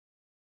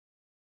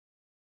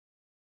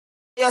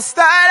Your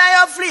style and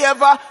your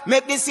flavor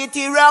make the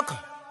city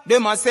rock. They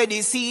must say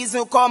the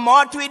season come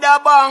out with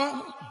a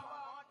bang.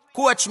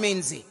 Coach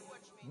Minzy,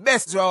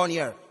 best round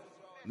here.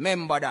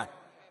 Remember that.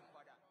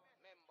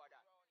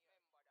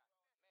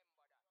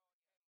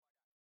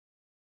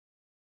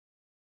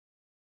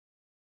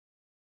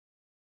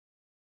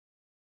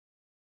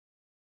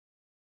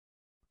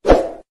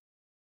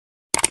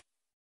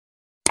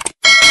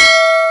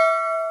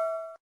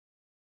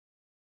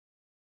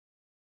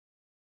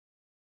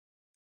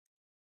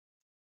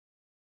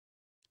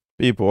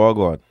 People are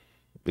God.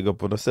 Big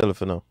up on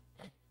yourself, you know.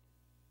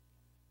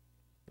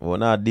 What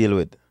not deal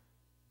with.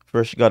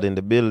 Fresh God in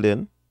the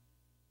building.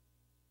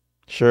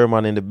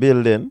 Sherman in the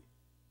building.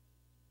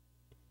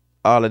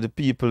 All of the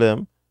people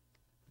them.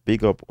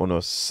 Big up on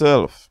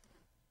yourself.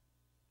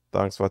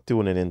 Thanks for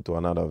tuning into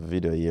another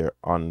video here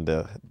on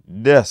the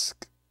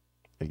desk.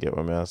 You get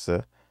what I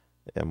say?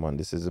 Yeah, man,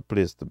 this is the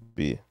place to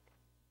be.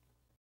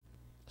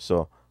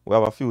 So, we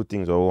have a few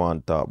things we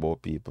want to talk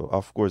about, people.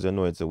 Of course, you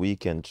know it's a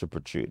weekend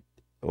triple treat.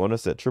 I want to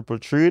say triple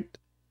treat?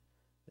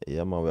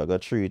 Yeah, man, we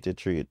got treat a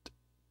treat.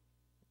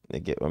 You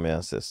get what I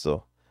say?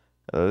 So,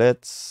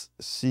 let's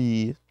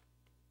see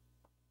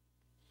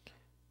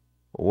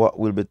what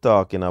we'll be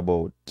talking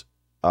about.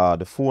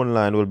 The phone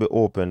line will be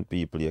open,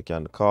 people. You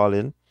can call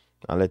in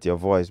and let your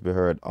voice be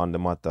heard on the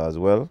matter as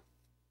well.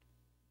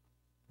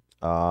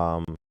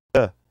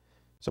 Yeah.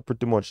 So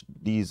pretty much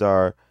these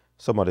are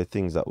some of the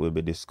things that we'll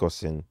be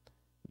discussing.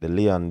 The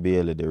Leon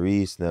Bailey, the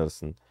Reiss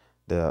Nelson,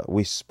 the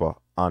Whisper,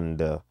 and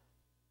the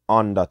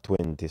under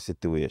 20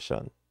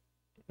 situation.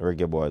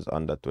 Reggae Boyz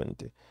under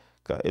 20.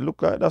 Cause it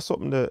look like that's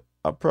something that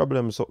a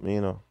problem, something,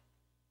 you know.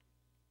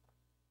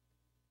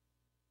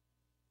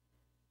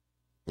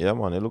 Yeah,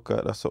 man, it look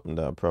like that's something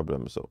that a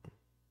problem, something.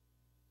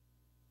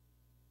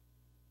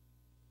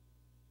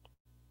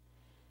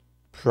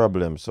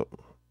 Problem, something.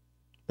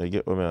 You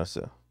get what I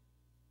say?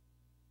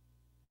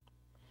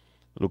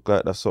 Look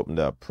like that's something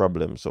that a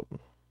problem, something.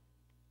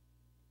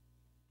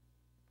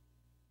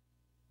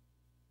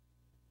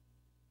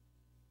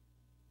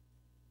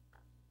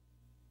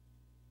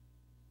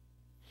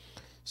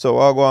 So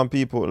I go on,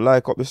 people,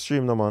 like up the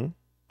stream now, man.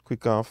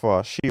 Quick and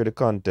fast. Share the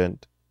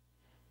content.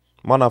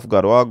 Man of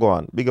God, what go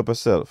on? Big up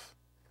yourself.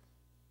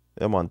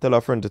 Yeah, man. Tell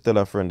a friend to tell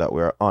a friend that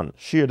we're on.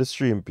 Share the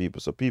stream,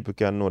 people, so people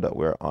can know that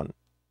we're on.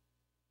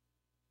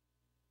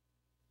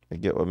 You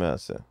get what I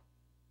say?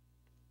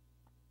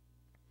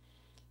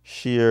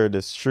 Share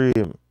the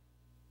stream.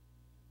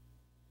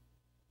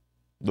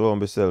 Don't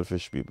be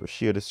selfish, people.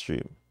 Share the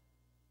stream.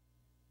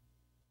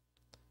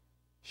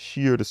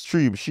 Share the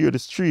stream. Share the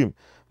stream.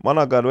 Man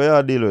of God, what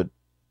you deal with?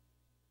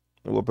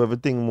 I hope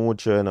everything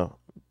much, you know.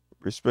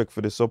 Respect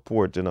for the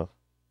support, you know.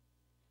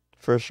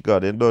 Fresh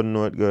God, you don't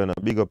know it going on.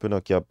 Big up in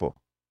a capo.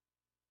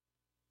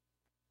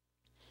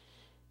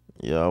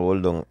 Yeah,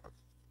 hold on.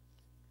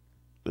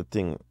 The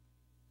thing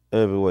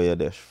everywhere you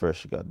dash,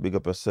 fresh God. Big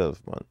up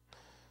yourself, man.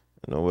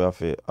 You know, we have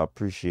to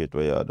appreciate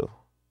what you do.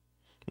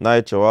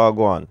 Nitro, what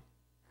go on?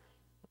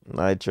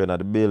 Nitro in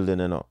the building,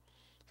 you know.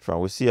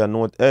 From we see a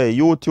note, hey,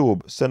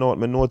 YouTube, send out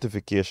my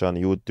notification,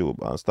 YouTube,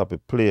 and stop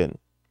it playing.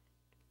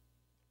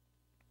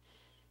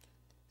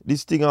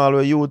 This thing all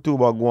where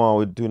YouTube are going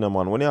with, you know,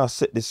 man. When you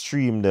set the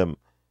stream them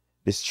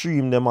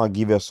will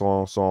give you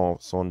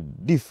some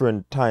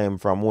different time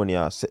from when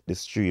you set the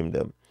stream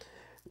them.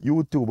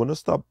 YouTube, wanna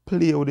stop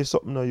play with this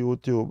something on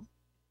YouTube.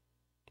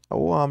 I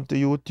want to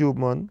YouTube,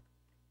 man.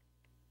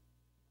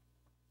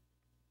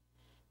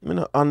 I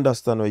don't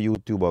understand what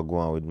YouTube are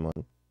going with,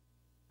 man.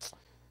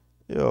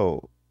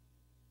 Yo,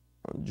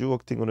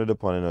 joke thing on the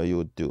depend on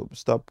YouTube.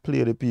 Stop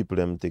play the people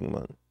them thing,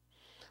 man.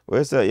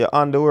 We say you're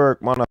on the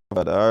work, man.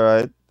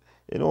 Alright.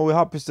 You know, we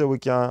happy say we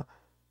can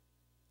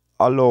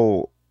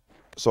allow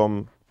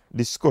some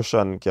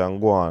discussion can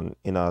go on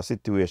in a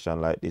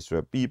situation like this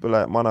where people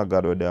like man of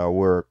God where they are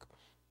work,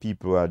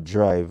 people who are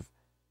drive,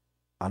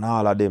 and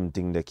all of them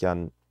things they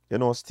can, you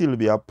know, still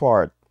be a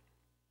part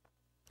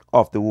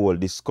of the whole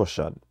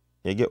discussion.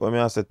 You get what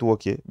I say to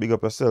okay? Big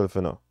up yourself,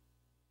 you know.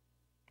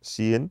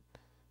 Seeing?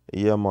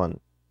 Yeah, man.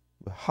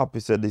 Happy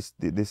say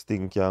this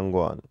thing can go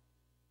on.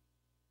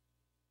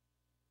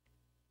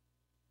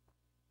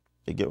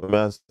 You get what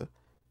I say?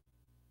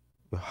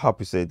 We're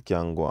happy say it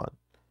can go on.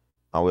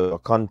 And we'll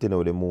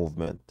continue the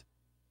movement.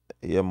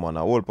 Yeah, man. A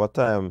whole part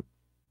time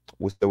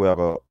we say we are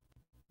gonna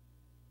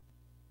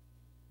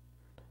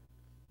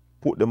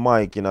put the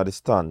mic in at the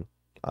stand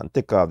and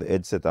take off the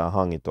headset and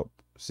hang it up.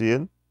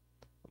 Seeing?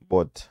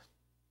 But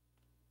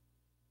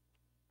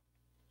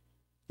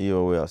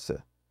here we are say.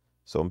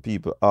 Some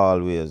people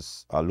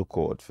always are look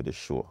out for the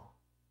show.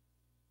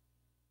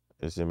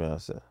 You see me I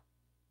say?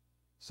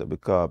 So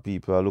because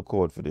people are look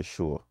out for the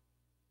show,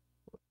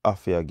 I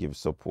feel give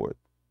support.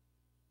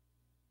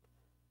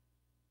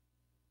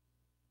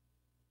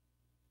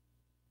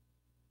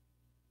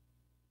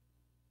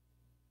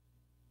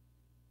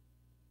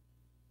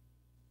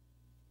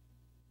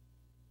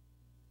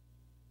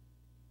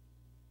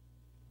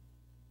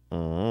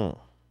 Mm-hmm.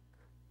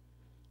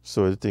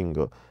 So the thing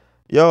go.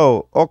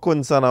 Yo,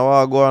 Okunsana,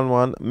 what go on,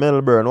 man?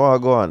 Melbourne, what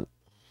go on?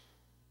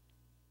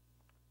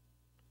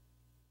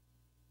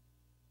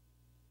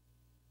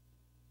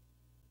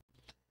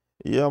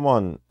 Yeah,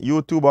 man.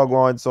 YouTube are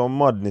going with some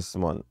madness,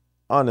 man.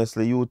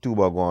 Honestly, YouTube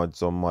are going with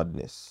some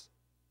madness.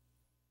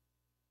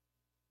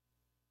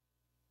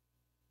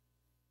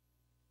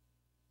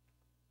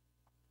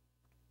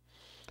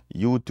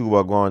 YouTube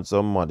are going with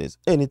some madness.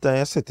 Anytime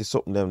you set it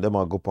something, them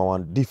are go up on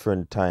one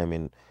different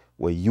timing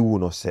where you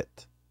no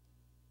set.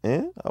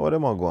 Eh? How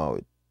them are going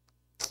with?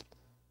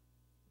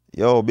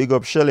 Yo, big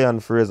up Shelly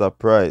and Fraser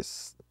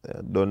Price.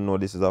 Don't know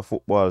this is a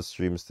football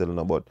stream still,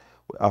 no, but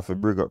we have to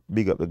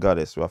big up the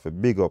goddess. We have to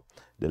big up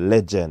the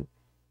legend.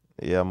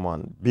 Yeah,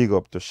 man. Big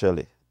up to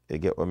Shelly. You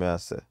get what me I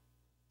say?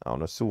 I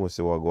wanna soon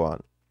see what go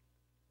on.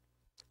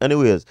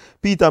 Anyways,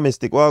 Peter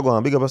Mystic, what go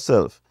on? Big up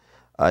yourself.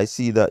 I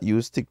see that you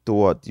stick to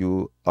what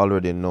you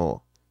already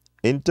know.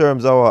 In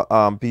terms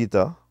of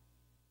Peter.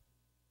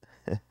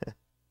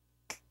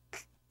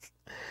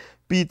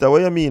 Peter,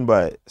 what you mean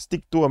by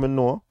stick to him and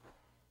know?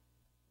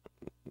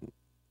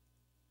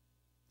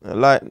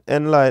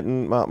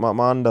 Enlighten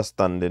my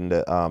understanding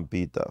the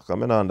Peter.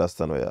 Come and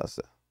understand what you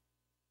say.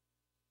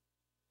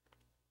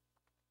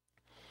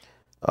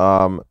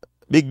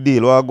 Big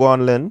deal, what go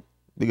on, Len?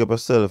 Big up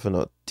yourself, you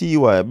know.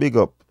 TY, big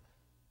up.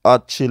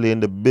 Hot Chili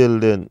in the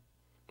building.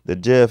 The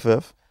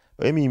JFF.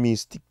 What you mean me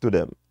stick to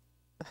them?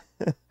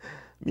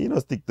 Me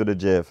not stick to the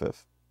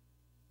JFF.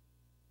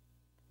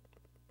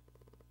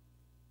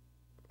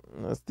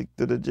 I stick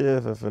to the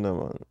JFF, you know,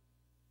 man.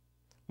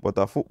 But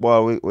a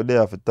football, we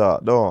there for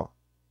talk, though.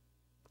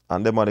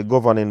 And them are the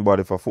governing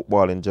body for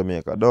football in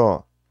Jamaica,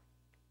 though.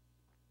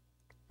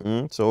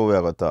 So we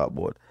are going to talk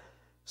about.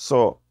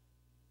 So,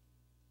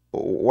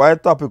 why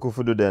topic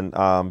we do then,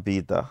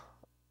 Peter?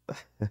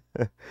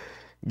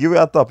 Give me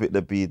a topic,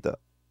 the Peter.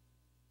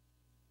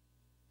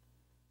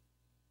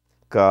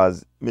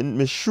 Because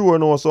me sure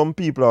know some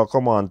people are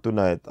come on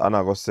tonight and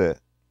I go say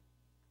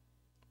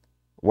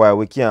why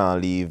we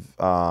can't leave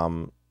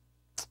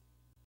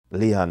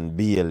Leon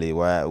Bailey,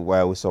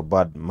 why we so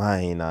bad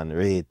mind and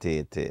rate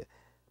it.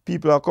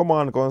 People are come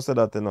on and say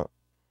that, you know.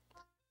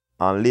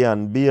 And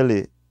Leon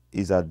Bailey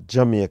is a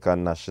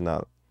Jamaican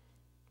national.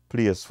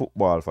 Plays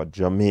football for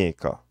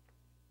Jamaica.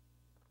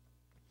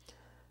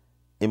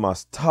 He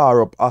must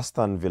star up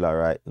Aston Villa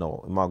right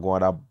now. He must go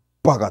on a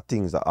bag of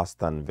things at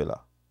Aston Villa.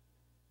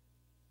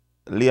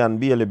 Leon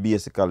Bailey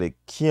basically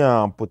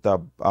can't put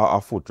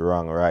a foot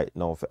wrong right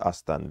now for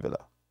Aston Villa.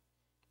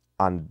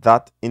 And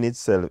that in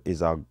itself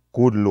is a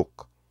good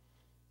look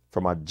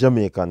from a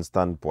Jamaican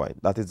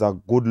standpoint. That is a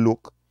good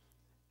look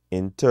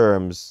in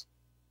terms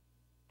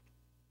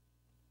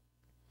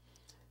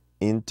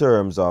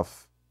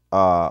of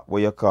what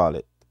you call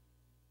it,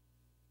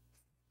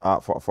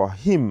 for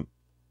him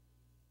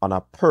on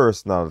a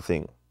personal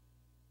thing.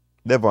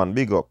 Devon,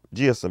 big up.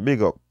 Jason,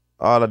 big up.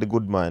 All of the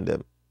good mind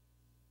them.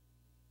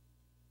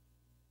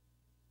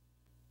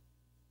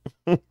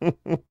 All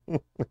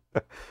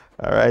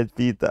right,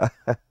 Peter.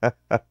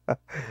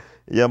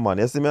 Yeah, man.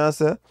 You see me I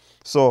say?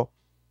 So,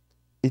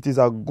 it is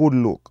a good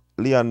look.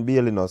 Leon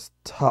Bailey no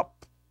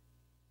stop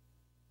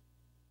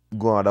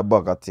going on the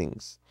bag of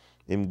things.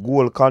 Him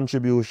goal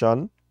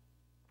contribution,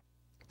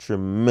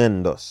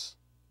 tremendous.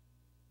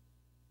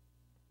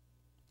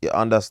 You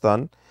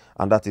understand?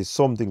 And that is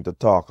something to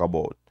talk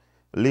about.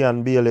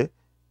 Leon Bailey,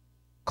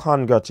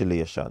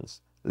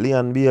 congratulations.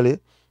 Leon Bailey,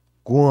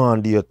 go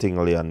on do your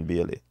thing, Leon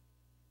Bailey.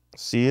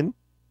 Seen?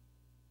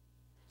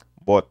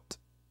 But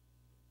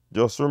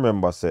just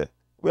remember, say,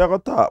 we are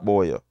going to talk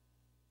about you.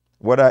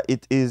 Whether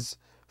it is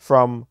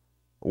from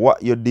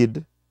what you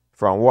did,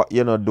 from what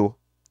you not do,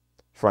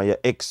 from your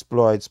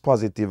exploits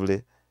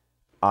positively,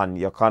 and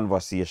your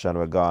conversation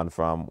we gone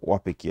from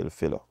Wappy Kill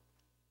Filler.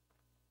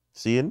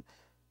 Seen?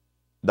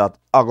 That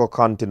I go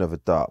continue to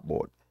talk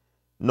about.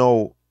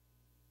 Now,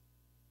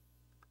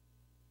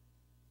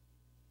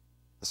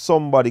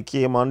 somebody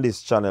came on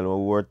this channel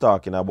when we were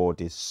talking about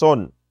his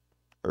son,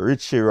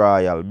 Richie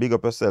Royal. Big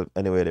up yourself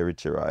anyway, the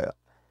Richie Royal.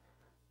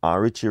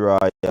 And Richie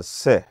Royal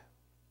say,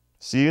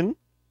 seen?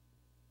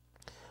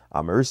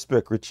 I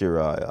respect Richie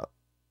Royal.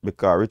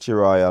 Because Richie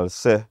Royal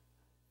say,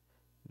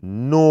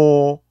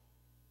 no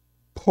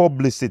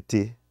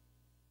publicity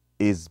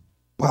is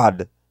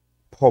bad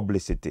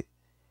publicity.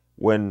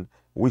 When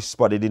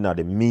whispered it in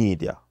the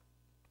media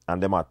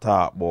and them a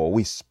talk about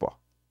whisper.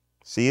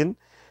 Seen?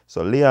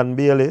 So Leon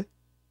Bailey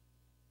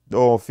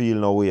don't feel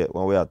no way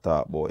when we are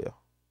talk about you.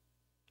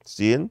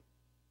 Seen?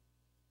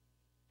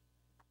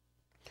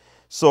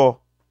 So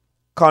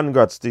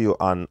congrats to you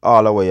and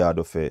all the way you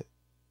do for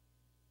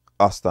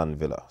Aston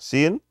Villa.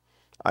 Seen?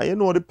 And you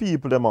know the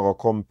people them are going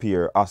to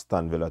compare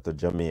Aston Villa to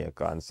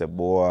Jamaica and say,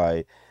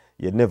 boy,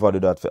 you never do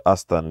that for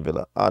Aston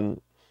Villa.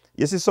 And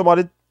you see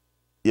somebody,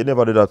 you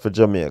never do that for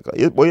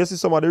Jamaica. But you see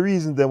some of the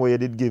reasons them where you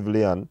did give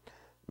Leon,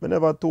 I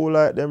never told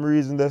like them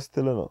reasons they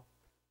still, you know.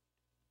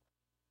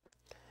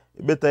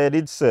 Better you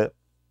did say,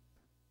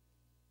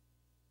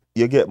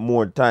 you get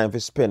more time to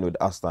spend with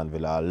Aston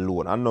Villa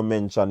alone. And no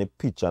mention the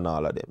pitch and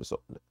all of them.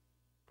 So.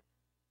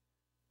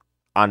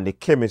 And the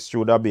chemistry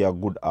would be a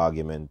good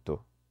argument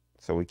too.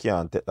 So we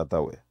can't take that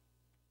away.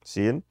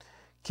 Seeing?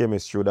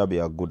 Chemistry would be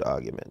a good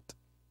argument.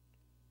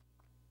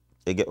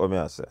 You get what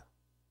I say?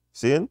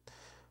 See?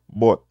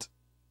 But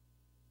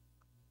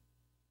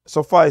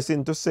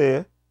sufficing to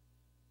say,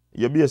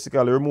 you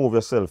basically remove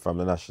yourself from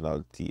the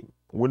national team.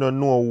 We don't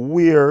know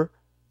where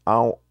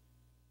and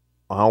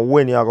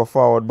when you go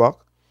forward back.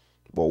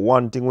 But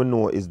one thing we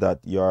know is that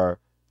you're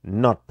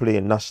not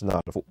playing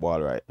national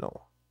football right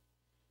now.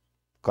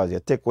 Because you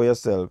take away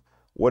yourself,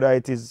 whether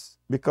it is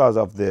because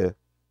of the,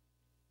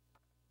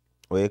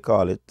 what you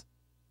call it,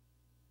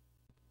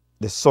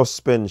 the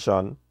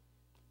suspension,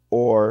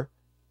 or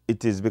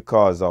it is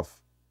because of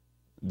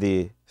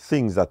the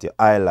things that you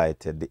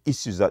highlighted, the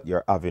issues that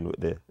you're having with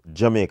the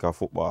Jamaica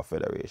Football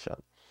Federation.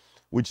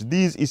 Which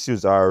these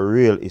issues are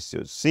real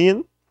issues.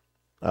 Seen?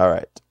 All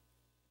right.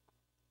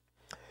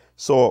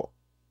 So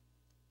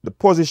the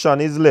position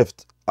is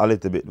left a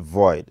little bit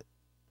void.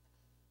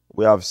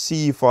 We have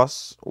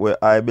Cephas,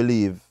 where I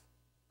believe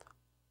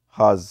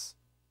has,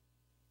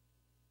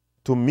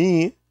 to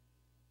me,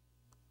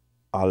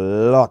 a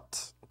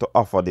lot to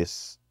offer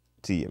this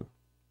team.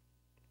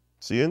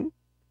 Seeing?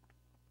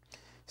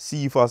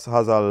 Cephas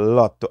has a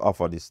lot to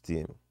offer this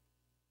team.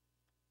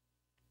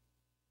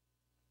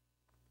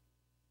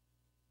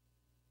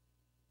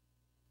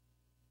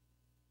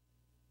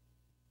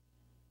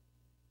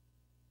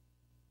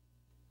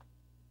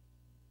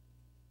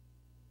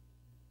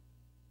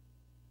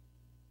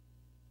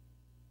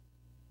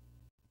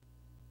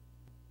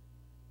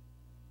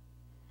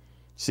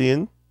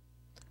 Seeing?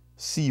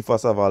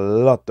 Cephas have a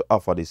lot to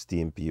offer this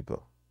team,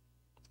 people.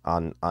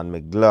 And me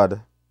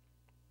glad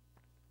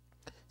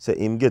say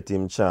him get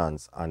him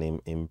chance and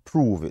him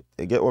improve it.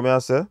 You get what I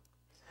say?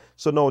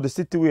 So now the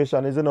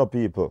situation is enough,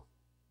 people.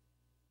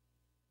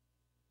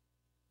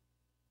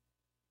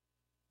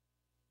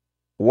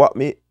 What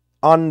me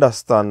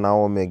understand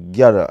now, me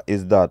gather,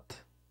 is that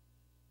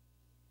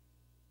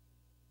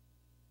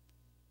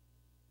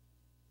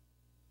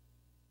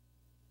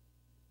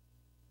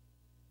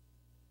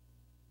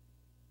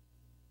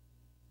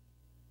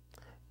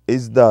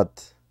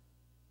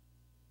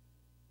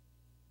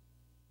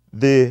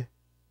the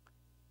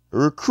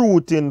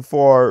recruiting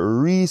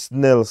for Reiss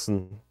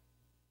Nelson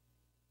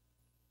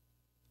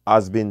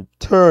has been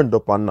turned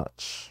up a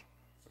notch.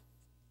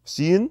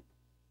 Seen?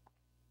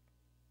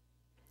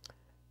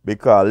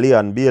 Because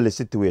Leon Bailey's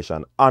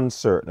situation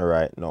uncertain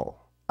right now.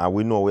 And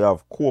we know we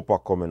have Copa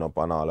coming up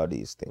and all of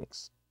these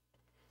things.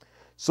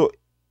 So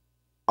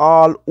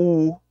all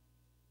who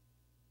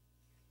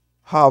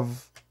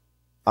have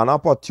an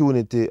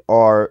opportunity,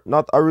 or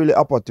not a really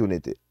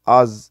opportunity,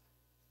 as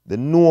the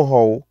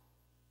know-how,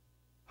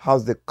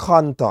 has the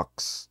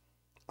contacts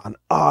and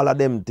all of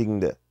them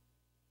things there,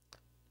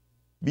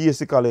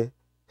 basically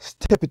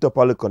step it up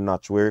a little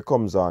notch where it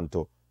comes on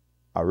to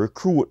a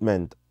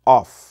recruitment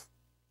of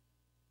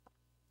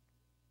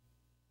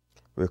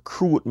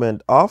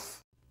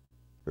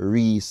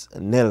Reiss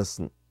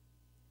Nelson.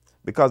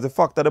 Because the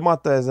fact of the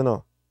matter is,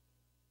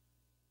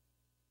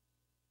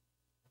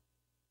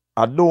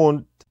 I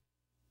don't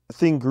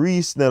think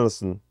Reiss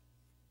Nelson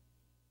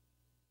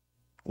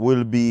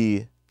will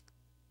be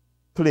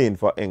playing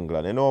for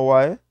England. You know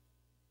why?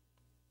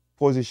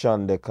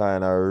 Position they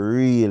kind of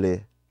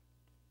really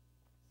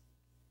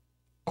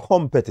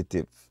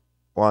competitive.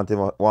 Want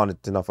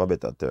it enough a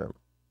better term.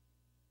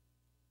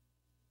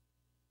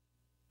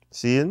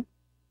 Seeing?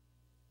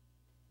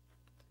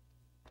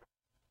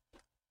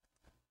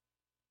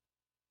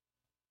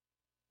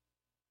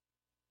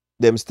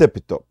 Them step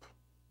it up.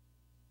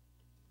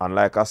 And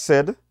like I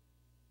said,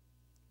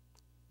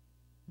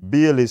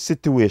 Bailey's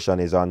situation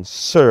is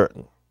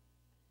uncertain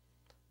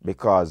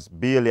because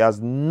Bailey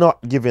has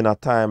not given a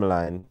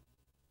timeline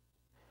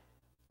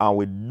and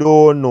we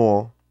don't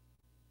know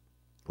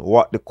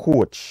what the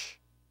coach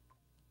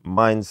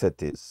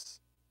mindset is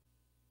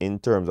in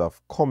terms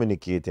of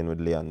communicating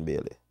with Leon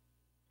Bailey.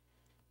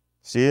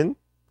 Seeing?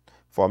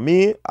 For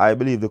me, I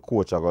believe the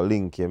coach are going to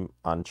link him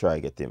and try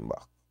to get him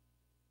back.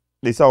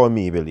 This is how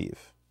me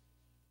believe.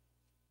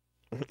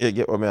 You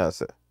get what I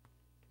say?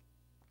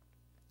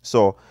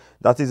 So,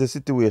 that is the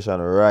situation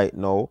right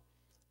now.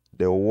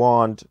 They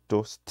want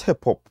to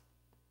step up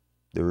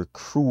the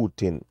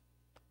recruiting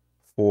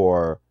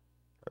for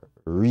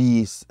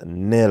Reiss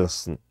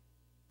Nelson.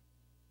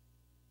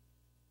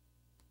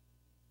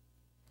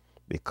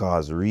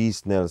 Because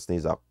Reiss Nelson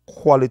is a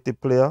quality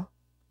player.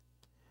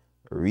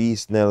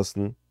 Reiss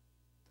Nelson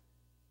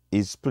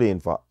is playing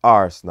for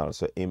Arsenal,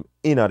 so him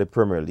in the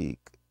Premier League.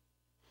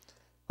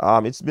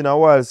 It's been a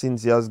while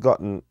since he has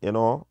gotten,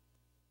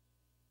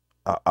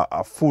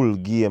 a full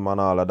game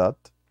and all of that.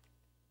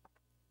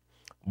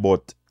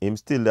 But him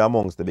still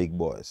amongst the big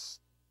boys.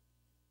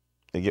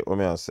 You get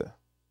what I say?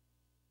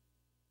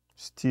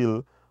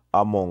 Still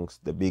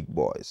amongst the big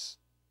boys.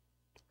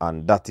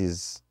 And that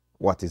is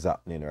what is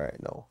happening right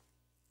now.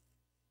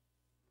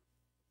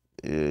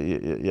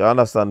 You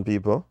understand,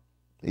 people?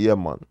 Yeah,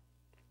 man.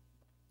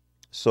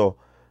 So,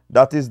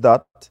 that is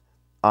that.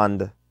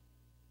 And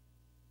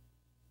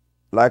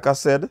like I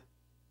said,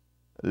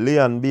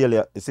 Leon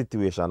Bailey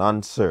situation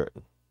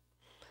uncertain.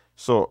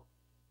 So,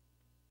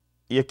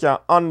 you can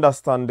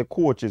understand the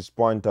coach's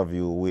point of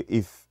view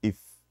if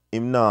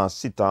him now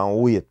sit and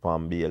wait for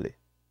Bailey.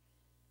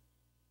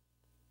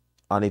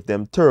 And if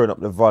them turn up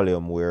the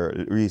volume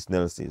where Reiss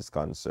Nelson is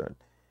concerned,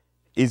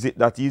 is it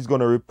that he's going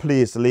to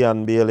replace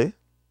Leon Bailey?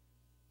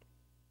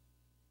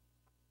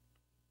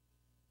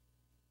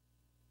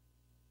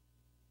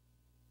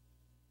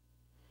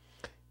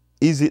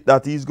 Is it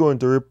that he's going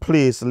to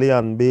replace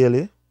Leon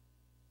Bailey?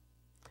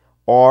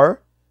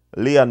 Or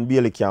Leon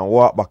Bailey can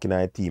walk back in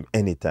our team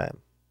anytime?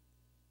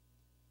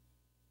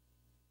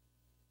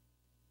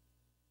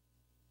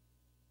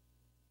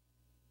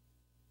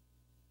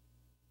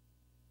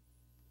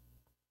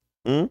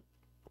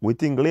 We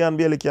think Leon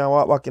Bailey can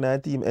walk back in our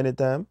team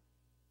anytime?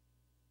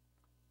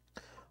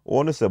 What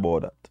want to say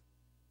about that?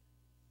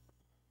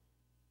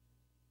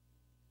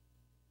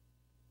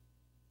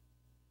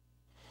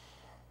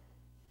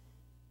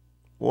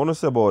 What want to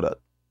say about that?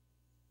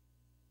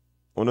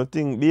 I don't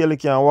think Bailey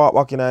can walk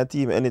back in our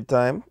team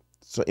anytime,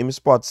 so him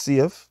spot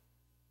safe.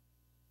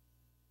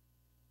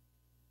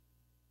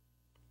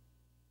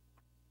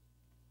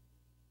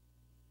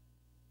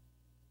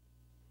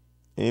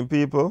 Him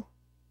people?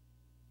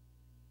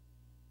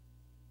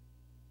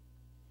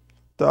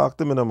 Talk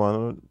to me, no,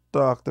 man.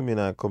 Talk to me in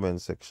the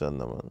comment section,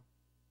 no,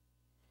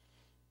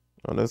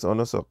 man.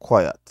 I'm so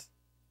quiet.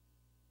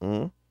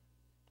 On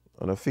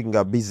the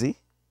finger busy.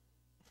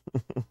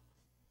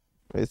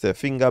 I say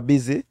finger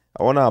busy.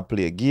 I wanna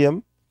play a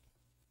game.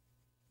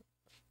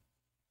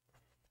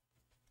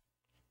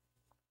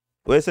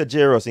 Where's the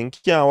Jairus? He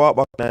can't walk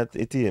back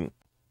in the team.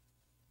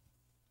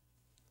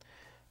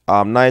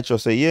 Nitro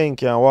say yeah, he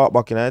can't walk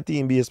back in the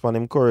team based on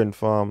him current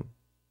form.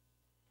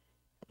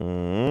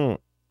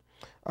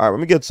 Alright, let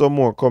me get some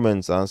more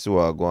comments and see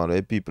what go on.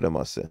 What people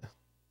them say.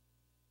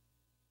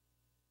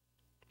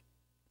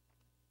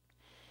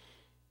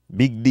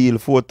 Big deal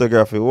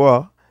photography.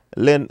 What?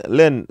 Len,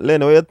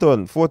 what you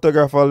done?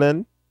 Photographer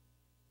Len?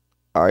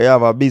 Or you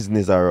have a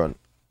business around?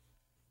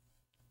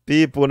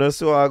 People know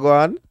see what go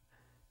on?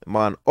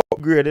 Man,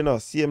 upgrade, you know.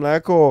 Same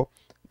like how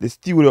the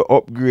studio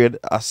upgrade,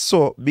 a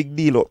so big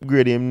deal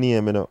upgrade him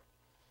name, you know.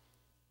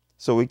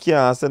 So we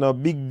can't send a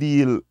big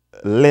deal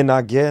Len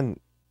again.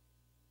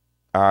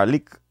 Or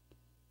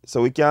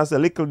so we can't say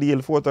little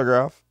deal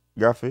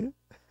photography.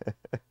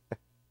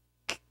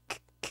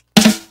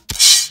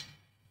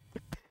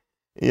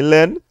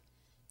 Len?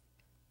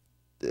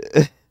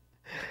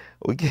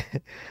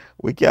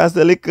 we can't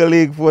say little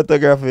league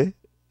photography.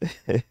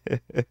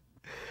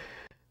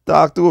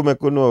 Talk to me,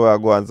 could know where I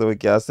go on so we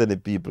can send the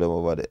people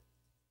over there.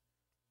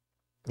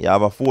 You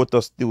have a photo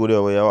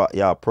studio where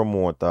you are a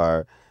promoter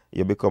or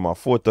you become a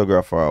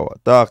photographer.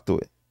 Talk to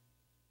it.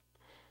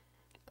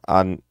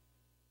 And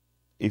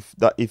if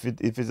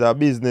it's a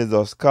business,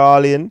 just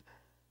call in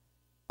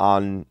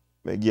and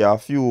give a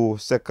few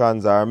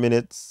seconds or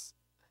minutes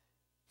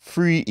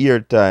free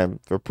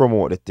airtime to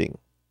promote the thing.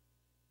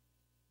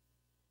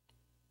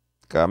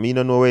 Because me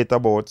don't know what it's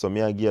about, so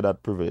me I give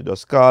that privilege.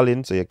 Just call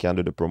in so you can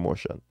do the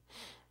promotion.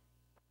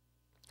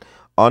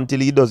 Until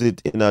he does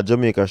it in a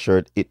Jamaica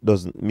shirt, it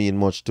doesn't mean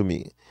much to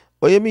me.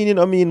 What you mean it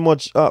don't mean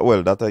much?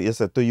 Well, that I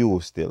said to you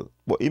still.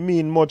 But it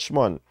mean much,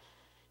 man.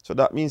 So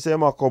that means he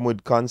might come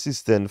with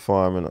consistent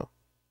form, you know.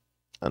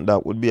 And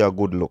that would be a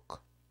good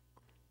look.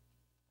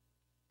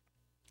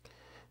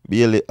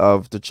 Bailey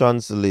have to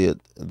translate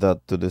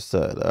that to the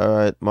side.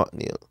 Alright,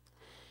 McNeil.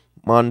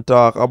 Man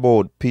talk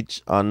about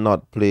pitch and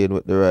not playing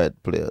with the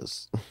right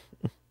players.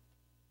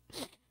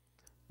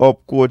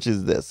 Up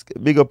coach's desk.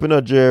 Big up in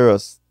a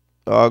Jairus.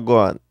 Go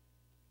on.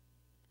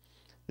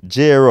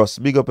 Jairus,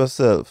 big up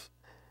yourself.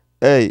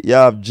 Hey, you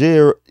have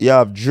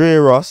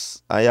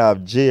Jairus and you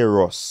have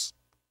Jairus.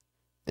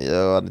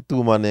 Yeah, the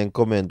two man then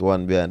comment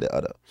one behind the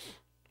other.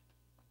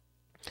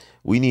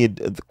 We need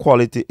the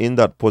quality in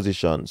that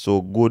position.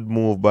 So good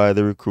move by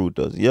the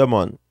recruiters. Yeah,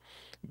 man.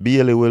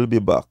 Bailey will be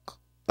back.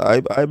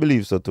 I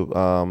believe so too.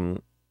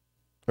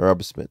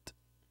 Rob Smith.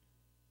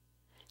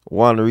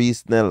 One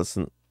Reiss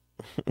Nelson.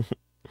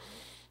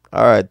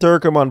 Alright,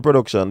 Turkeyman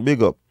production.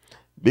 Big up.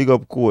 Big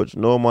up coach.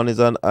 No man is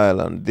an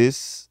island.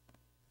 This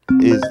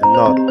is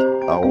not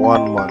a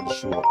one-man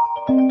show.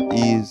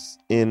 He's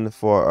in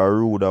for a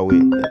rude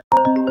awakening.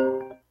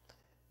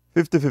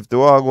 50-50.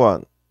 What go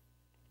on?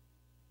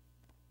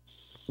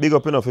 Big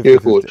up enough 50-50. Yeah,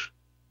 coach.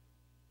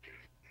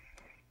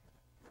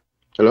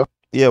 Hello?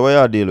 Yeah,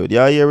 where you deal with?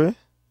 You hear me?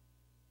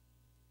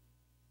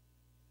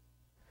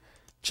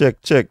 Check.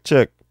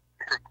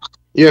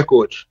 Yeah,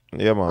 coach.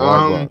 Yeah, man. What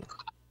go on?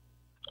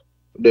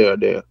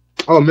 There.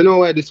 Oh, me know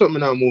why there's something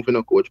now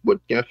moving, coach, but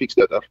can I fix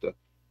that after?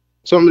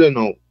 Somebody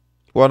know.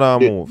 What now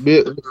move?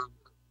 The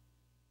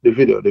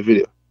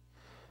video.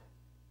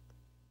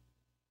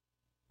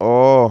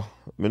 Oh,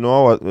 me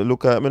know what.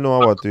 Look at me know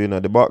what you know.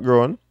 The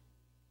background.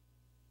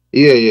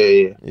 Yeah.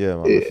 Yeah,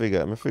 man.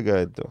 Yeah. Me figure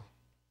it though.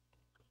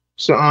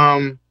 So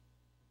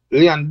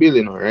Leon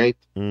Bailey, now, right?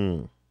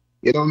 Mm.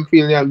 You don't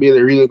feel Leon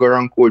Bailey really go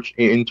around coach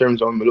in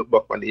terms of me look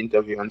back on the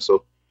interview and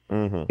so.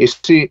 Mm-hmm. You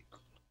see,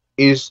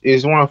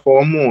 is one of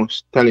our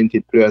most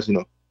talented players, you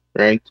know,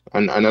 right?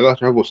 And a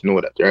lot of us know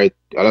that, right?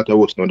 A lot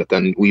of us know that,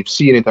 and we've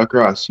seen it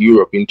across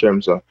Europe in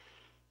terms of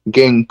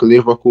Genk,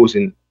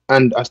 Leverkusen,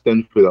 and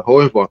Aston Villa.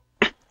 However,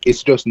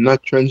 it's just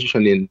not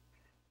transitioning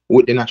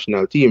with the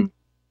national team.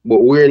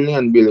 But where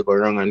Leon Bailey go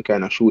wrong and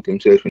kind of shoot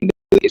himself in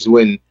the is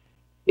when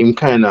him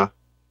kind of,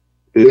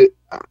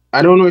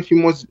 I don't know if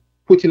he was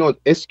putting out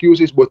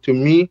excuses, but to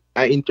me,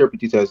 I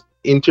interpret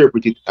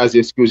it as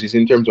excuses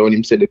in terms of when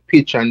him said the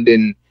pitch and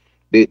then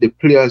the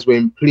players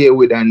when play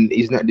with and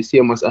is not the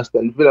same as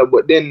Aston Villa.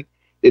 But then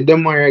the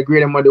Demar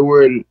great them of the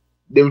world,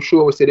 them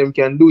show us say them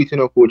can do it,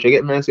 coach. I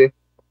get me I say,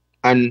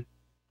 and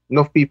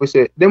enough people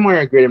say them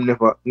are great them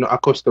never not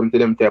accustomed to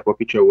them type of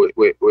picture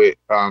where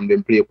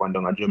them play upon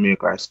down at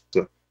Jamaica.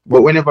 So.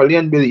 But whenever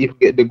Leon Bailey if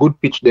get the good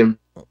pitch them,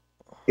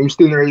 him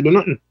still not really do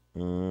nothing.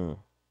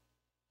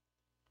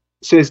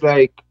 So it's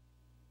like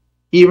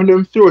even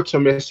them throw out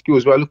some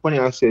excuse, but I look on it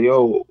and say,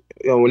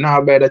 we're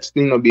not bad at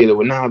still not Bailey,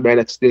 we're not bad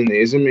at still not,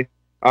 isn't me?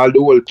 All the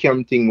whole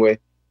camp thing where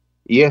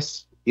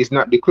yes, it's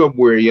not the club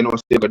where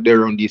they got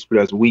there on these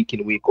players week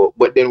in, week out.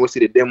 But then we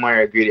see the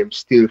Demar agree them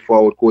still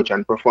forward coach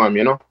and perform,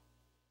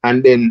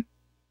 And then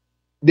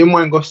them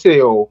one go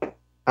say,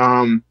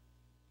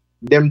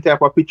 them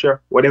type of picture,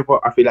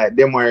 whatever, I feel like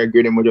them are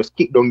agree, them will just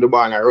kick down the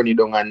ball and run it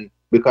down and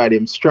because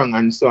them strong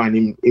and so on,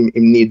 him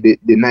need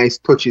the nice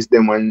touches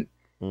them and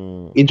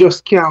he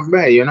just can't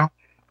buy,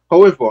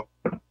 However,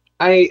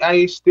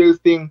 I still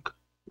think,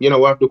 we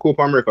have the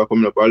Copa America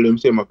coming up. All them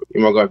say him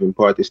having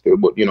party still,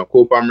 but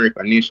Copa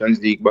America Nations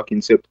League back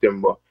in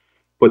September,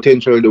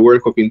 potentially the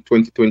World Cup in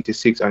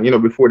 2026,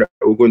 and before that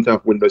we're going to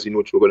have windows in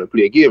which we're going to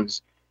play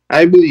games.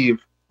 I believe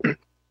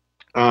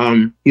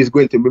he's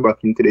going to be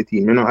back into the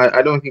team.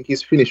 I don't think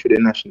he's finished with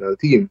the national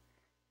team.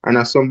 And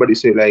as somebody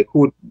said, like,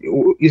 who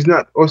is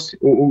not us,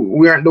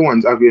 we aren't the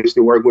ones,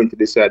 obviously, who are going to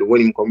decide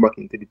when he come back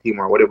into the team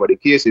or whatever the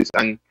case is.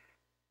 And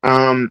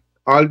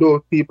although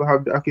people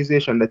have the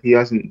accusation that he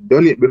hasn't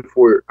done it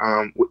before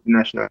with the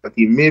national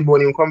team, maybe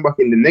when he come back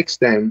in the next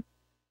time,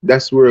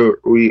 that's where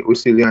we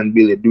see Leon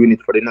Bailey doing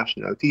it for the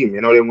national team.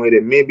 Them way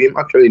that maybe him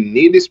actually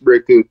need this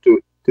break to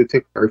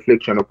take a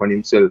reflection upon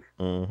himself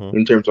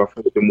in terms of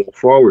how to move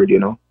forward,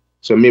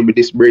 So maybe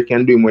this break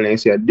can do him when I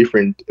say a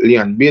different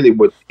Leon Bailey,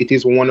 but it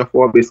is one of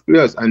our best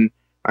players. And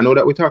I know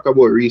that we talk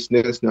about Reiss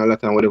Nelson a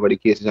lot and whatever the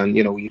case is, and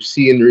we've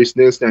seen Reiss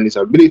Nelson and his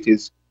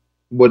abilities,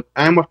 but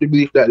I'm of the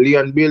belief that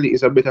Leon Bailey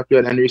is a better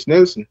player than Reiss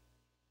Nelson.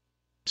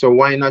 So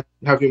why not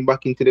have him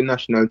back into the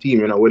national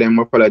team? Whether I'm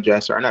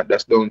apologize or not,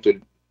 that's down to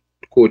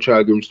Coach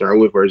Al Grimston or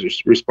whoever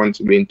is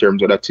responsible in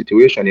terms of that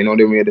situation. They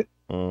made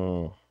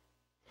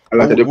a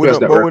lot of the players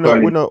that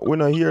we're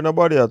not hearing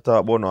nobody talk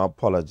about no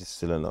apology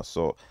still enough.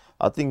 So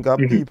I think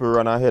people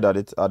run ahead of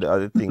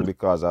the thing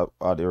because of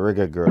the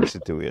Reggae Girl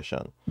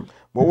situation.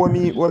 But when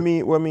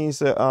me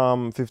say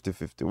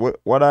 50-50,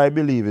 what I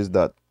believe is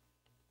that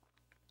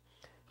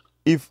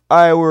if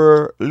I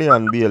were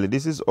Leon Bailey,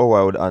 this is how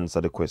I would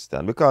answer the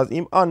question. Because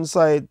him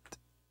onside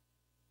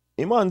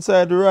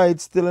right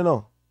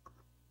still,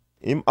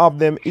 Him have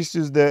them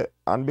issues there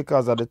and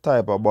because of the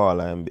type of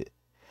ball I am be.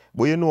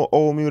 But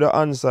how me would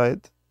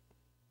onside?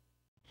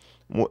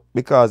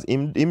 Because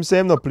him say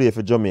him not play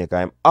for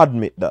Jamaica, I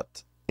admit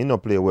that. He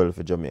not play well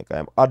for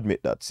Jamaica, I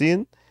admit that.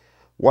 See,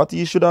 what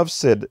he should have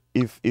said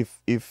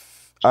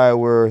if I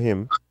were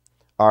him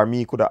or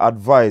me could have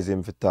advised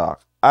him to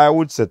talk, I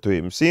would say to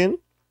him, see,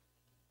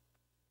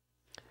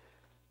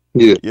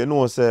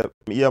 say,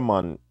 yeah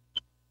man,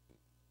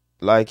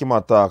 like him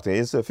a talk to him,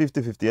 he say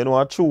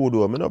 50-50, I true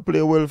though, I not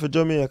play well for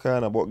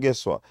Jamaica, but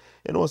guess what?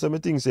 Say me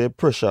things say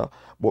pressure,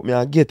 but me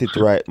I get it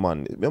right,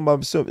 man.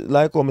 Remember, so,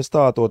 like how me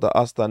start out at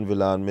Aston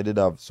Villa and me did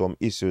have some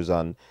issues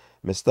and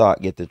me start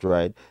get it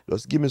right.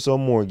 Just give me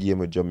some more game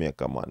with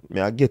Jamaica, man.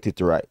 Me I get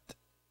it right.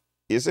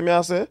 You see me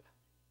I say?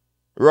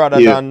 Rather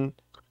than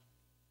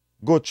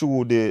go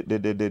through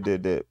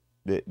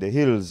the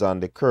hills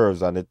and the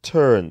curves and the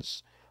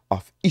turns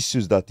of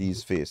issues that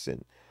he's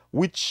facing.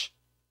 Which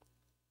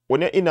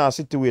when you're in a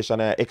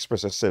situation and you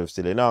express yourself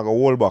still, you're not going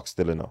to hold back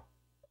still,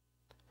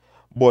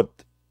 But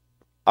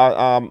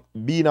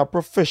being a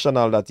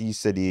professional that he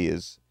said he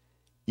is,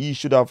 he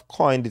should have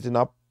coined it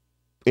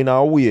in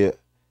a way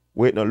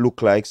where it not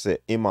look like say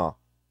him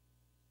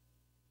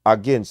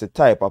against the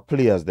type of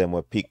players them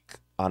we pick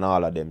and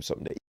all of them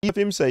someday. If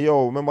him say,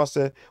 remember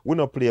say, we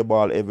not play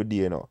ball every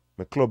day,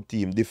 My club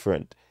team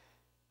different.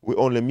 We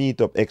only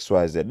meet up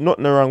XYZ.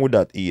 Nothing wrong with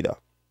that either.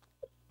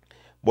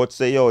 But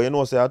say,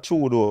 say I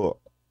true though,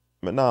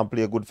 I now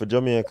play good for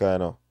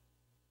Jamaica,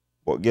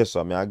 But guess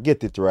what, I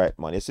get it right,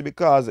 man. You see,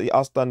 because the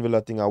Aston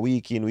Villa thing a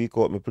week in, week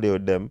out, me play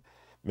with them,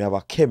 me have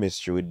a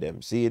chemistry with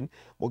them, see?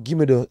 But give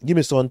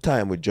me some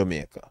time with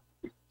Jamaica.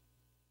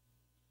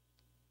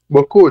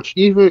 But coach,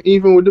 even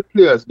with the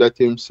players that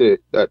him said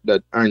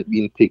that aren't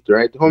being picked,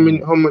 right? How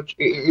much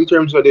in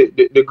terms of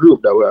the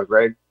group that we have,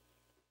 right?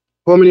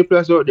 How many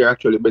players out there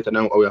actually better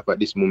than what we have at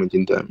this moment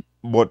in time?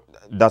 But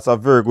that's a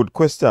very good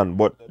question.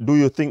 But do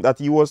you think that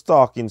he was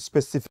talking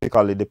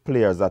specifically the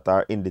players that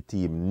are in the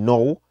team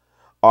now?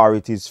 Or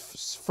it is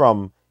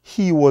from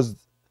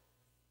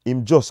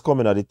him just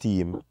coming at the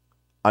team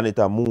and it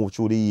a move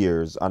through the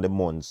years and the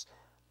months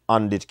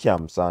on the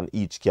camps and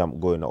each camp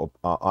going up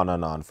on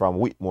and on from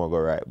Whitmore go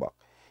right back.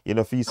 You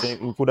know, if he say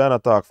we could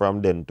have talk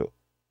from then too.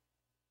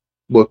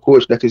 But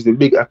coach, that is the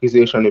big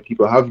accusation that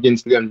people have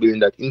against Leon Bill in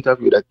that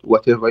interview, that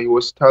whatever he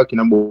was talking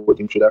about,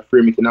 him should have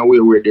framed it in a way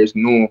where there's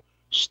no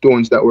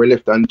stones that were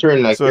left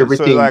unturned, like So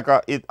everything. like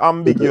it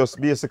ambiguous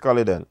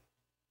basically then.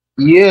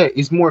 Yeah,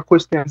 it's more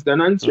questions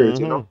than answers,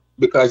 you know,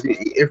 because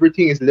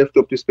everything is left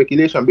up to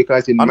speculation.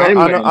 Because in my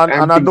mind,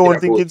 I don't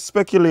think it's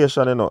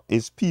speculation, you know,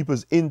 it's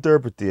people's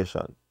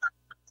interpretation.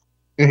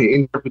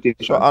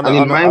 Interpretation. So, and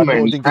in my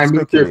mind, I'm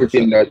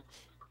interpreting that.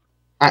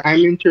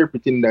 I'm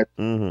interpreting that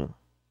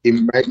it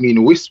might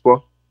mean whisper,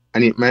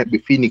 and it might be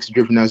Phoenix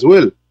driven as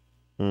well.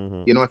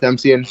 You know what I'm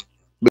saying?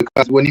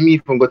 Because when he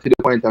even got to the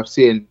point of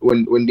saying,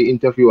 when the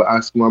interviewer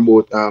asked him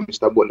about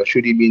Mr. Butler,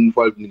 should he be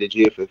involved in the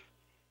JFF?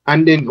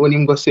 And then when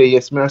him go say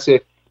yes, I say,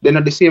 they're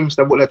not the same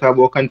Mr. Butler talk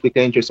about conflict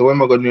of interest. So when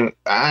am I going to,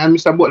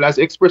 Mr. Butler has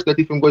expressed that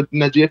if him go in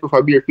the JFF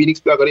or be a Phoenix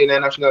player, go in the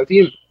national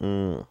team.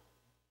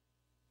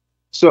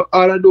 So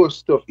all of those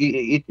stuff,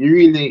 it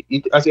really,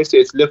 as I say,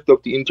 it's left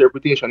up to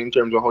interpretation in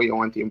terms of how you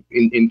want to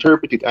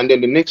interpret it. And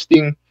then the next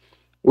thing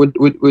with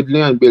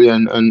Leon Bailey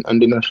and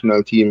the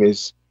national team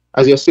is,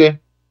 as you say,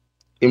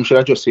 him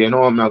should just say,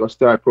 no, I'm not going to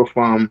start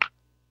perform,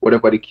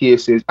 whatever the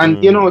case is.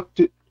 And, you know,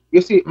 you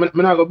see, I'm not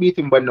going to beat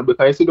him bad now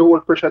because you see the whole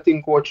pressure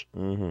thing, coach.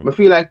 I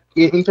feel like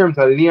in terms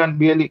of Leon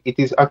Bailey, it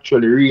is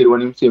actually real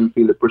when him see him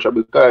feel the pressure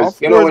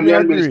because, you know, when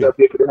Leon Bailey started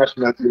playing for the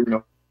national team, you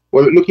know,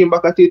 well, looking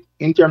back at it,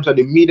 in terms of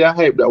the media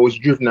hype that was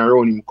driven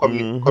around him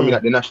coming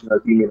at the national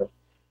team, you know,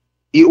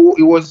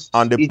 it was...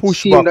 And the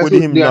pushback with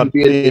him not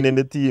playing in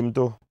the team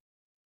too.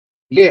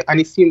 Yeah, and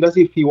it seemed as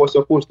if he was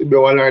supposed to be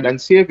our Lord and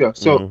Savior.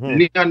 So,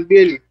 Leon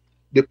Bailey,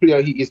 the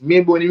player he is,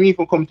 maybe when he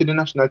even come to the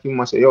national team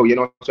and say, yo, you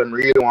know, so I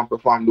really want to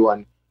perform though,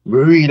 and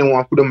really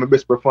want to put on my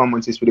best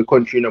performances for the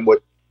country, you know,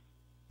 but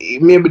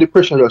maybe the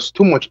pressure was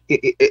too much.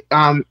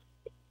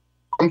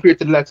 Compared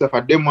to the likes of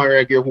a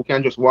Demar here who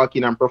can just walk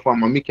in and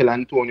perform, and Mikel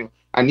Antonio.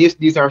 And yes,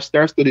 these are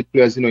star-studded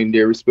players, you know, in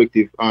their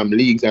respective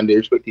leagues and their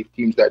respective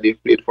teams that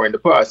they've played for in the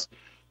past.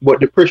 But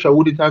the pressure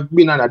wouldn't have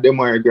been on a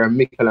Demar and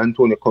Mikel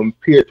Antonio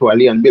compared to a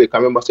Leon Bailey. I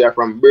remember say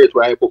from birth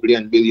where I put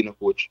Leon Bailey in a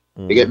coach.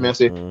 You get me? I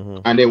say?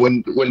 And then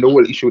when the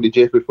whole issue with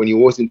the JFF, when he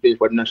wasn't playing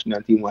for the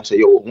national team, I say,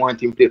 yo,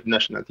 want him to play for the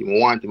national team,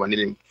 want him, and then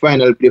he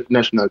finally play for the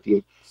national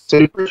team. So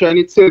the pressure in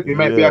itself, it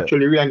might be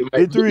actually real.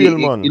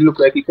 It look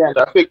like it can't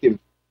affect him.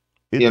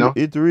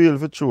 It's real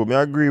for true.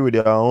 I agree with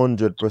you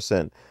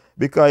 100%.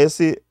 Because you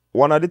see,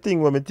 one of the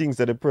things when me thinks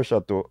that the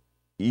pressure to,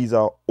 he's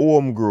a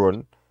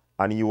homegrown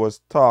and he was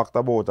talked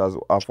about as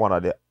one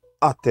of the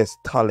hottest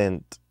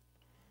talent.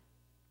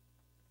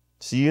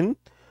 Seeing?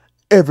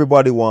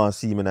 Everybody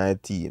wants to see him in a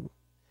team.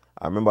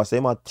 I remember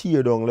saying I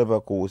tear down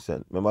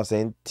Leverkusen. I remember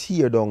saying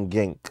tear down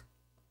Genk.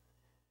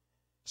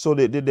 So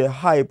the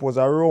hype was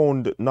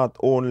around not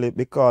only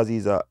because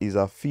he's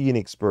a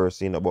Phoenix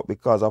person, but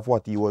because of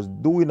what he was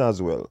doing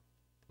as well.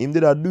 Him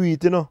did do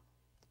it, you know.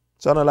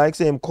 So I don't like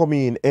say him come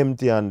in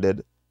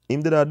empty-handed.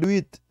 Him did do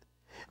it.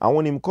 And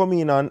when him come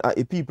in and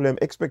people them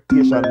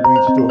expectation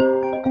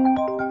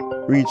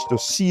reach to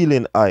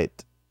ceiling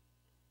height.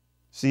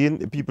 Seeing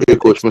the people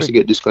coach must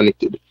get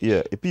disconnected.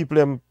 Yeah, the people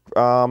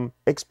them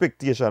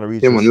expectation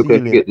reach to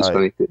ceiling get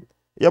disconnected. height.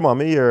 Yeah man,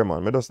 me hear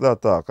man. Me just that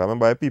talk. I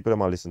remember the people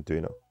them I listen to,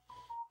 you know.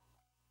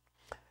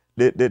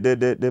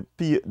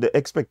 The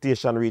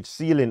expectation reach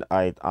ceiling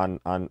height and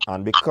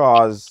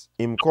because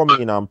him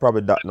coming in and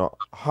probably that not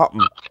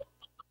happen,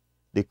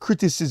 the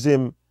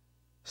criticism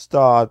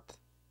start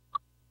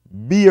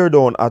bear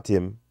down at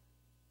him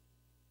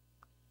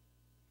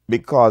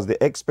because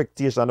the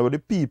expectation of the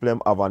people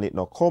him have on it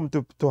now come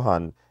to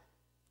hand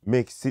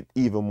makes it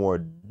even more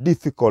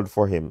difficult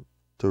for him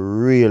to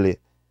really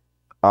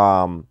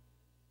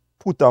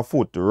put a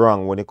foot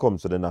wrong when it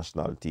comes to the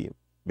national team.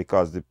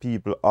 Because the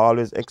people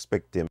always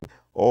expect him.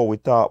 Oh, we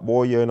talk,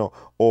 boy, you know.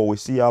 Oh, we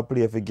see you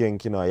play for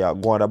Genk, you know. You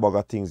go on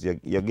about things.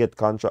 You get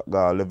contract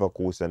guy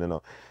Leverkusen, you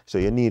know. So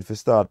you need to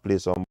start play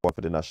some ball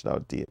for the national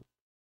team.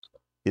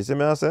 You see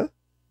me, I say?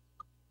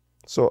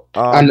 So,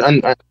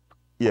 yeah,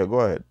 go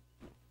ahead.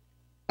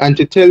 And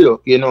to tell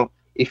you, you know,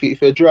 if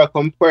you draw a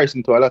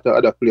comparison to a lot of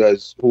other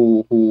players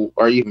who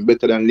are even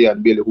better than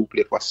Leon Bailey, who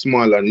play for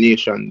smaller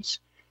nations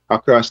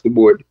across the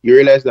board, you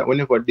realize that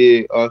whenever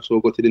they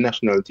also go to the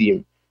national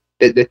team,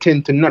 they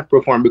tend to not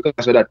perform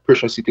because of that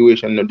pressure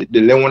situation. The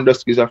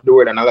Lewandowskis of the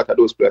world and a lot of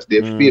those players, they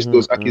face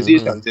those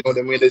accusations. You know what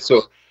I mean?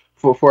 So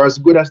for as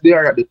good as they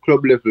are at the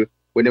club level,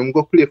 when they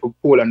go play for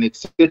Poland,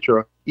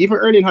 etc., even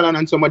Erling Haaland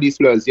and some of these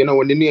players, you know,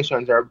 when the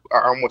nations are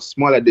much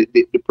smaller, the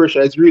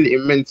pressure is really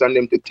immense on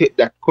them to take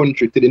that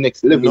country to the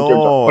next level in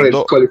terms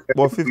of college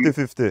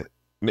qualification.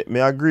 But 50-50.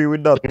 May I agree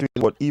with that too,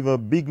 but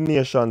even big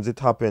nations it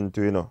happened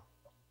to, you know.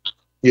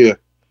 Yeah.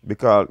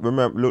 Because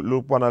remember,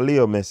 look on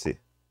Leo Messi.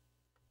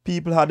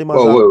 People had him as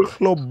a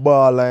club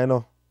baller, you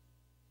know.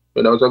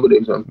 Yeah, that was a good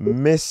example.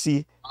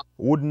 Messi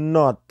would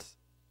not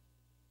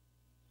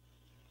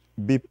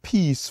be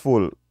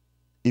peaceful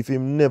if he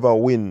never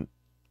win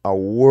a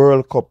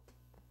World Cup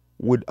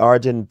with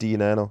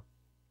Argentina, you know.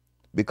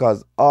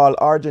 because all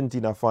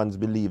Argentina fans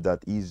believe that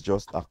he's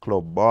just a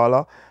club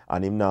baller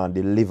and him not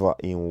deliver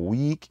in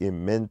weak,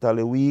 him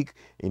mentally weak,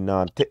 he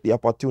not take the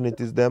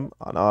opportunities them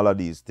and all of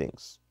these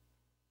things.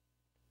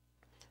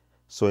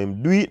 So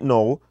him do it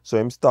now, so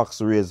him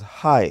stocks raise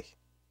high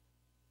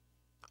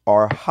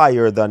or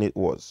higher than it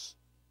was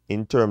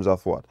in terms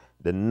of what?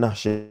 The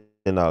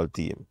national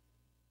team.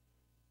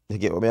 You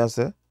get what I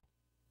say?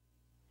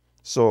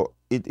 So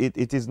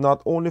it is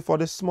not only for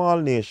the small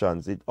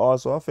nations, it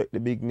also affect the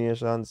big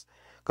nations.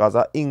 Because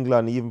at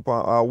England, even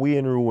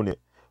Wayne Rooney,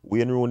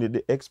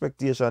 the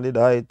expectation is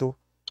high too.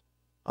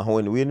 And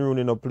when Wayne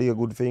Rooney no play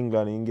good for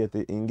England,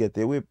 he get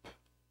a whip.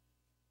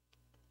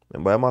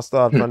 Remember, I must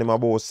start from him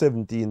about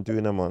 17 to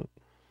him, man.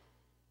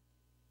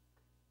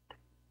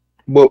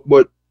 But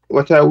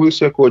what I will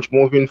say, coach,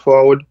 moving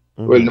forward,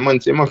 well, the man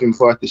say him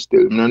 40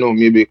 still. I know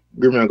maybe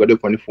Grimmer got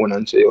up on the phone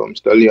and say, I'm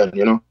still young,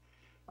 you know.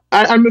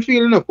 And I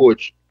feel,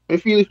 coach. I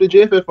feel if the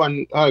JFF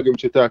and Algrim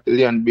should talk to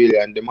Leon Bailey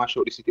and they mash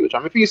out the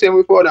situation. I feel same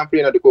way forward and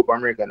playing at the Copa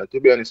America, to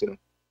be honest, you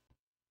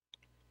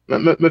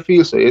know. I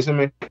feel so, you see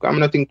me? I'm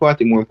not think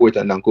party more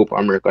important than Copa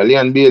America.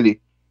 Leon Bailey,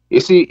 you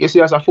see,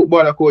 as a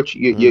footballer coach,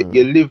 you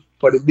live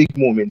for the big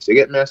moments. You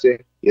get me? I say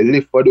you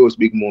live for those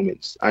big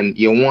moments, and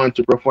you want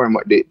to perform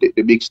at the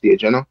big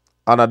stage, you know.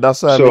 And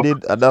that's why I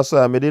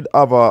did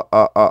have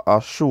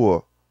a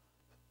show.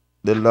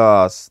 The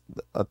last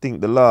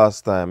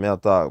time I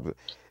talked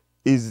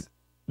is,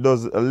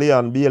 does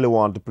Leon Bailey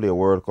want to play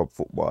World Cup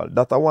football?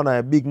 That's one of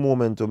a big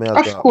moment to me.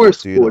 Of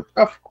course, coach.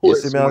 Of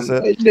course, you see me,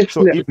 man.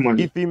 So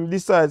if him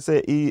decide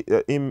say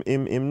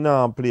him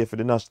now play for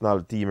the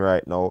national team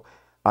right now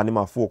and him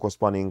a focus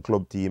on in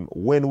club team,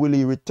 when will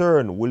he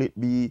return? Will it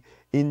be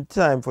in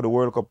time for the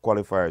World Cup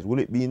qualifiers? Will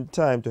it be in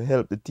time to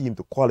help the team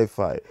to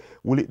qualify?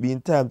 Will it be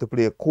in time to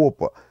play a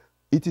Copa?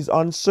 It is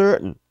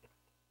uncertain.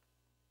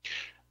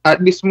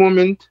 At this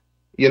moment,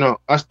 you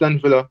know, Aston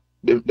Villa,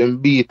 them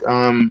beat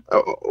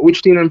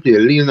which team them play?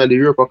 Lille at the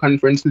Europa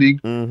Conference League.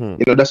 You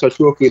know, that's a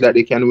trophy that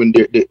they can win.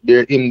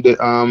 They're in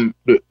the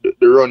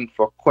run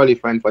for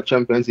qualifying for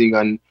Champions League,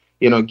 and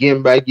you know,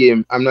 game by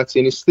game, I'm not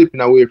saying it's slipping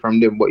away from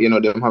them, but you know,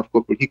 them have a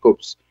couple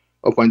hiccups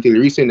up until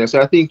recently.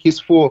 So I think his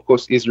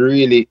focus is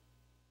really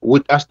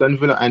with Aston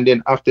Villa, and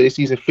then after the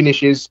season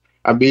finishes,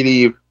 I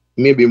believe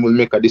maybe we'll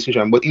make a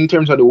decision. But in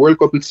terms of the World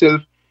Cup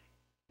itself,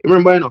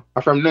 remember, you know,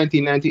 from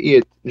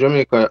 1998,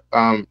 Jamaica,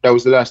 that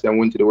was the last time I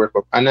went to the World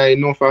Cup. And I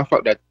know for a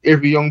fact that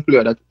every young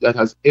player that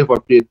has ever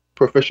played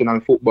professional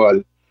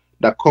football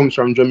that comes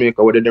from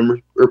Jamaica, whether they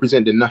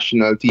represent the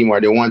national team or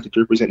they wanted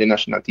to represent the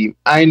national team,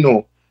 I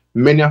know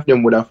many of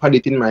them would have had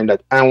it in mind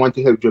that I want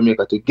to help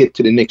Jamaica to get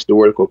to the next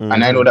World Cup.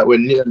 And I know that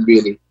when Leon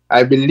Bailey,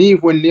 I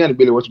believe when Leon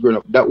Bailey was growing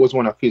up, that was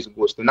one of his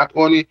goals, to not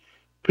only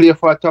play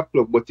for a top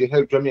club, but to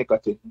help Jamaica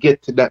to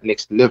get to that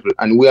next level.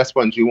 And we as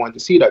fans, we want to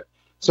see that.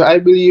 So I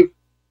believe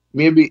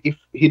maybe if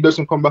he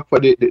doesn't come back for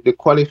the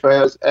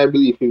qualifiers, I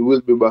believe he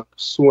will be back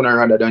sooner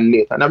rather than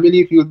later. And I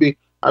believe he'll be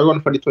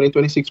around for the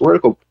 2026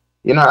 World Cup.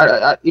 You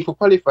know, if you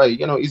qualify,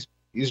 you know,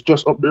 it's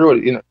just up the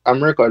road in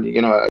America.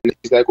 You know,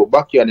 it's like a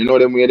backyard, you know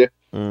them way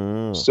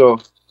there. So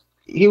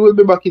he will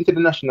be back into the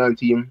national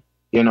team.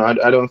 You know,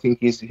 I don't think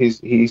he's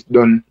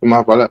done. He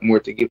have a lot more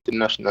to give to the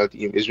national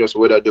team. It's just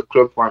whether the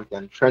club form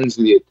can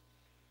translate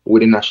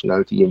with the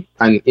national team.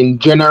 And in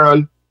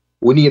general,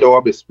 we need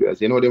our best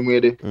players. You know them way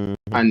there.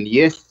 And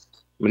yes,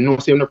 we know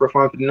him not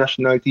perform for the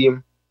national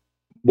team,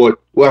 but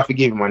we have to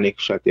give him a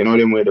next shot. You know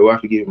them way there. We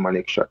have to give him a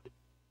next shot.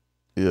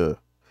 Yeah.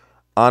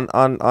 And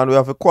we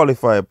have to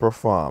qualify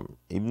perform.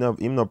 Him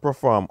not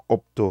perform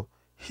up to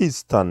his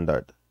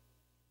standard.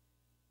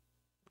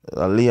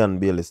 Leon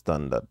Bailey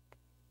standard.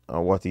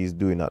 And what he's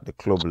doing at the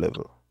club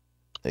level.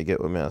 You get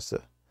what I say?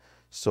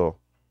 So,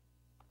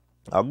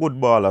 a good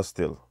baller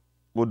still.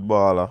 Good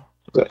baller.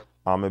 Okay.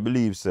 And I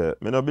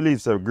don't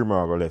believe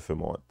Grimmer will left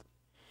him out.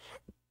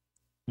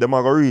 Them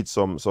are going to reach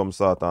some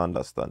sort of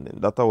understanding.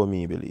 That's how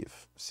me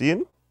believe. See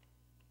him?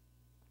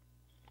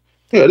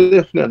 Yeah,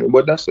 definitely.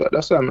 But that's what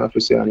I'm have to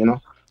say, you know.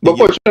 But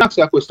coach, can I ask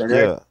you a question,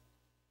 right?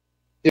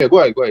 Yeah, go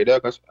ahead.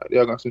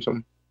 They got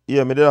some.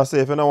 Yeah, me did I say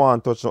if you don't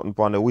want to touch nothing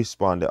on the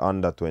whisper on the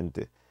under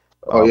 20.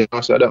 Oh yeah,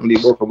 so that me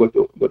both forgot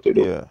to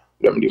do. Yeah.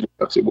 That me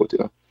talk about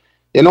it.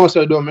 You know,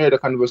 so don't make the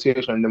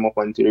conversation them up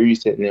until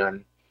recently,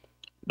 and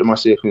they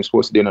must say he's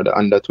supposed to be the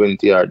under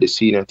 20 or the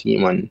senior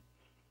team, and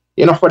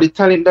you know, for the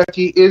talent that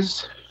he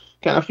is,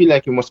 kind of feel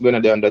like he must go to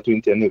the under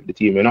 20 and help the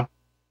team, you know.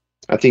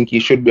 I think he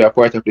should be a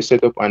part of the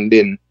setup, and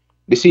then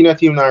the senior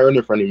team now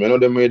running from him, you know,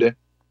 them way there.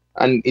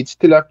 And it's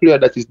still a player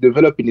that is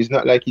developing. It's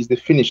not like he's the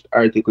finished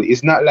article.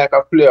 It's not like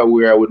a player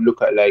where I would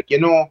look at, like, you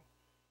know,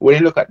 when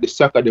you look at the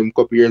soccer them a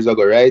couple years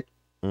ago, right?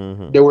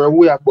 They were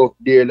way above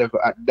their level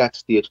at that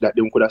stage that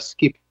they could have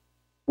skipped.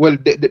 Well,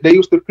 they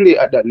used to play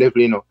at that level,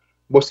 you know.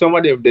 But some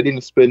of them, they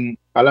didn't spend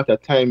a lot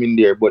of time in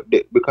there. But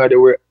because they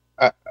were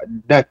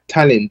that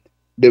talent,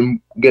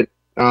 them get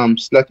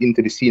slot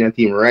into the senior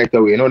team right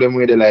away. You know, them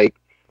way they like,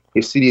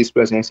 you see these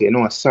players and say, you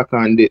know, soccer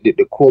and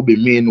the Kobe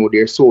Mano,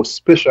 they're so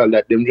special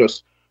that them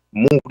just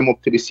move them up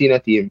to the senior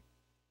team.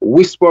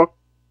 Whisper,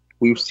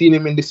 we've seen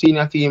him in the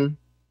senior team.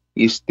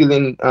 He's still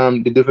in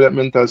the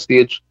developmental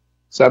stage.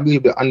 So I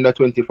believe the under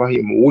 20 for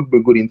him would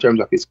be good in terms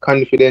of his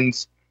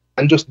confidence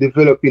and just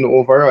developing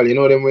overall, you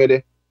know them way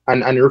they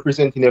and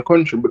representing their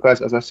country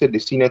because as I said, the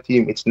senior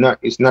team it's not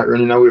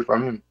running away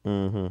from him.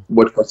 Mm-hmm.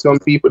 But for some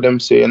people them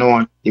say, you know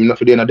what, him not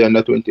for the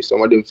under 20,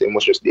 some of them say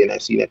must just be in a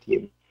senior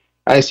team.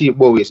 I see it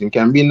both ways. He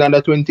can be in the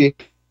under 20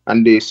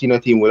 and the senior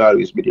team will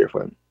always be there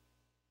for him.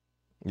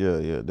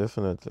 Yeah,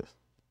 definitely.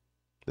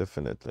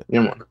 Definitely.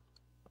 Yeah man.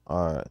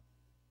 Alright.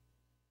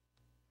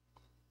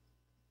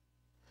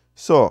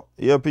 So,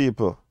 yeah,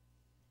 people.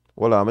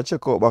 Well, I'm gonna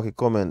check out back a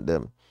comment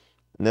them.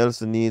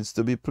 Nelson needs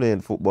to be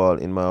playing football,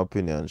 in my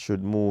opinion.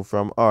 Should move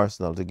from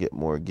Arsenal to get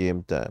more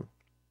game time.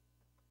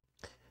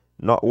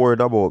 Not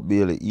worried about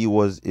Bailey. He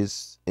was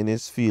in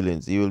his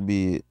feelings. He will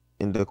be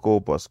in the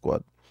Copa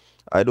squad.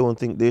 I don't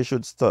think they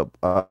should stop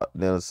at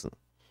Nelson.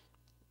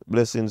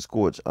 Blessings,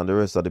 coach, and the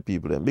rest of the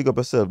people. Then big up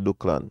yourself,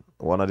 Duclan.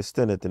 One of the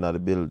tenants in the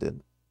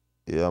building.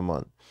 Yeah,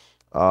 man.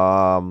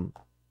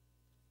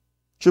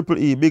 Triple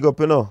E, big up,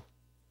 you know.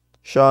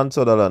 Sean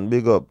Sutherland,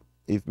 big up.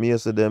 If me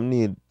say them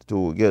need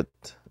to get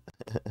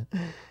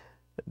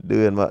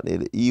doing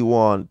McNeil, he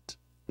want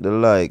the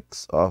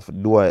likes of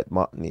Dwight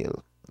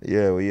McNeil.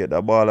 Yeah, we had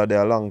the baller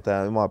there a long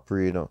time. We might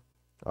pray, you know.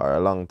 Or a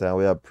long time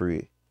we have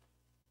pray.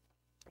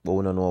 But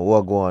we don't know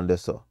what go on there,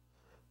 so.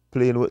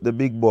 Playing with the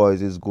big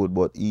boys is good,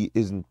 but he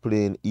isn't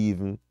playing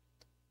even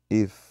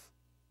if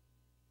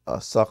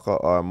Saka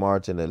or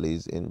Martinelli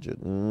is injured.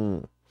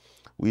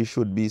 We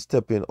should be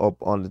stepping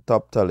up on the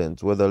top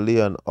talents, whether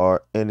Leon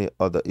or any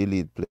other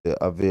elite player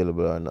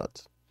available or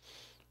not.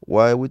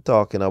 Why are we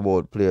talking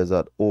about players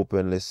that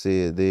openly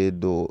say they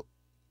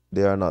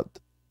are not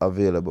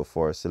available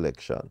for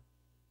selection?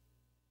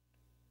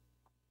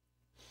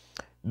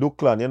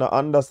 Duclan, you know,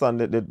 understand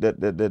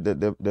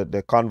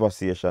the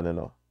conversation, you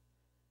know.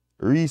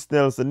 Reiss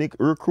Nelson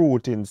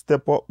recruiting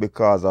step up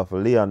because of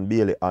Leon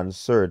Bailey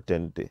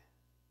uncertainty.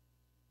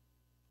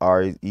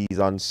 Or he's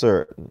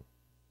uncertain.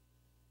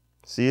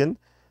 Seeing?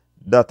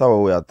 That's how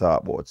we are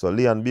talking about. So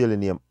Leon Bailey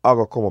name are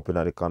going to come up in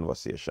the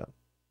conversation.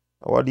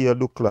 What do you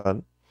do,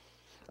 Clan?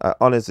 I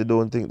honestly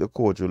don't think the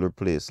coach will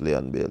replace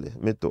Leon Bailey.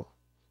 Me too.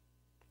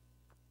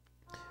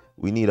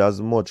 We need as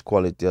much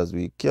quality as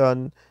we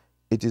can.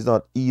 It is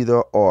not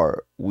either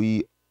or.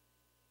 We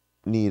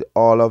need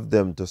all of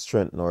them to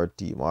strengthen our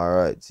team.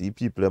 Alright. See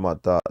people them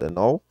at that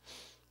now.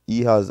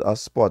 He has a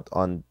spot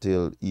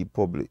until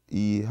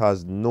he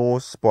has no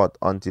spot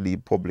until he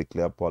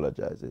publicly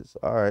apologizes.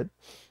 Alright.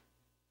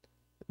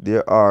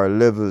 There are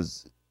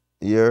levels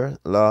here.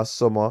 Last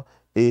summer,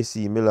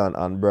 AC Milan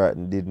and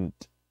Brighton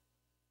didn't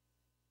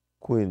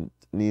quint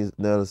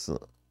Nelson,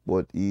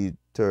 but he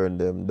turned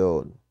them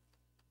down.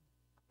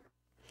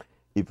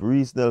 If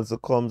Reiss Nelson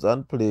comes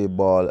and play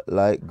ball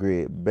like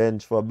Gray,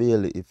 bench for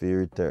Bailey if he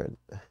return.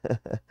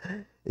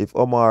 If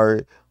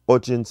Omari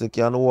Hutchinson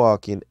can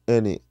walk in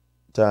any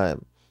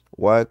time,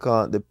 why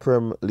can't the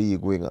Premier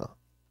League winger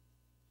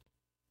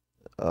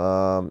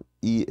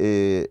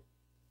EAFC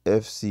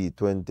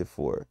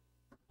 24?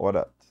 What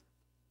that?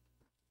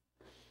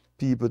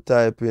 People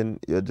typing,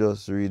 you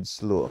just read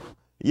slow.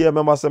 Yeah,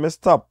 remember, say me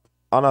stop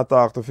and I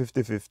talk to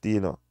 50-50,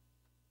 you know.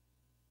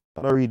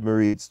 I don't read my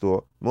reads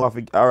too.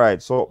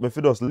 Alright, so if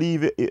you just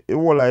leave it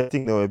all I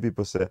think now when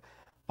people say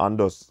and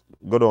just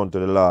go down to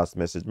the last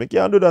message. Me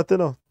can't do that, you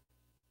know.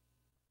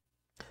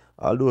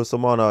 Although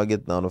someone I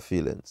get down the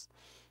feelings.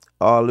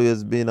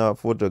 Always been a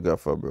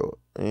photographer, bro.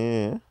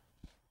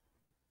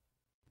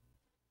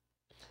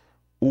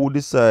 Who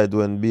decide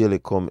when Bailey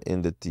come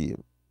in the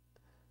team?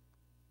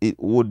 It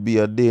would be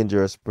a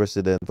dangerous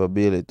precedent for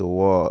Bailey to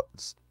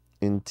waltz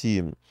in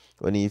team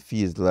when he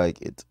feels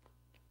like it.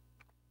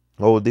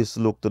 How this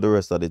look to the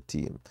rest of the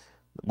team?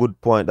 Good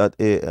point at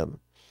AM.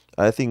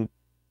 I think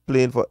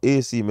playing for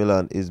AC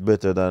Milan is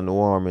better than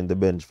warming the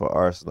bench for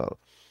Arsenal.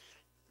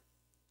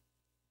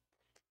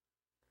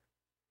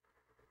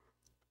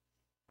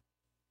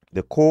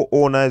 The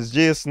co-owner is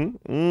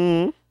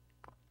Jason.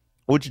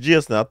 Which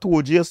Jason? I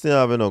told Jason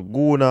having a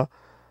Guna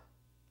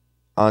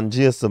and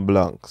Jason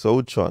Blanc. So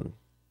which one?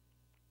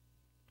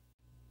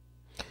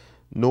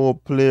 No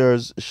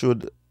players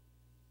should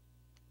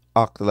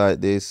act like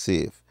they're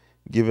safe,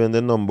 given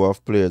the number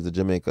of players the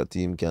Jamaica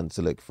team can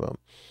select from.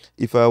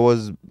 If I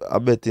was a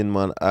betting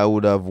man, I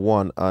would have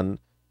won on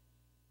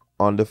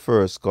the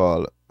first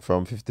call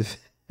from 50.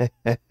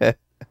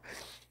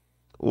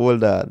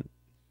 Hold on.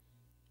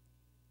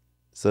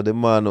 So the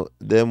man,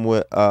 them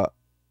were a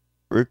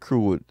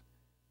recruit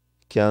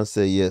can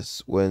say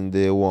yes when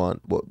they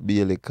want, but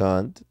Bailey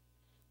can't.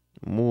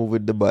 Move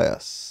with the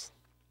bias.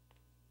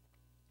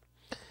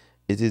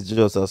 It is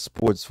just a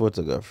sports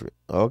photography.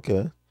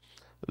 Okay.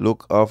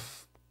 Lock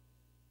off,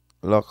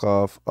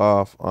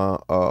 off, and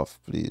off,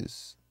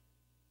 please.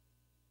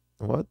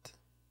 What?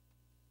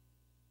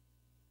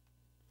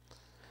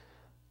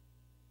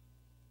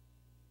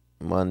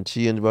 Man,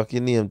 change back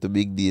your name to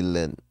Big Deal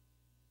then.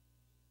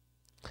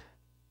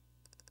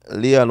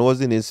 Leon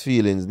was in his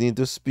feelings. Need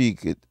to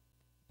speak it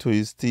to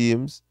his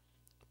team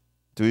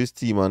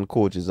and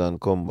coaches and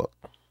come back.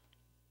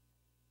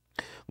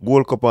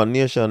 Gold Cup and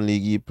Nation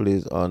League he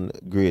plays on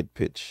great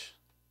pitch.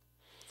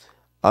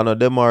 And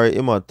Demari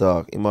him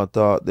attack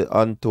the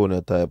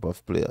Antonio type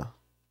of player.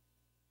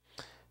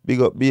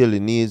 Big up Bailey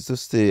needs to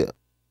stay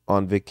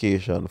on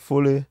vacation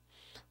fully.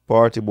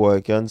 Party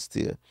boy can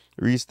stay.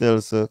 Reiss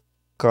Nelson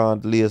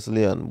can't lace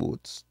Leon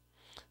boots.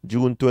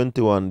 June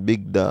 21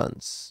 big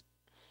dance.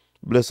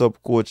 Bless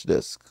up coach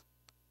desk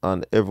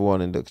and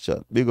everyone in the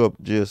chat. Big up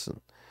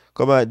Jason.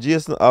 Come on,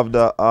 Jason have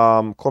the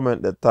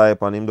comment the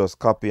type and him just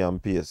copy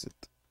and paste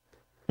it.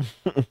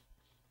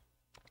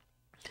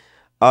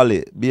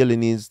 Ali, Bailey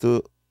needs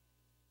to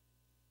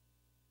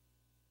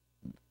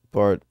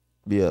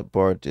be a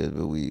party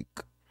every week.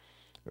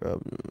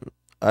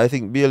 I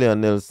think Bailey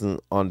and Nelson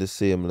on the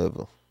same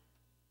level.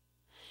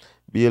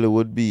 Bailey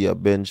would be a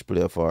bench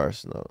player for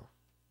Arsenal.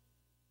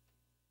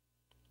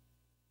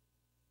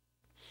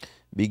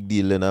 Big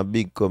deal and a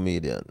big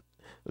comedian.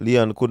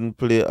 Leon couldn't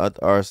play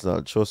at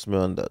Arsenal, trust me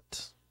on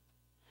that.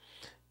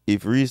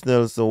 If Reiss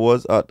Nelson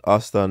was at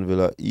Aston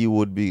Villa, he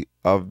would be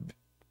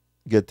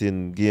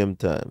getting game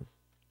time.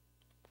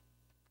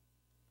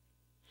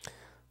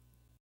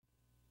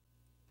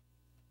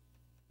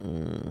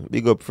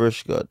 Big up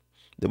Fresh God.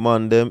 The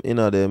man them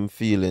inna them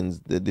feelings,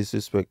 the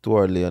disrespect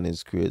toward Leon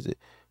is crazy.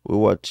 We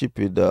were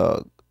chippy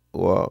dog,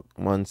 walk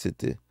Man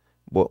City,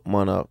 but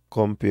man I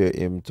compare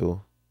him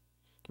to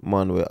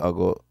man where I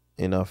go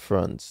in a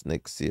France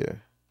next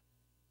year.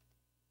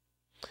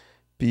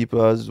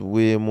 People has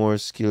way more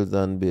skills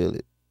than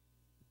Bailey.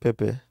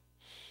 Pepe.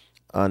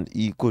 And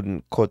he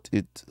couldn't cut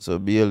it, so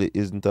Bailey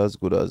isn't as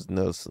good as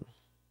Nelson.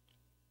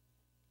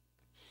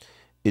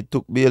 It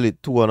took Bailey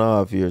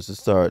 2.5 years to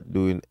start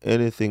doing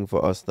anything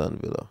for Aston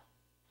Villa.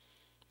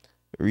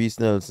 Reiss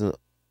Nelson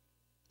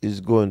is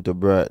going to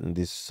Brighton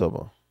this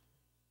summer.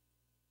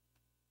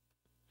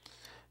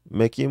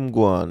 Make him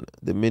go on.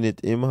 The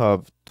minute him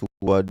have 2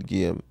 bad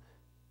game,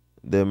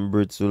 them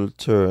Brits will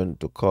turn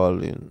to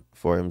calling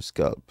for him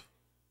scalp.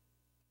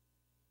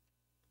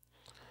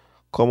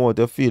 Come out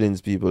your feelings,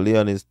 people.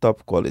 Leon is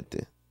top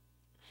quality.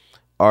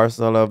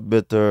 Arsenal have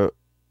better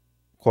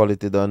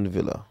quality than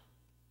Villa.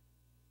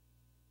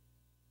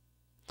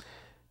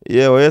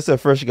 Yeah, well, you say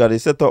Fresh guy, he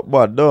set up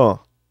bad,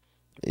 though.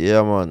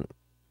 Yeah, man.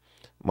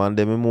 Man,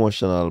 them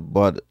emotional,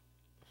 bad.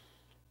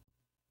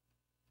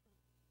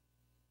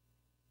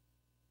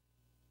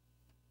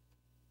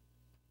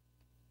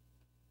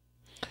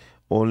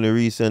 Only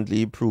recently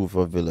he proved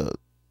for Villa.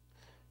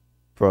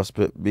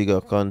 Prospect bigger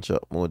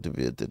contract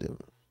motivated him.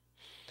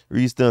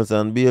 Reiss Nelson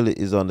and Bailey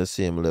is on the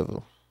same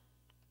level.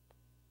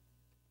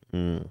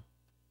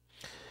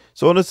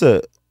 So when I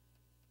say,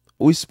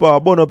 we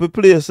spar burn up a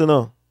place, you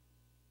know.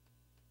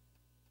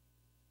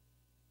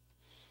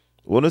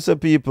 When I say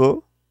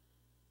people,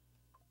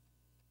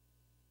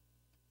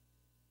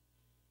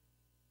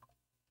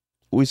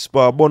 we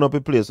spar burn up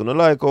a place. You know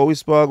like how we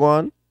spar go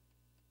on?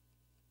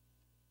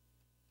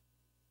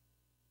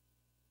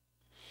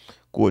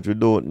 Coach, we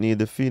don't need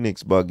the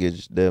Phoenix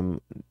baggage.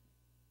 Them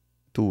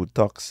too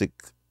toxic.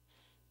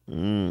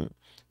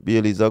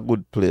 Bailey's a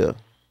good player.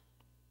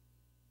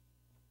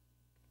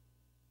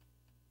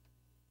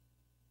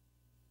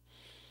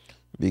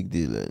 Big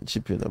deal. And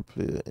chipping a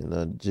player in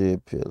a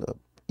JPL,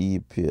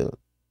 EPL.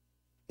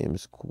 Him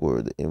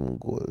scored him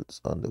goals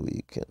on the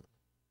weekend.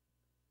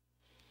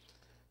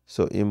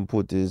 So him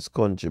put his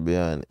country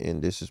behind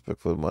in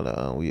disrespectful manner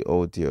and we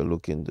out here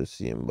looking to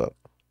see him back.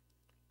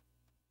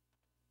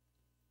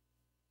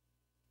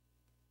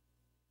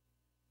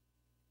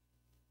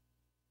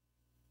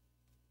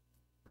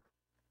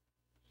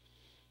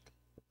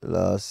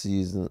 Last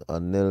season,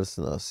 and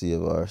Nelson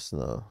saved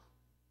Arsenal.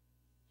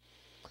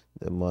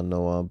 The man now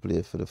want to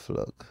play for the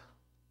flag.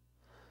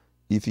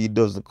 If he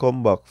doesn't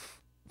come back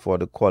for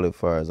the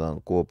qualifiers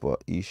and Copa,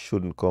 he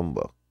shouldn't come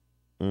back.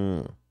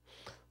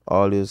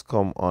 Always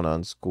come on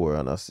and score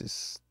and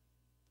assist.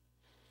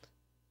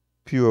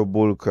 Pure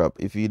bullcrap.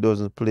 If he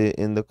doesn't play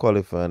in the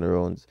qualifying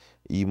rounds,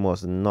 he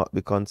must not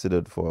be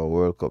considered for a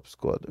World Cup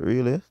squad.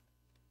 Really?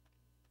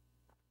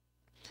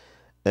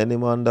 Any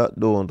man that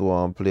don't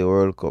want to play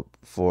World Cup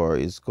for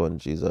his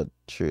country is a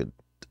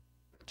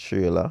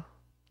trailer.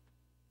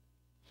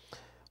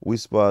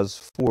 Whispers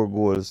 4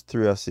 goals,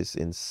 3 assists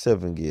in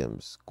 7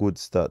 games. Good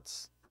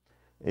stats.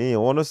 Hey,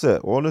 wanna say,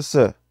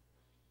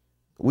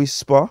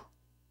 Whisper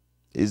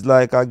is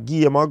like a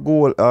game, a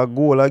goal,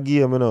 a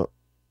game, you know.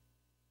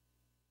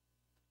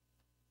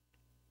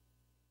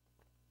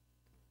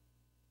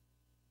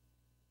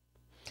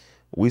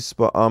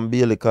 Whisper and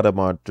Bailey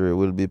Cadamartri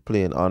will be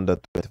playing under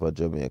 20 for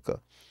Jamaica.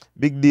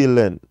 Big deal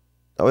then.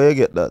 How you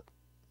get that?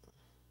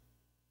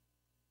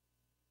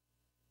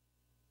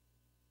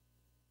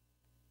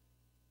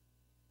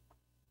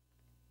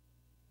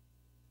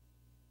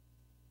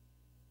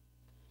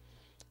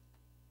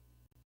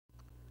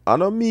 I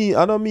know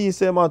me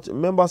say much.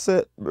 Remember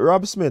say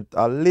Rob Smith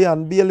and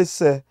Leon Bailey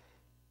say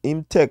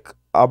him take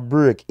a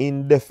break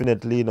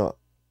indefinitely, you know.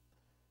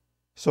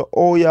 So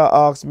how you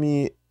ask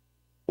me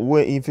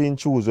when if he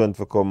choose when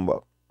to come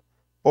back?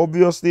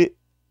 Obviously,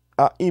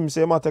 him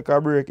say him a take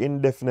a break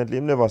indefinitely.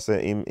 Him never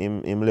say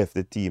him left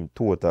the team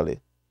totally.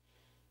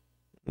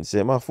 He say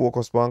him a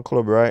focus on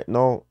club right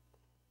now.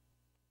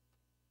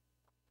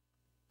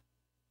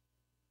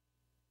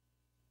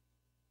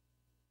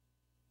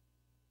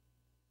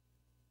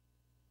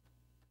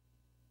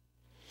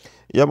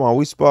 Yeah, man,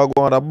 Whisper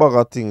go on a bag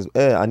of things.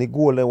 And the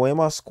goal when you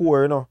must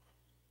score, you know.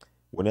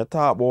 When you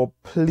talk about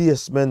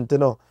placement, you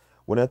know.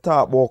 When you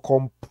talk about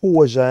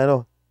composure, you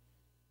know.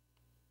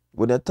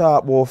 When you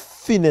talk about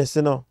finesse,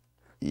 you know.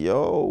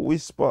 Yo,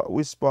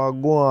 Whisper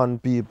go on,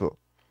 people.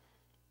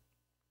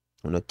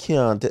 You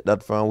can't take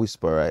that from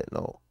Whisper right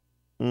now.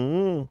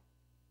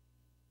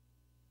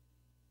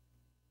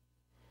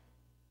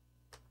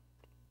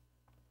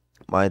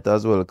 Might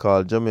as well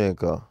call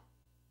Jamaica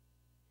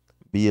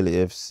Bailey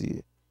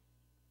FC.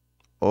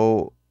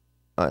 Oh,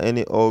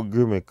 any old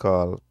Grimmy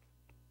call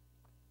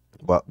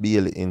but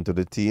Bailey into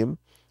the team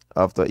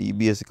after he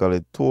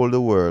basically told the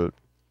world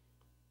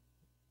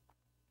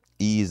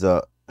he's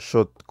a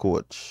shot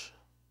coach.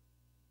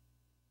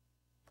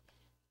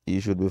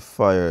 He should be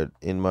fired,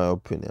 in my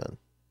opinion.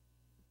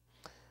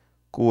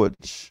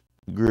 Coach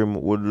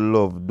Grim would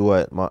love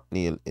Dwight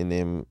McNeil in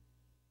him.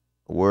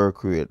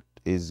 Work rate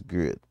is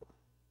great.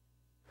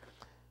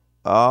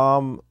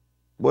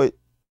 But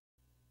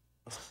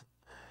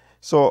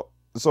so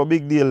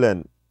big deal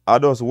then. I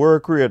just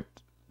work rate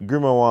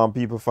Grim want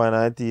people find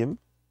a team.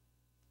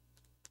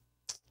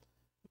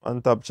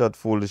 On top chat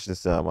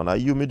foolishness, man.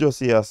 You me just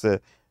here say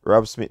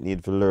Rob Smith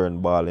need to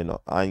learn ball, you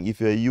know. And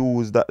if you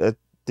use that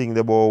thing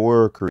about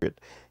work rate,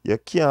 you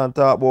can't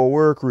talk about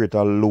work rate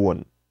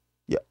alone.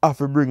 You have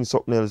to bring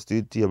something else to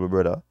the table,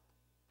 brother.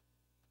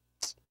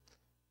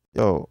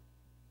 Yo.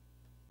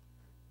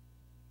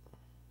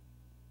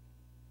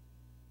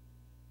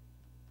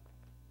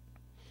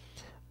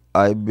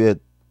 I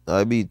beat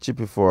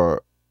Chippy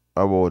for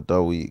about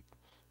a week.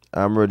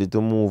 I'm ready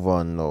to move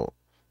on now.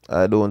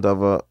 I don't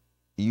have a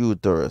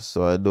uterus,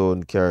 so I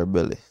don't carry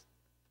belly.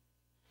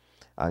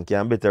 And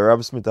can better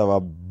Rob Smith have a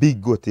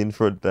big gut in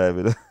front of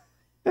him, you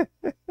know?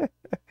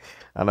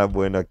 And a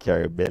boy not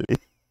carry belly.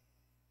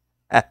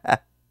 I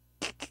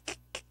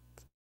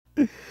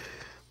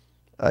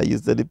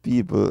used to the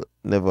people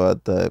never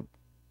had time.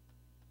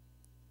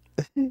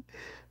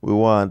 We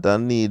want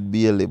and need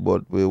Bailey,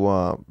 but we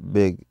want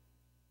beg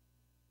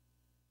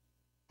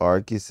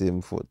or kiss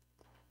him foot.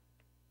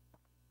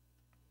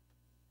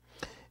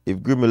 If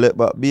Grimmy let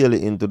back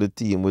Bailey into the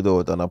team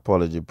without an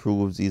apology,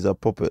 proves he's a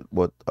puppet,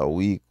 but a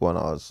weak one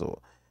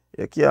also.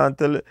 You can't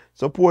tell it.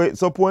 So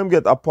him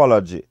get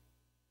apology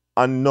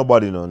and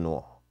nobody no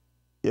know.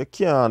 You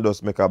can't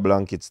just make a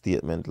blanket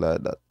statement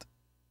like that.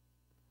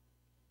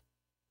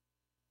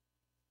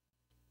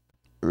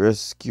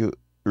 Reiss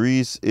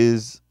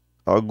is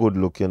a good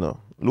look, you know.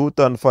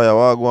 Luton Fire,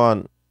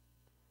 Wagwan.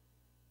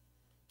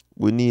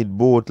 We need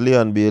both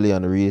Leon Bailey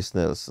and Reiss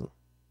Nelson.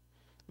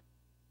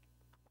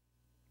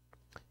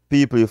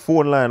 People, your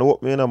phone line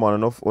open, you know, man.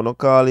 No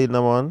call in,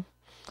 man.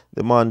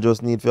 The man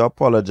just need to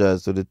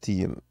apologize to the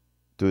team,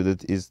 to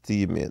his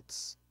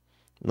teammates.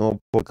 No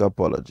public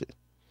apology.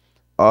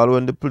 All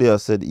when the player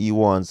said he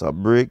wants a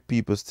break,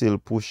 people still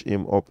push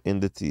him up in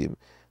the team.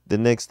 The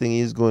next thing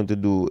he's going to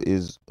do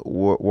is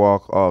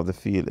walk off the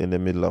field in the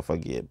middle of a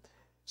game.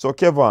 So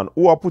Kevin,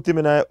 who are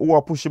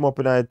push him up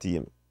in our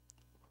team?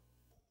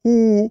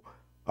 Who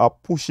are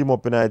push him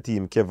up in our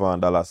team, Kevin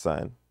Dollar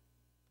Sign?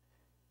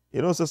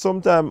 You know, so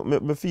sometimes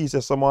me feel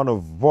say someone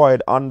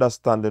avoid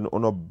understanding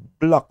on a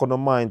block on the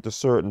mind to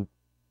certain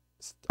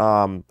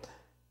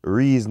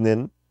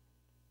reasoning.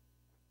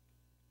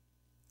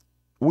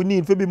 We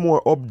need to be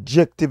more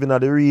objective in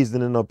the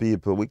reasoning of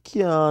people. We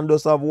can't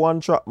just have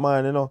one track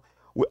mind, you know.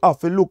 We have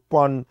to look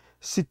on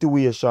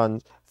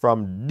situations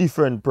from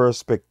different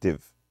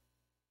perspectives.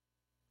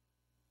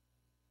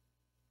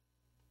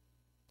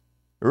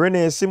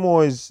 Renee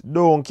Simons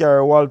don't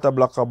carry Walter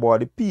Blackerboy.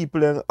 The people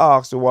then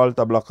ask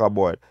Walter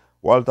Blackerboy.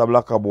 Walter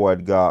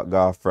Blackerboy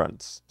got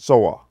France. So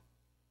what?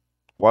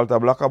 Walter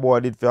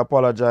Blackerboy did for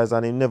apologize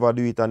and he never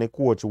do it and the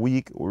coach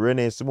weak.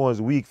 Renee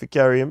Simons weak for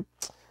carry him.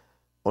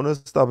 Don't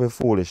stop the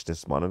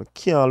foolishness, man. You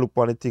can't look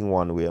on the thing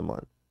one way,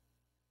 man.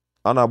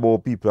 And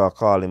about people are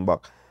calling back.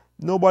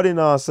 Nobody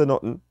now say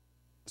nothing.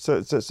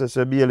 Say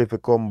Bailey if he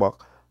come back,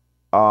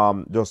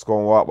 just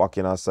come walk back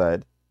in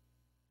aside.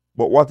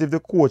 But what if the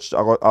coach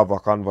have a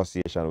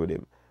conversation with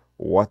him?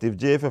 What if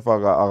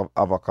JFF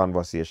have a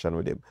conversation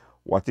with him?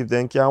 What if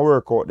they can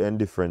work out their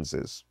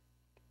differences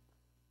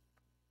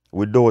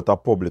without a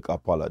public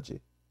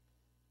apology?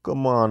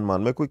 Come on,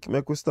 man.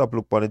 Make we stop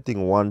look on the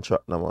thing one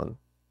shot now, man.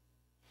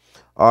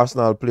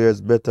 Arsenal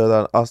players better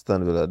than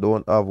Aston Villa.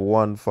 Don't have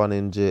one fan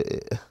in JA.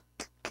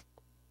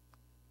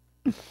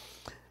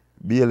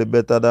 Bailey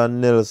better than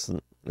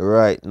Nelson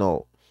right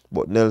now.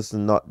 But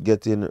Nelson not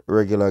getting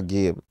regular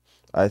game.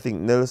 I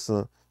think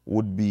Nelson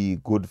would be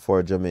good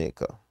for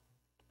Jamaica.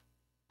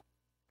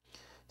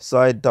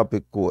 Side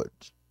topic,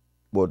 coach.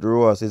 But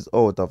Ross is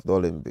out of the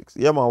Olympics.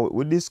 Yeah, man,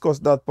 we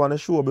discussed that on the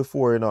show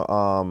before, you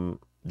know,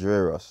 Dre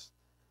Ross.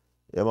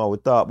 Yeah, man, we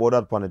talked about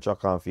that on the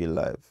Track and Field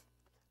Live.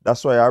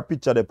 That's why our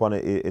picture there on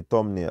a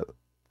thumbnail.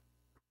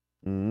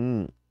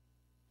 Mm.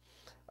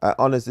 I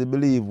honestly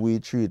believe we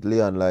treat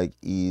Leon like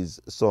he's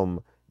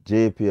some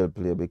JPL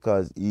player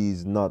because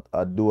he's not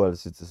a dual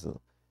citizen.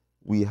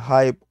 We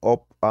hype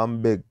up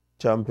and beg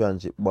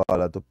championship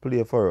baller to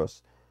play for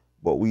us,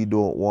 but we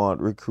don't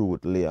want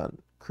recruit Leon.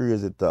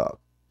 Crazy talk.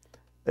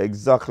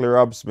 Exactly,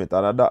 Rob Smith.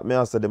 And that me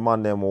answer the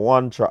man them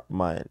one trap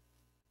mind.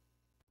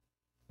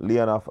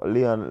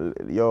 Leon,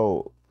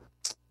 yo,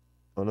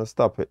 wanna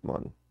stop it,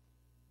 man.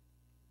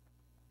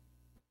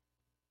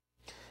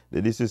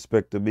 The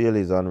disrespect to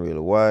Bailey is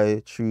unreal.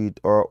 Why treat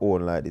our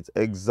own like this?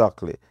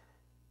 Exactly.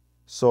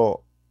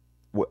 So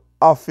we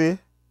have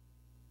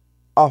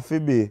to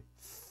be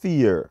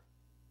fear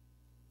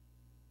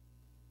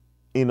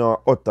in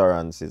our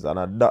utterances,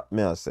 and that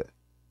me I say.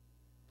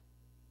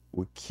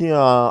 We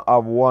can't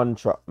have one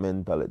trap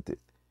mentality.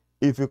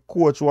 If a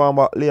coach want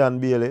back Leon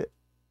Bailey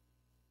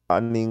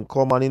and he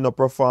come and he no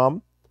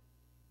perform,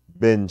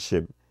 bench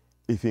him.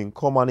 If he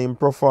come and he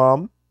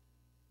perform,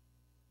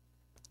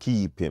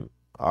 keep him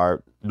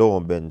or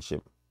don't bench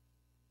him.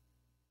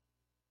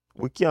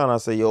 We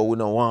can't say, yo, we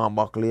don't want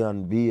back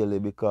Leon Bailey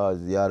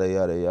because yada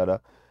yada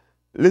yada.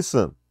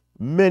 Listen,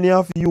 many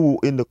of you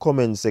in the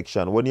comment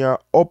section, when you're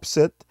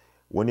upset,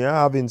 when you're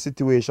having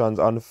situations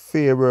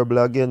unfavorable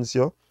against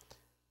you,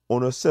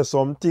 wanna say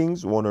some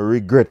things, wanna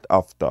regret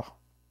after.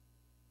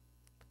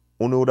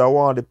 Would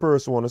want the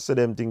person wanna say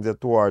them things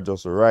that are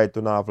just right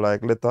to have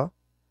like letter?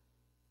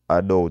 I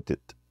doubt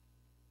it.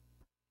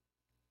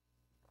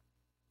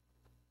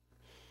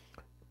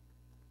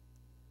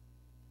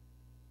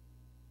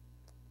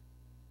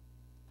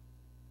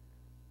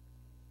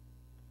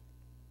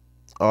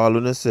 All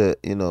when I say,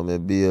 me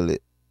Bailey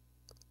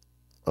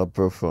I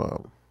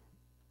perform.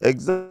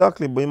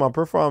 Exactly, but him a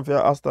perform for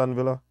Aston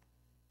Villa.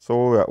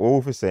 So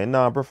what we say?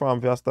 Nah, perform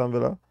for Aston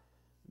Villa?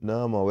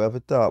 Nah, man, we have to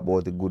talk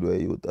about the good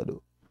way you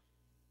do.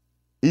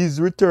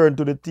 His return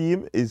to the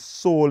team is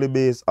solely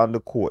based on the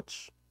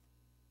coach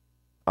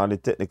and the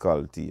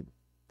technical team.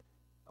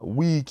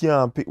 We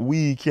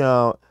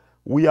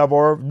have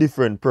our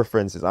different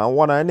preferences. And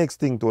one of the next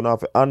thing to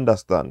have to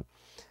understand,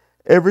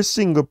 every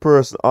single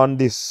person on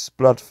this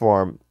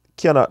platform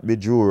cannot be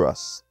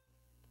Juras.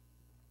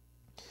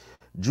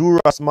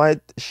 Juras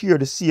might share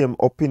the same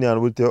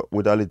opinion with you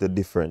with a little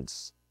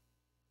difference.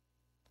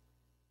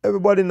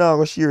 Everybody now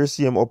go share the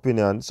same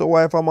opinion. So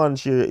why if a man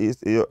share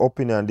his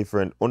opinion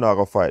different, you not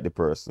go fight the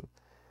person?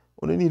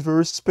 You need to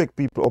respect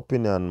people's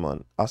opinion,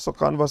 man. As a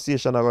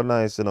conversation are go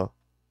nice,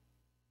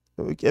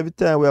 Every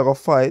time we are go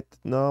fight,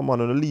 no man,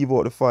 you leave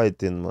out the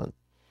fighting, man.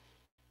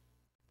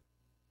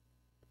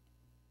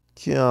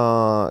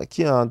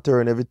 Can't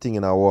turn everything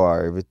in a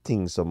war,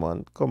 everything, so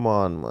man. Come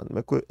on, man.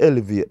 Make we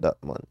elevate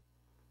that, man.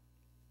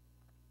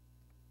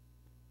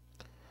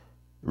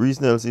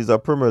 Reiss Nelson is a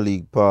Premier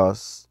League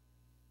pass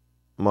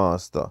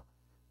master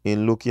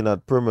in looking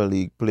at Premier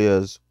League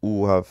players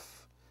who have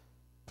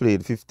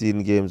played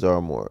 15 games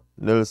or more.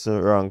 Nelson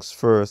ranks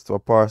first for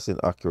passing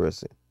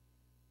accuracy.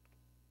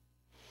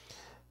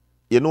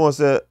 You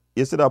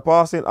see the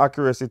passing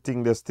accuracy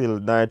thing there's still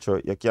nitro.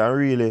 You can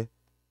really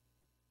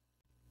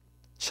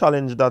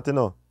challenge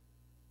that,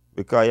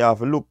 because you have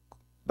to look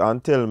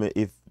and tell me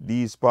if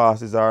these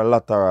passes are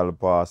lateral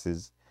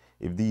passes,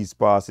 if these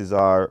passes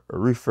are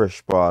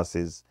refresh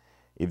passes,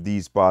 if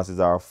these passes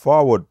are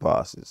forward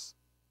passes.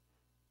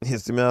 You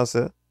see me I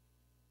say?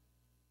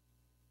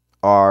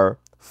 Are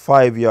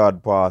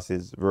 5-yard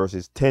passes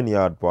versus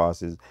 10-yard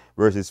passes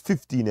versus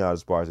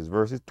 15-yard passes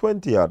versus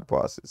 20-yard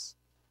passes.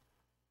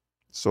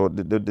 So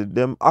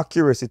them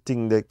accuracy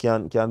thing they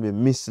can be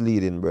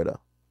misleading, brother.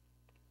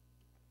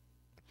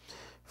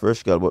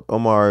 Fresh girl, but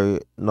Omar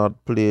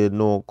not play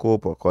no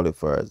Copa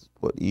qualifiers,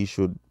 but he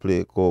should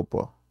play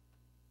Copa.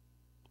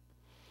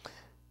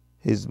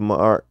 His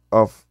mark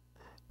of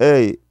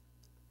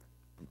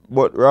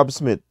but Rob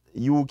Smith,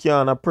 you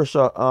can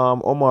pressure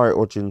Omar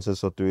Hutchinson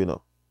so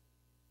too,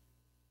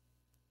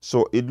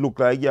 So it look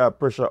like you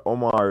pressure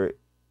Omar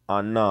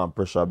and now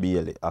pressure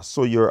Bailey. I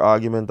saw your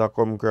argument that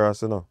come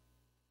across, And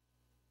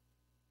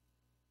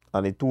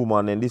the two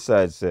man then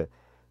decide say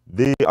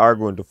they are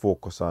going to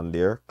focus on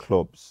their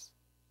clubs.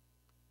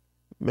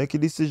 Make a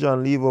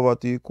decision, leave over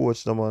to your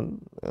coach,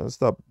 man, and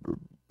stop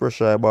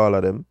pressure all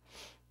of them.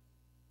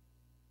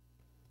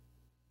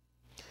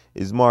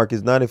 His mark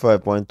is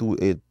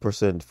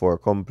 95.28% for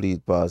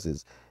complete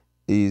passes.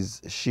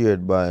 Is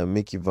shared by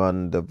Mickey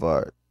van der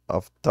Vaart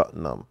of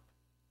Tottenham.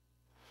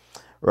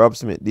 Rob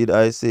Smith, did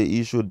I say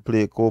he should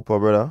play Copa,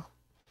 brother?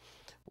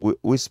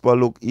 Whisper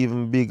look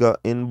even bigger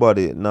in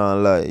body, nah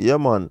lie. Yeah,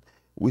 man,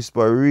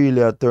 Whisper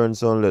really a turn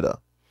some leather.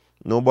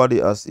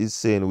 Nobody else is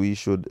saying we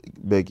should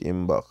beg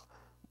him back.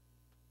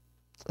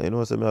 I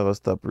know so I gotta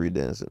stop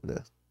redancing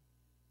there.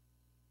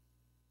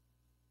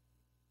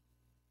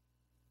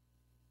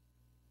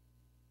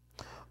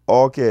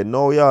 Okay,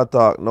 now you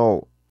talk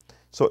now.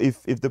 So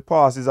if the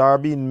passes are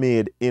being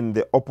made in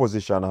the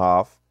opposition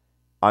half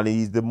and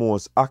he's the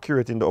most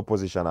accurate in the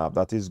opposition half,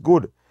 that is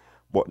good.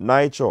 But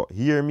Nitro,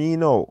 hear me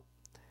now.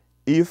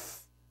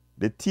 If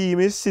the team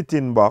is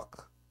sitting back,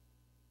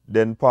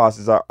 then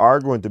passes are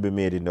going to be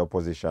made in the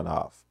opposition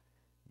half.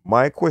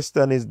 My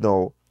question is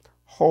now,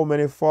 how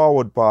many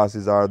forward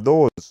passes are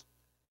those?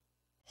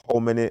 How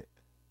many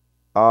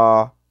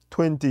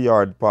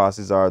 20-yard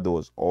passes are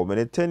those? How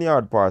many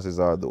 10-yard passes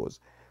are those?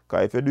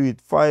 Because if you do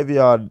it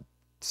 5-yard,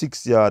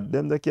 6-yard,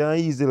 them they can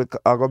easily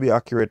are going to be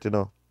accurate, you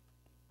know.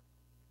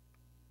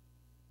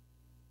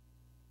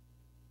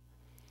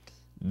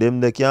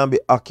 Them they can be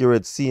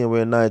accurate seeing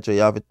where Nitro.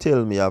 You have to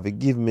tell me, you have to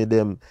give me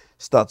them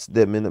stats.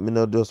 Them, me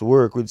not just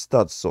work with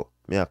stats, so.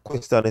 Me a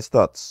question the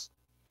stats.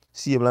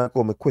 See him like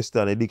how me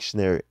question the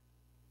dictionary.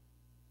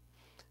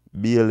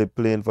 Bailey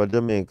playing for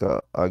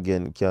Jamaica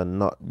again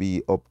cannot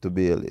be up to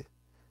Bailey.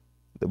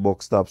 The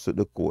buck stops with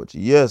the coach.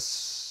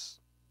 Yes.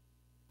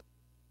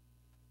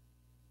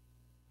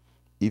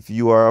 If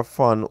you are a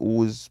fan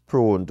who's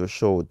prone to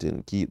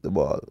shouting, keep the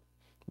ball.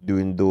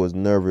 During those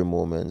nervy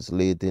moments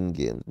late in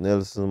games,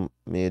 Nelson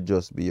may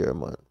just be your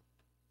man.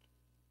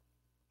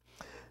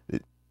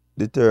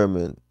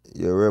 Determine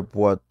you rep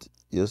what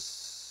you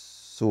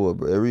sow,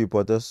 bro. You reap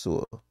what you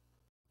sow.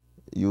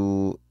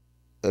 You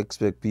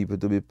expect people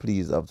to be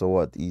pleased after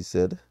what he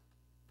said.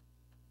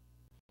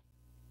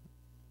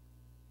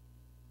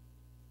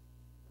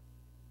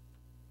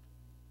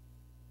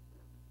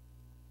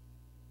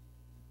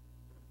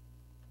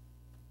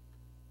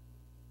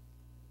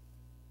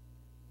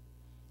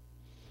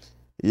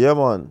 Yeah,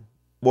 man.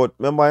 But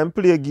remember, I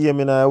play a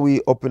game in a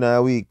week, up in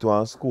a week to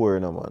and score,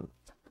 you know, man.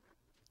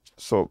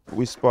 So,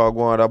 Whisper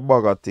go on a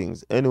bag of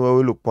things. Anyway,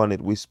 we look on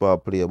it, Whisper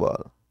play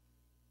ball.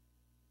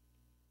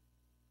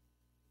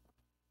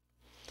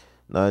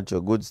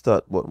 Nitro, good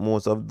start, but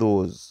most of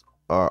those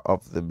are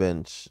off the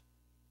bench,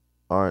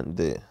 aren't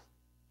they?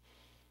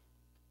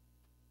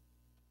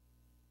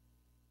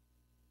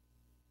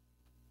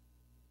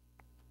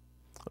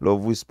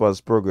 Love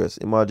Whisper's progress.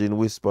 Imagine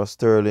Whisper,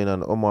 Sterling,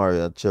 and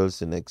Omari at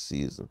Chelsea next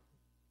season.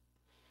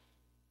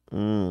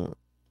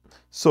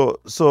 So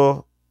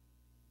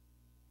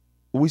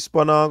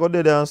Whisper now go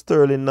there and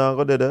Sterling now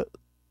go there.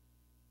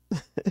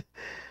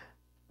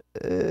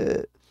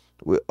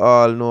 We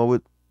all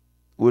know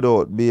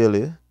without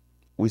Bailey,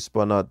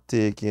 Whisper not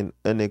taking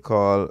any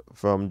call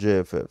from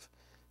JFF.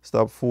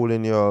 Stop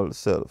fooling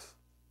yourself.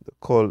 The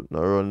cult no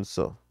run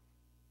so.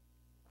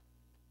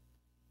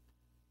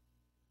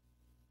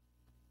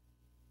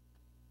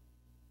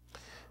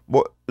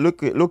 But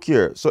look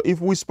here. So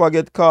if Whisper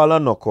get call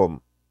and no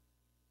come,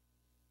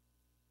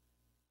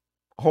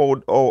 tell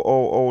me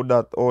how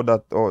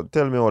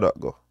that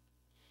go.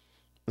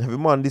 If a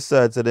man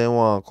decides that they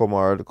want to come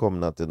or come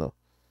not, you know,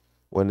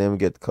 when them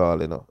get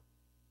call, you know,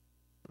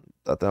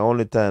 that's the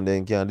only time they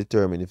can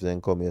determine if they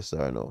come yes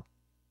or no.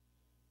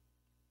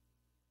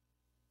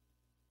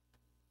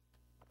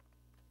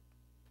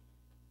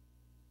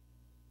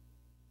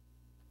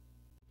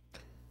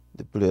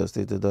 The player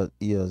stated that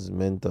he has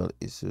mental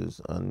issues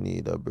and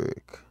need a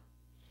break.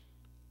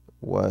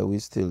 Why are we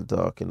still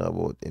talking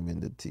about him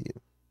in the team?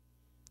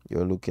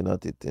 You're looking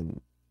at it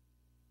in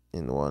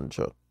one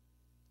shot.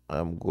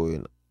 I'm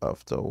going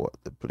after what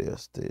the player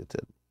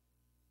stated.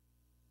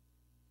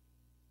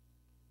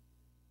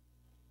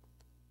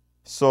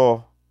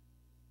 So,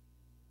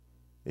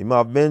 he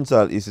have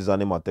mental issues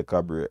and him take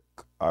a break.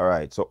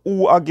 Alright, so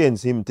who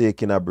against him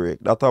taking a break?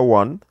 That's a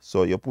one.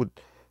 So you put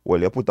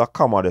a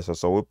comma there,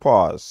 so we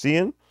pause.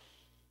 Seeing?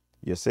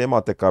 You say him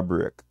take a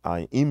break,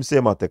 and him say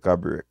him take a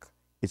break.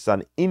 It's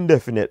an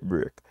indefinite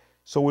break.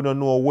 So we don't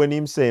know when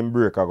him saying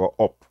break I go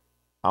up.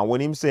 And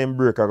when him saying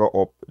break I go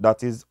up,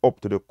 that is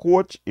up to the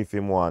coach if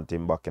him want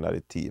him back in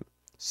the team.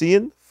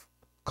 Seeing?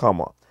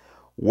 Comma.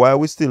 Why are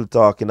we still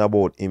talking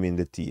about him in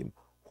the team?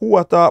 Who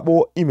are talking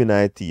about him in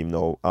the team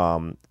now,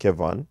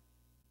 Kevin?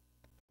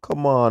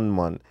 Come on,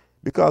 man.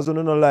 Because we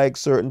don't like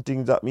certain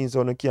things, that means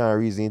we can't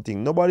reason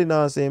anything. Nobody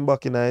now saying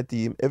back in the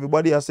team.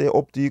 Everybody has say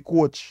up to the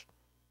coach.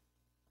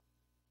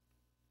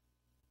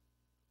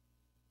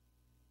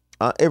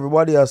 And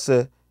everybody has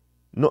say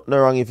nothing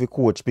wrong if the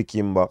coach pick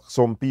him back.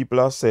 Some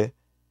people have say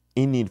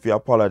he need to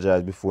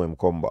apologize before him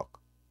come back.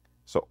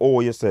 So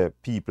you say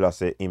people have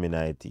say him in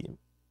the team.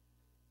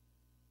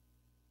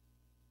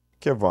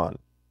 Kevin,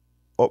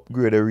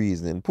 upgrade the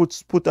reasoning.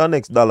 Put a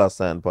next dollar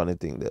sign upon the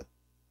thing there.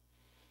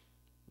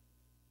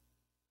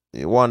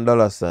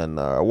 $1 sign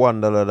or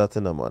 $1 that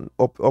in a man.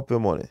 Up your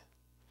money.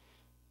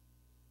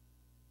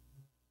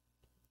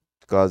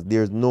 Because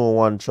there's no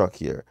one track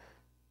here.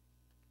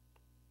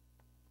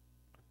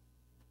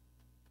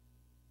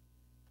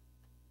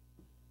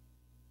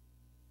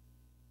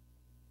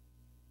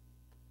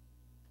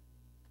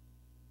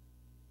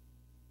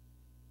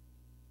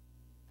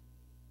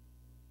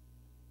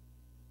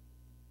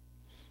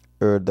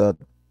 Heard that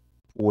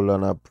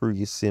Poland are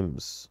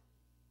pre-Sims.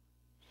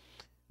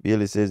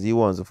 Bailey says he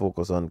wants to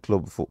focus on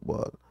club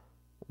football.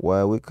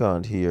 Why we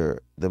can't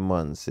hear the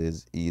man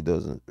says he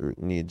doesn't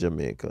need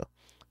Jamaica?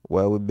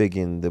 Why we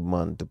begging the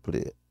man to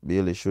play?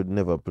 Bailey should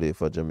never play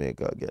for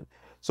Jamaica again.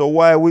 So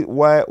why we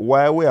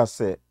are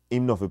say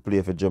him not to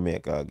play for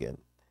Jamaica again?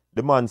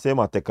 The man say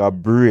him take a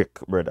break,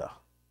 brother.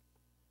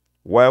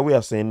 Why we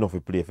are saying enough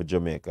to play for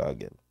Jamaica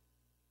again?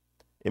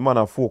 Him man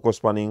a focus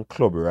on in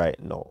club right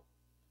now.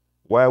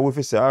 Why we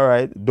say,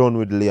 alright, done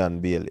with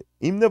Leon Bailey?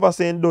 Him never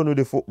saying done with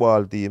the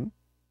football team.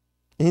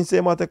 He say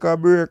him take a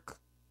break.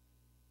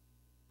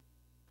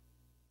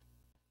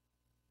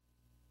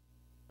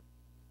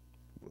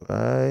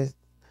 Right?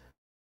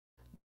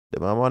 The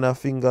man a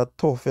finger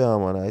tough here,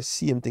 man. I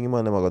see him think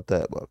man never got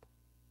tight back.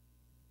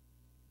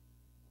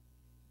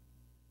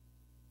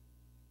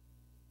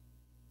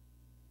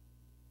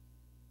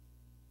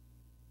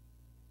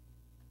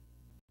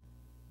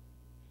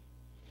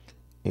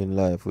 In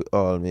life, we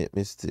all make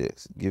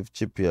mistakes. Give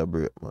Chippy a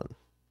break, man.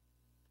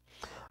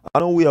 I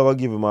know we are gonna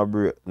give him a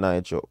break,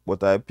 Nitro,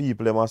 but I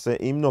people them a say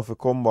him not for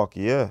come back,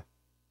 yeah.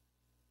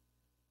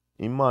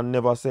 Him man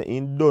never say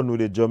him done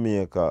with the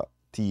Jamaica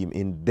team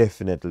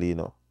indefinitely, you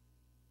know.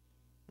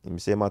 Him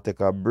say him a take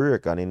a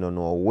break and he don't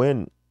know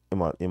when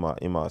him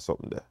a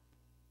something there.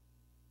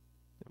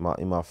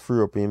 Him a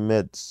free up in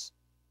meds.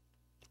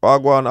 Oh,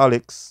 go on,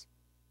 Alex.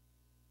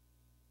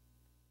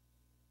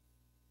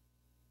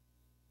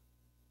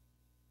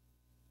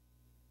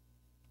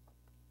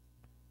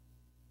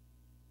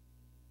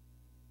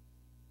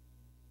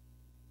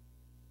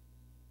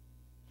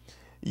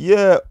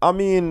 Yeah, I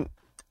mean,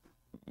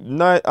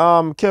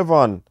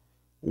 Kevin,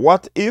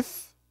 what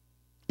if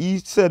he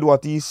said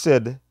what he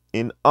said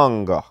in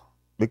anger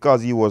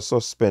because he was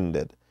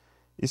suspended?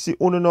 You see,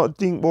 you not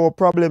think about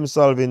problem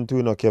solving too,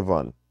 you know,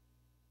 Kevin.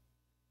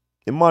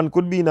 The man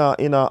could be in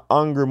a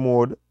angry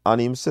mode and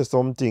him say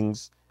some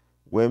things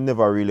where him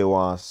never really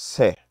want to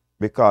say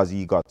because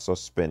he got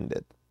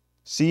suspended.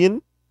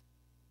 Seeing?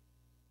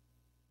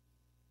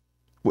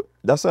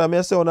 That's why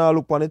I say when I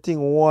look on the thing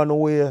one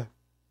way.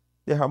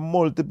 There are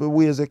multiple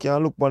ways you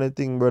can look on the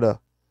thing, brother.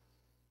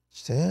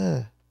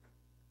 Yeah.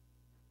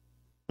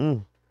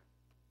 I'm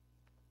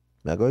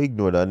going to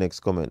ignore that next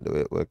comment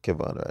where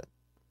Kevin, right?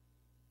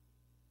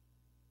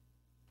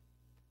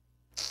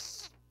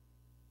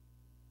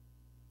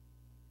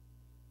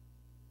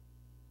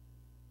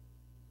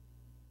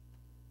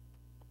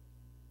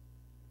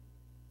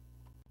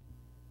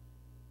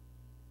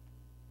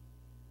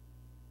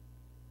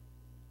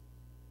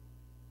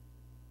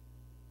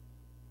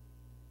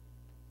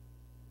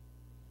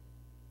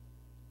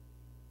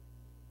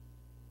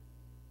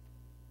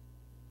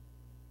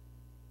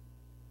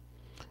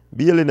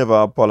 Bailey never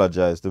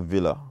apologized to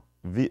Villa.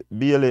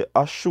 Bailey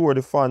assured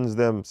the fans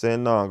them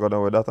saying, no, God,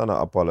 no, that's not an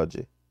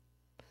apology.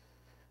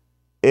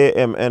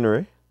 A.M.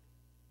 Henry,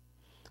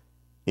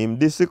 him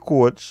this the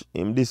coach,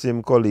 him this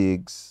him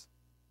colleagues,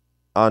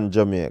 and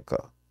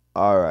Jamaica.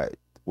 Alright,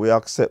 we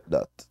accept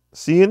that.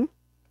 Seeing?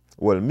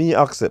 Well, me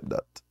accept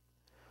that.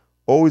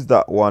 How is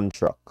that one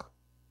track?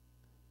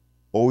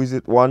 How is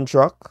it one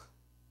track?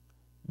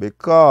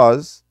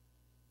 Because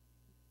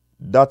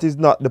that is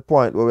not the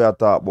point where we are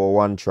talking about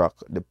one track.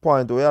 The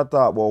point where we are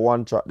talking about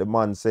one track, the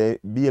man say,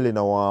 Bailey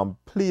now want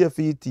to play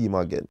for your team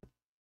again.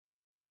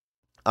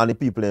 And the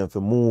people have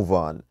to move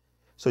on.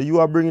 So you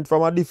are bringing it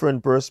from a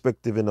different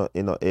perspective in a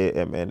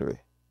A.M. Henry.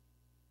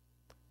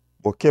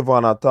 But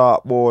Kevin a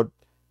talk about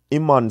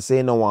him man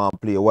say no want to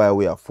play while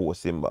we are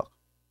forcing him back.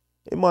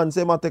 Him man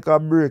say him take a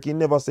break. He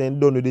never say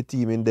done with the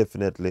team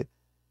indefinitely.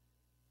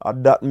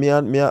 And that me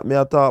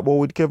a talk about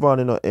with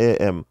Kevin in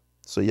A.M.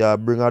 So you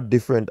bring a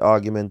different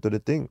argument to the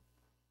thing.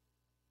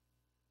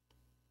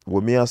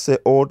 When me I say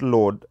out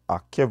loud, a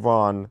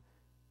Kevin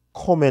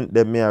comment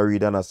them me I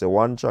read and I say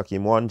one track,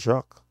 him one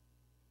track.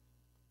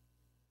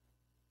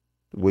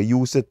 Where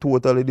you say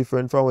totally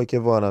different from what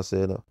Kevin I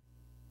say now.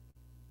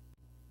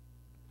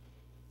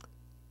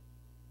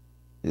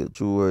 Yeah,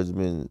 true words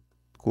mean,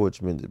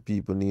 coach means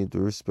people need to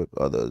respect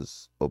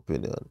others'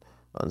 opinion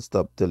and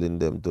stop telling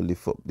them to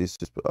lift up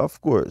disrespect.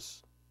 Of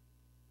course.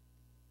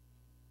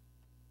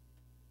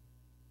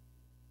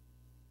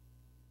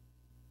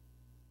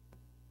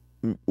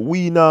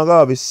 We now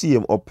have the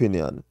same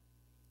opinion.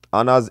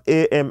 And as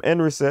A.M.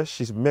 Henry says,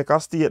 she make a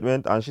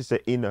statement and she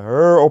said in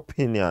her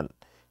opinion,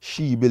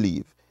 she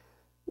believe.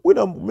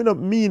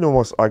 Me no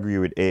must agree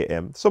with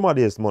A.M.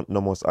 Somebody else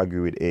no must agree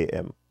with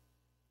A.M.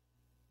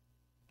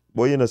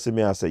 But you know see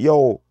me I say,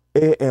 yo,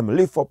 A.M.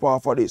 lift up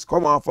off of this,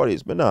 come off of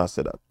this. Me nah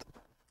say that.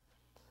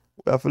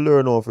 We have to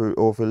learn how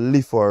to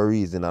live for a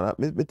reason. And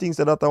me think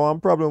that one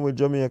problem with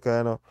Jamaica,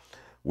 you know.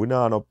 We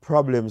now have no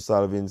problem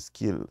solving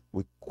skill.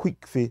 We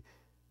quick for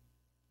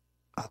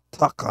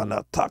attack and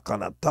attack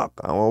and attack.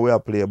 And when we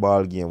play a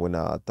ball game, we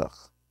not attack.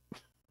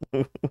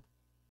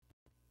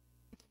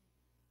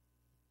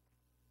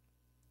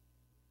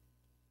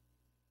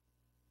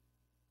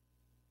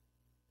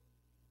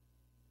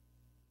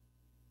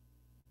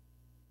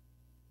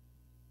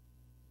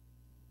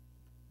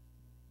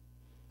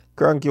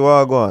 Cranky,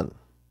 what go on?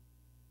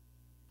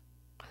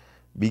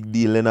 Big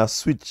deal in a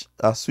switch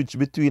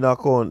between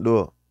account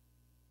though.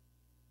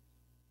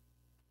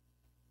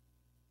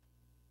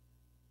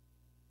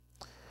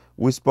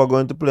 Whisper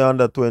going to play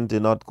under 20,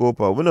 not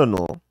Copa. We don't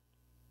know.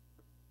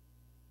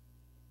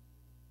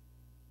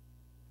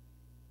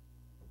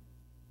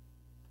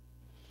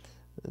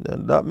 And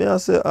then that may I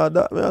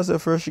say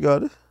fresh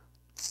God.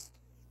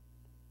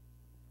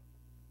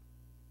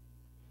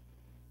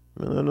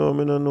 I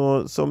don't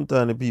know.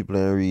 Sometimes the people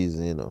ain't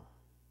reason, you know.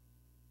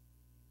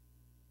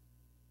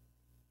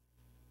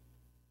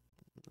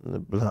 The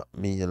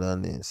blackmail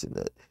and this and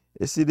that.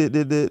 You see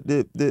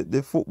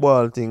the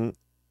football thing,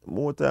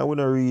 more time we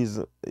no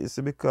reason. You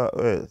see because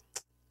well,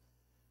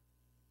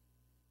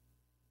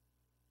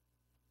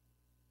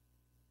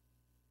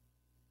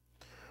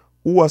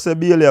 who was say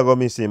Bailey a go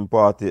miss him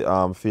party,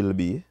 Phil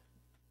B?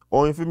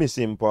 Or if he miss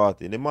him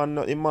party. The man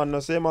no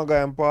say him a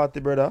go him party,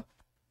 brother.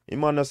 The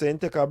man no say him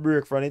take a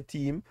break from the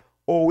team.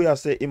 Or we a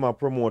say him a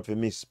promote for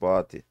miss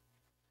party.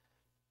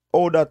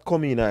 How that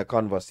come in a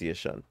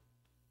conversation?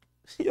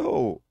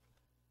 Yo.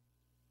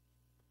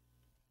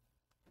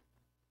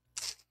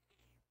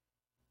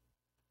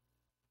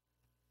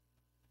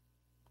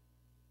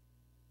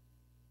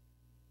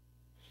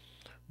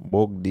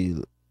 Bug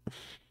deal.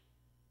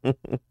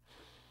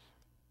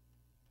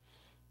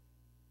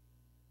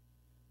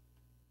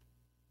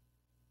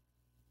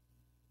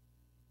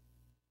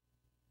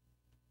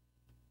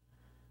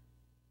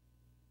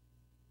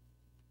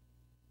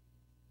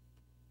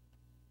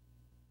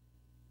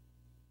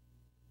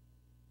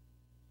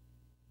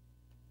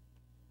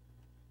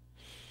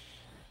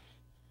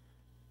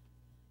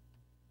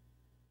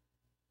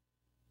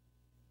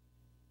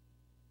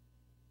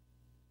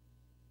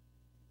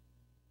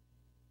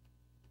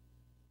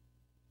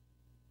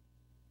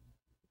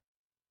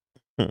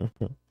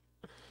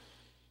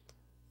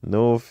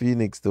 No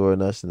Phoenix to our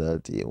national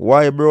team.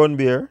 Why Brown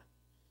Bear?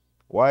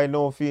 Why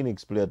no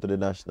Phoenix player to the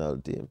national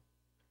team?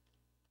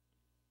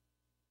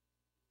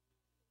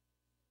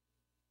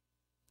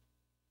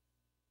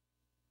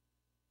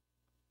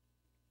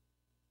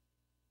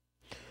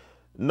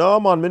 No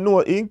man, me know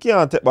him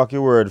can't take back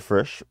your word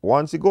fresh.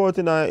 Once you go out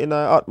in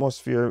a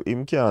atmosphere,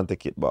 him can't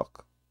take it back.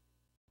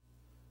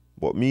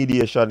 But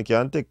mediation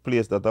can take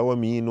place. That's what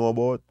me know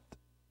about.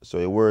 So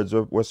your words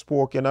were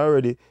spoken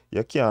already,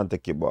 you can't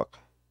take it back.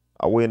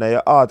 And when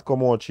your heart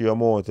come out through your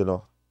mouth, you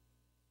know.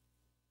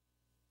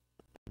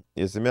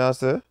 You see me I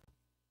say?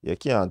 You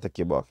can't take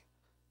it back.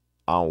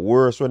 And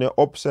worse when you're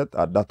upset,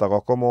 that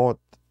gonna come out.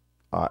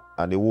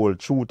 And the whole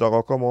truth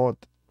gonna come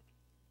out.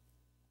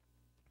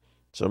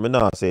 So me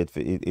not say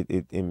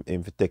him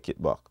fi take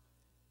it back.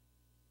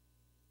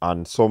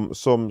 And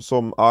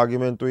some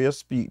argument where you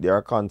speak, there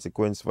are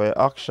consequences for your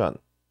action.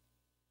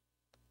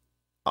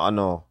 I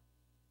know.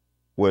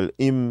 Well,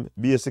 him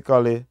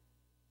basically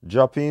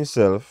drop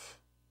himself,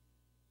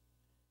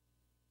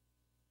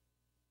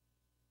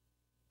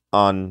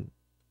 and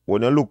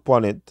when you look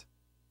upon it,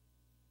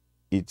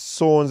 it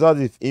sounds as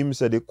if him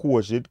said the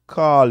coach did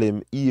call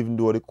him even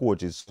though the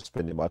coach is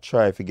suspended, but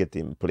try to get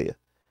him play.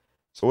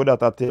 So what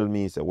that tell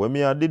me is when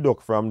me I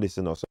deduct from this,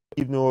 you know, so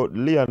even though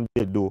Leon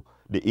Bay do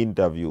the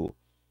interview,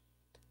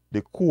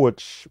 the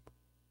coach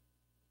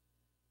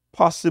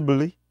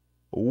possibly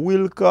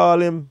will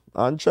call him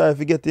and try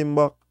to get him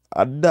back.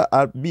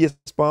 Based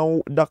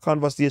upon that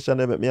conversation,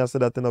 they make me say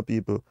that to the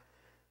people.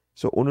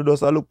 So only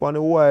does I look on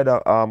the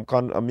wider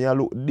me I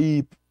look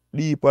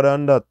deeper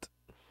than that.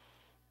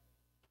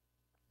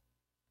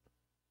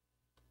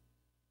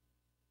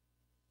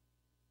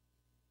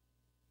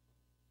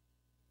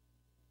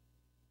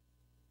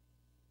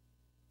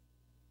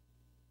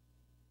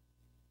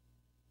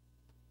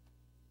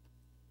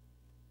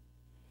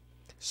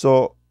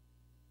 So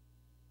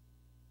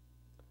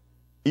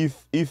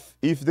if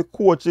the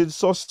coach did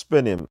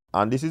suspend him,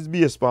 and this is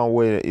based upon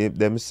what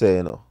them say,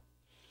 you know,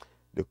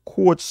 the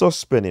coach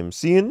suspend him,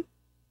 seeing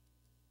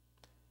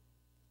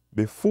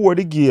before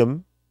the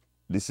game,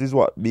 this is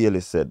what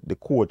Bailey said. The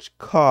coach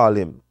call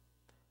him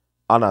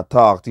and I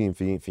talk to him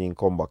for him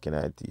come back in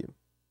our team.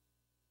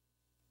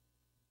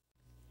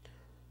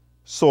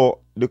 So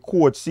the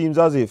coach seems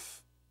as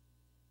if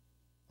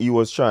he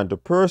was trying to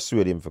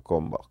persuade him to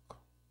come back.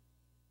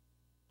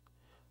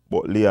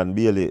 But Leon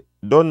Bailey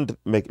don't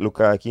make look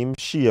like him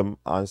shame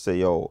and say,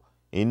 yo,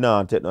 he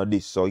not take no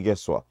this, so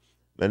guess what?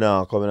 Me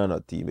not coming on a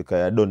team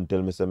because you don't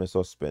tell me say me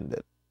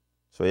suspended.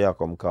 So you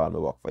come call me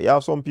back. For you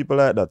have some people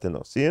like that, you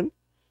know. See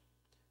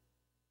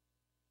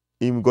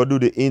him go do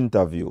the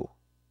interview.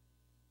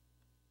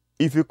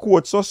 If the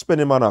coach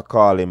suspend him and I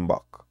call him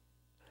back.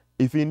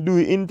 If he do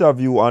the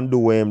interview and do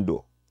what him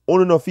do,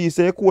 only no fee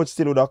say coach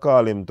still would have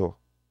call him to.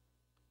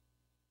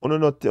 Only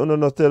not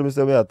tell me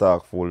say we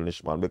talk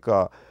foolish, man,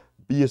 because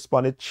based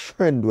upon the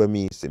trend where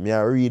me see, me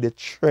I read the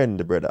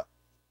trend, brother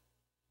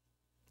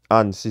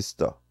and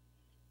sister.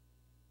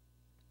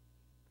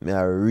 Me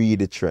I read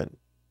the trend.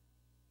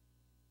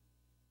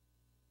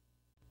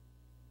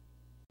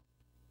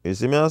 You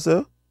see me I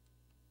say?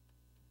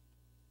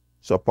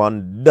 So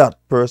upon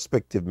that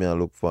perspective, me I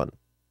look fun.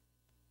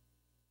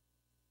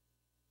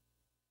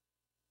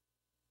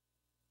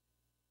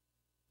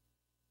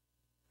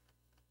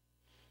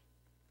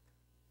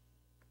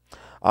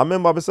 I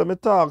remember me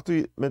talk to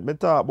you, me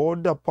talk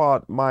about that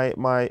part,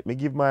 me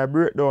give my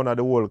breakdown of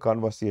the whole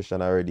conversation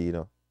already, you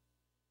know.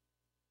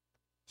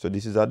 So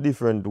this is a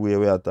different way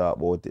we are talk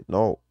about it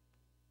now.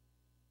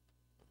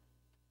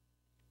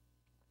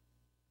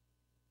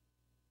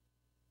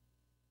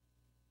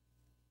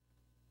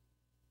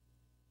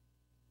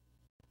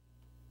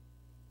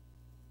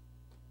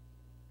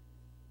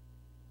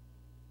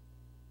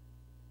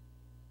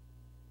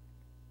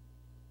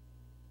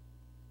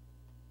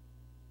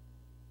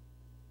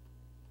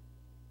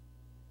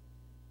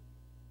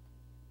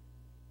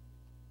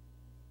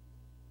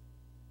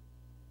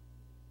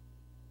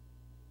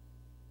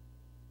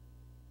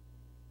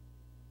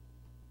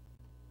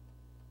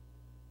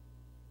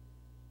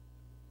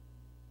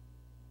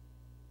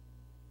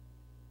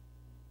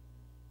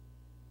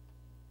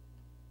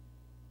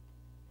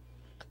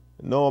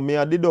 No, me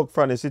I deduct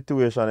from the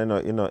situation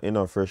in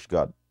a fresh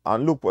God.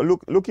 And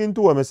look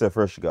into what me say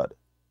fresh God.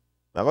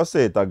 I gotta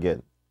say it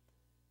again.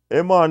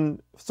 A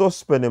man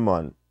suspend a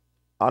man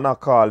and I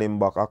call him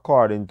back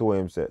according to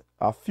him say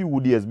a few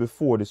days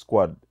before the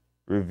squad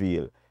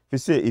reveal. If he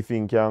say if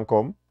he can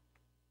come.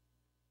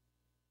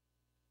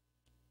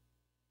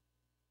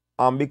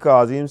 And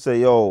because him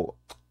say, yo,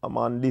 I'm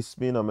on this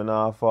me no, me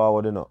not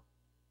forward, you know.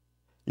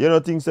 You know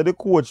think say the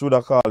coach would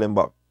have called him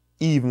back,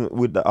 even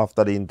with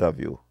after the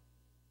interview.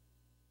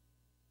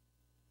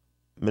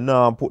 Me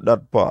nah put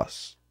that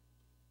pass.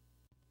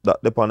 That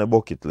up on the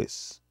bucket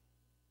list.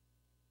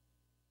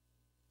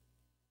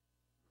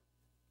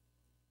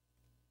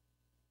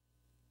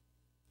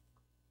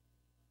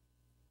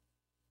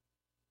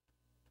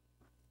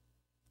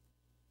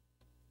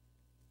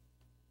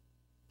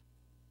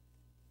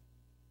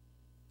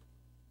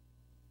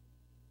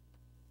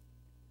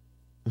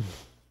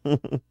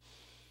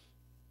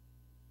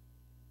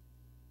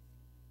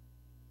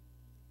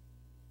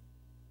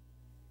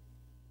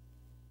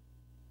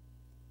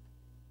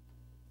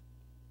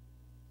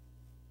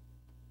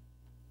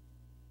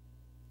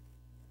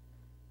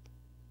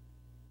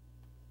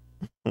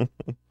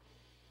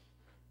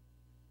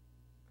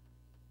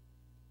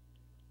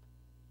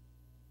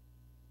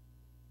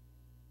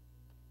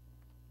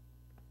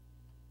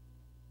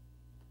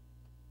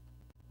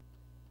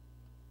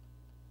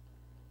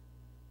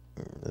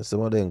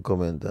 Some of them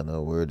comment and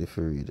a word if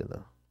you read, you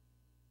know.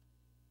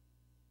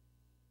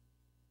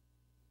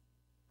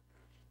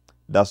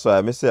 That's why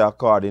I say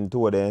according to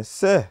what they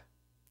say.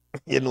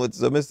 You know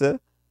what I say?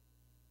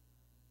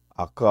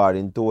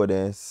 According to what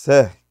they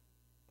say.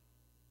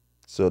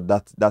 So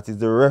that is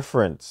the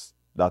reference.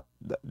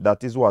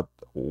 That is what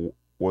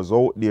was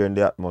out there in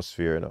the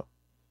atmosphere, you know.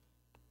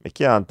 I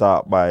can't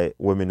talk by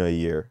women a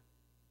year.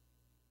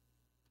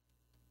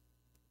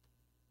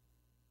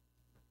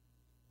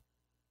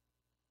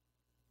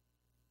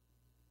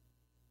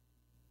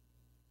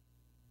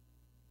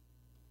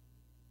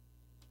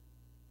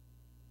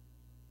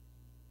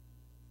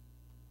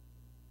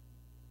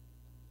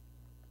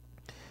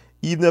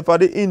 Even if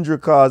the injury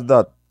caused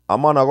that, a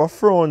man I got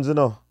frowns, you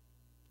know.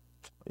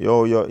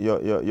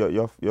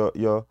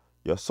 You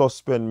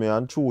suspend me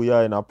and true you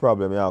in a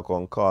problem, you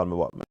come call me,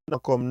 but me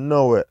not come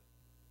nowhere.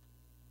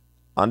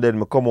 And then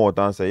me come out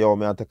and say, yo,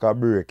 me I take a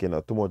break, you know,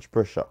 too much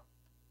pressure.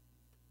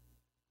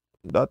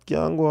 That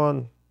can go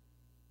on.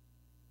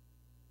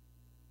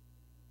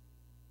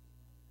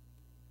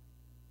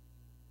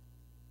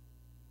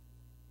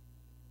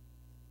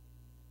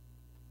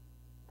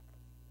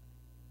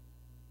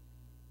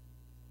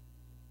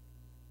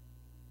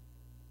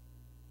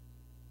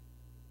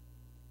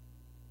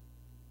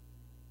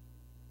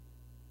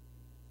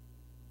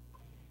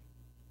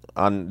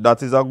 And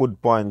that is a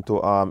good point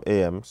to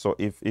AM. So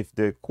if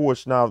the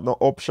coach now have no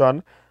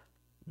option,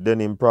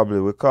 then him probably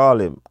will call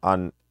him.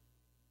 And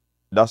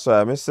that's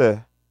why I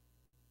say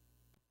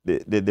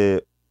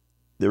the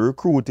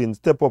recruiting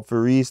step up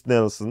for Reiss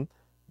Nelson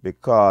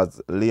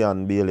because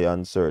Leon Bailey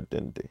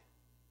uncertainty.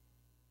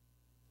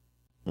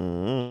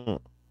 Mm-hmm.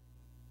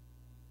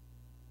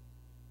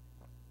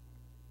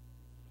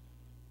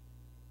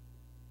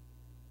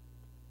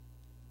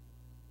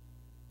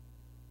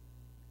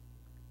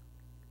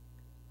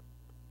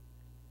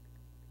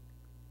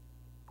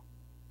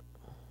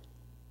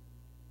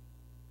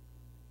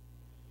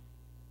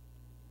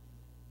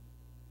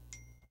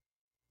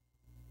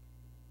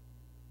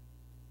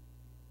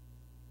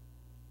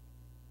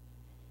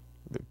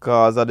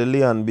 Because of the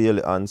Leon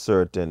Bailey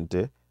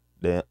uncertainty,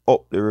 they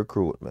up the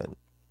recruitment.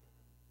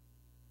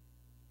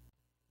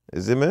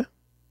 You see me?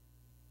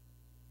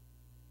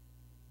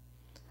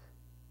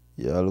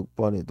 Yeah, look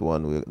upon it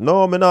one way.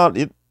 No, me not.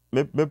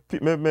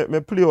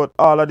 Me play out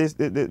all of this,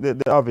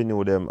 the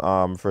avenue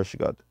them fresh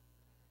God.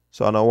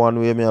 So on a one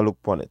way, me I look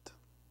upon it.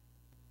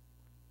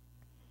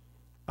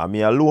 And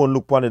me alone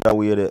look upon it that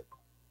way there.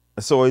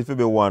 So it will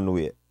be one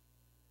way.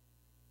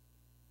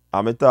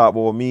 And me talk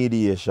about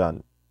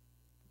mediation.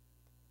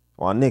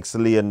 One next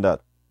lane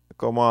that.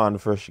 Come on,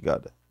 fresh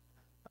God.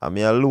 And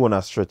me alone I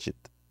stretch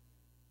it.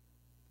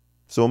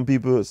 Some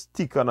people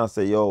stick and I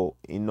say, yo,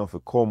 enough to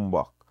come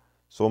back.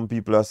 Some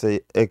people I say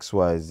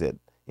XYZ.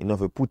 Enough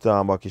to put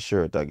on back his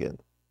shirt again.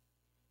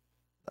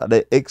 At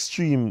the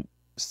extreme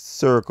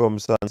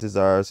circumstances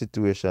or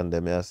situation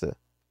them I say.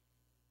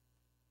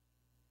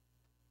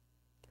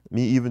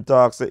 Me even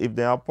talk say if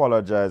they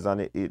apologize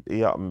and it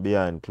happen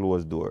behind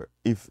closed door.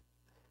 If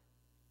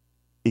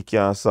it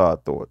can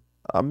sort out.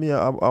 I'm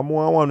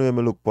one way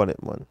me look upon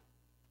it, man.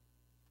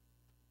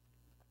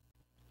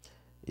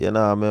 You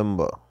know,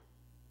 remember.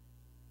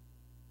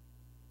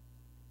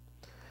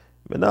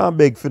 Me not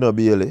beg for no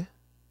Bailey.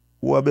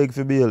 Who I beg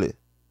for Bailey?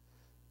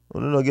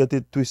 You don't get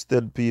it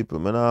twisted, people.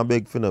 Me not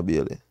beg for no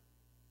Bailey.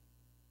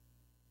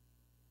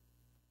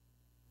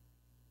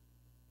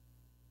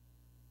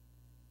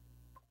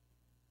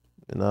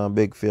 Me not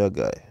beg for a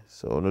guy.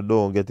 So you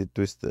don't get it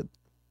twisted.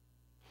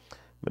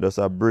 Me just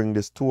bring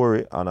the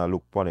story and I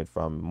look upon it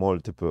from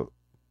multiple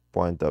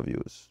point of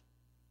views.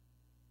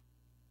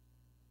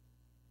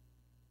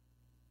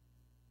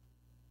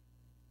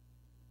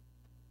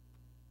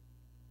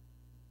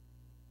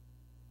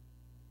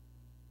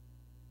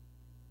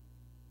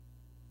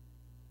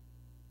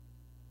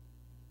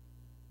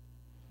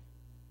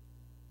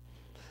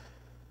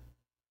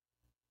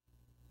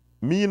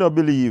 Me no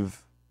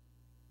believe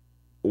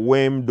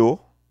when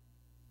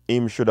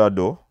him shoulda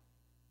do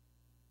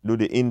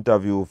the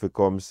interview if he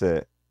come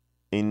say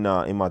him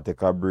a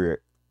take a break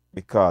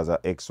because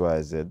of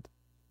XYZ.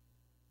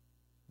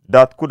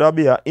 That could have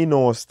been an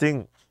in-house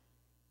thing.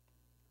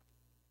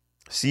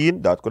 See,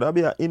 that could have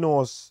been an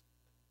in-house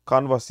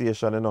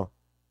conversation, you know.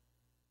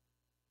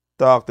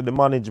 Talk to the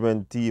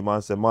management team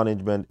and say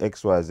management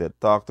XYZ.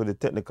 Talk to the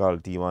technical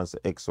team and say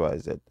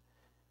XYZ.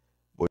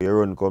 But you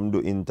run come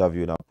do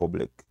interview in a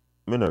public.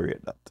 Me no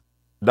rate that.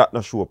 That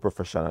no show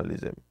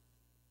professionalism.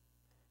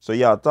 So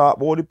yeah, talk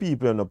about the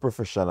people in a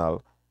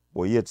professional,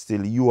 but yet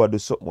still you are the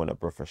something when a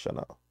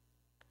professional.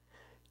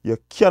 You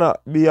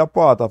cannot be a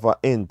part of an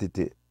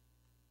entity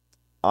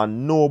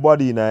and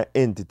nobody in an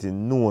entity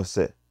knows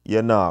say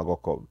you're not going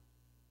to come.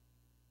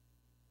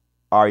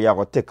 Or you're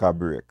going to take a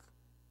break.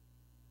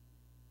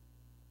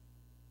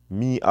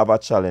 Me have a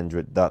challenge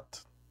with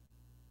that.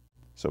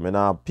 So me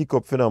now pick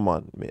up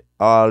phenomenon. Me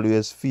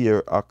always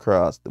fear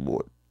across the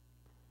board.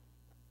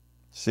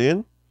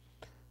 See?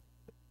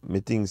 Me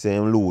think say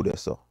him load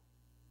so.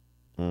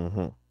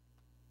 You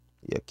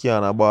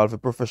can't ball for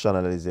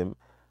professionalism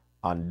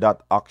and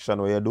that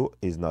action where you do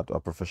is not a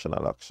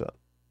professional action.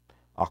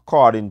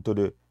 According to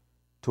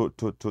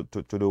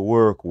the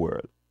work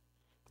world.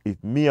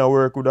 If me I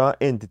work with an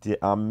entity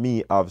and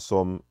me have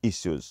some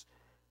issues,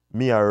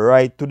 me I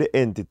write to the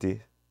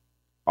entity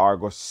or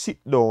go sit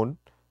down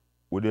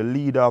with the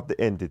leader of the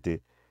entity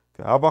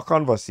to have a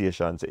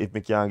conversation so if me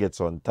can get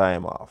some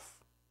time off.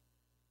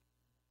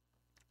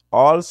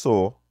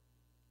 Also,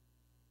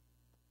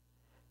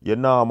 you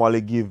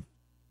normally give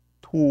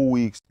 2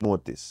 weeks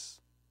notice.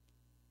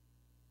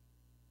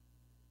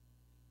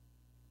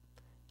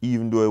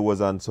 Even though it was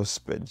on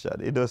suspension.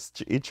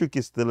 It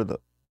tricky still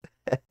enough.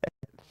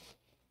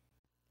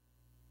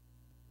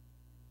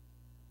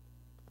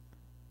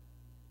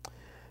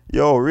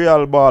 Yo,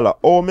 real baller.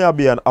 Oh, may I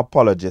be an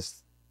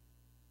apologist?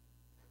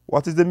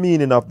 What is the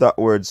meaning of that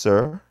word,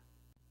 sir?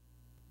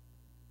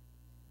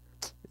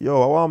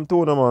 Yo, I want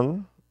to know,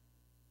 man.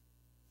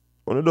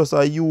 When you just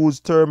use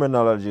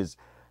terminologies,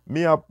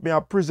 me I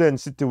present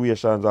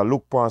situations, I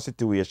look upon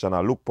situation,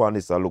 I look upon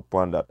this, I look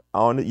upon that.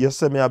 And you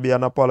say me I be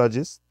an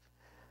apologist?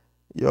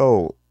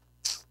 Yo.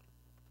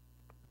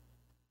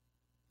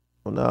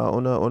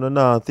 Una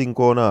nah think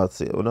what una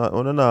say.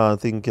 Una nah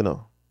think, you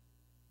know.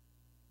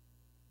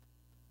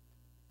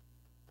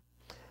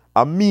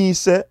 And me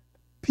say,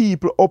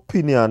 people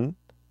opinion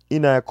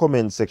in a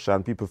comment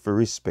section, people for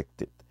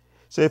respect it.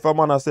 So if a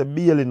man say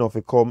bail enough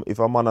to come, if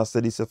a man say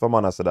this, if a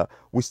man say that,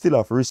 we still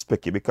have to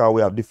respect it because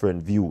we have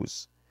different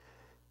views.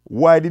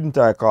 Why didn't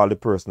I call the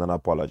person an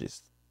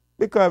apologist?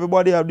 Because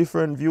everybody have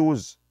different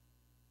views.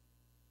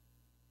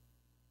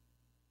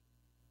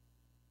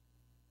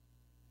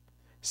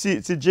 See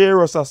J.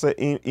 Rossa say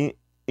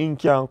in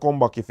can come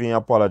back if he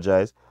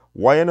apologize.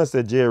 Why you not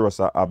say J.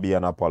 Rossa I be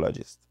an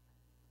apologist?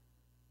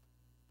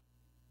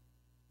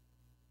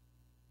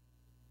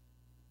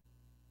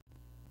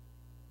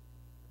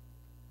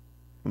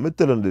 Me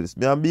telling this.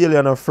 Me and Bailey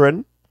and a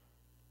friend.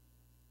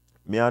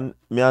 Me and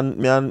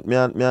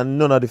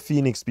none of the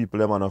Phoenix people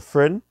them and a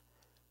friend.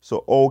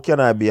 So how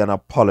can I be an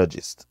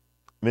apologist?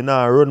 Me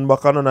nah run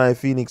back on none of the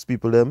Phoenix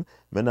people them.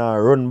 Me nah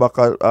run back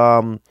at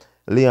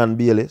Leon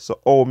Bailey. So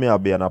how me I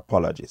be an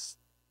apologist?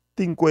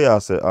 Think what you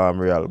say,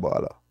 real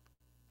baller.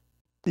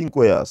 Think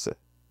what you say.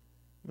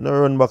 Me nah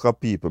run back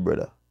at people,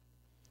 brother.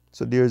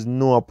 So there's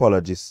no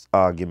apologist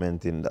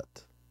argument in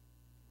that.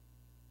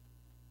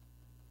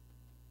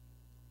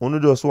 Uno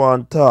just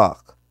want to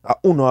talk.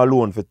 Uno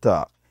alone for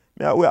talk.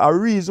 A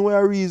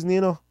reason,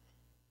 you know.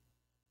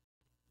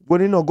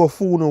 When you no go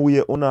fool no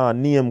way, uno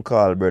name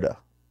call, brother.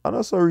 And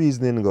that's a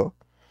reasoning go.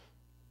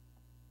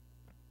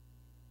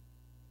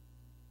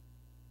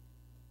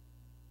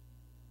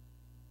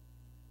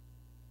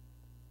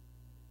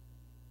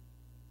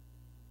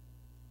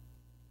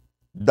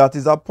 That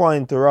is a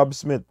point to Rob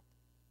Smith.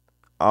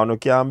 And you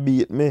can't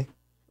beat me.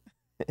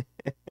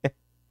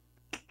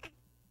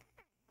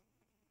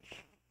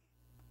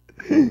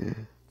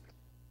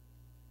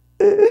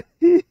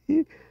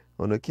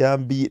 You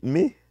can't beat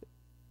me.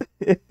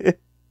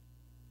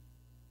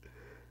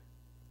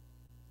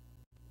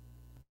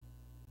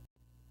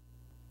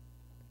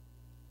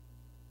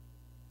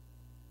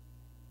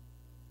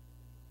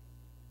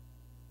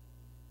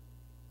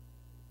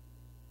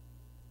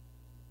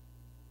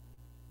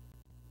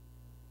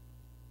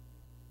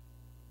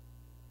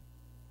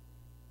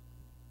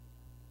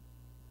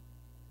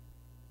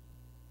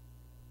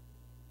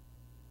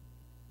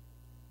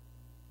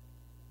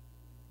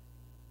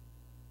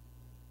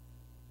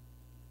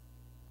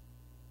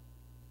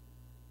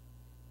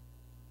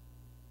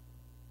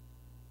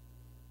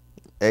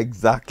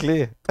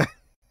 Exactly.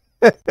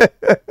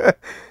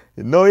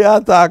 No, you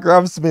attack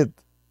Rob Smith.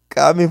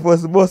 Call me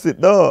first boss it,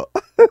 no.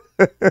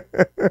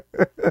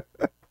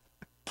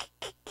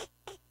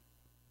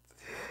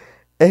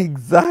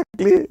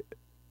 Exactly.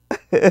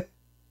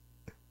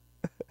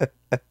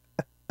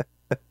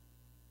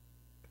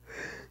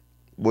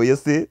 But you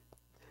see,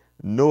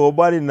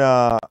 nobody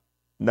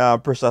Nah,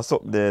 pressure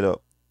something there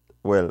though.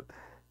 Well,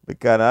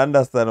 because I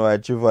understand why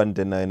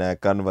Trivante now in a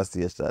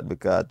conversation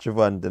because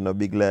Trivante no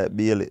big like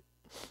Bailey.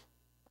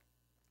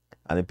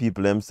 And the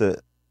people them say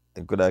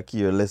they could have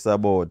care less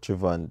about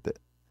Trivante.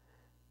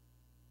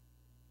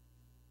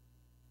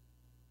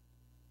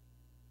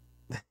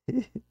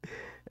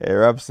 Hey,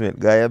 Rob Smith,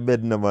 guy your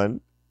bed no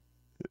man.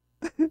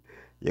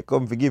 You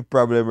come to give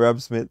problem, Rob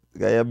Smith,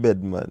 guy your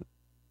bed man.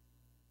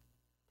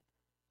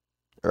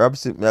 Rob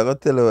Smith, me I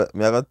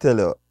gotta tell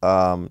you,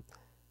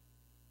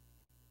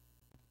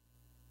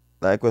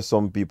 like what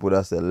some people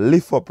that say,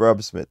 lift up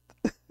Rob Smith.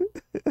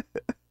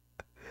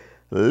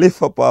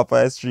 Lift up off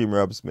a stream,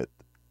 Rob Smith.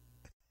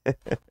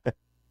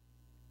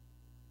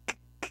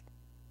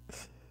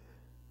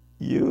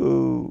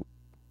 You.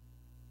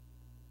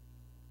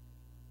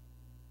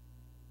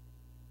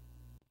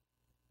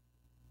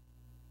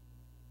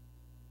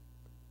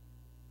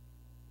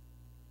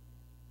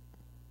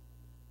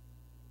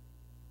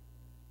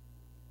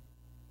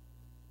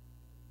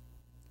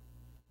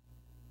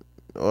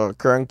 Oh,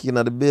 cranky in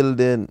the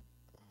building.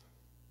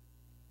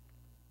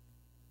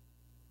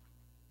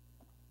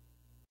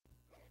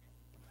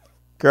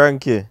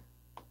 Cranky.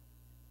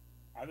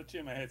 I have to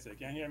change my headset.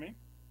 Can you hear me?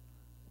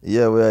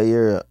 Yeah, we are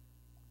here.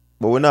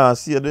 But we not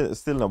see you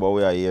still now, but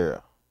we are here.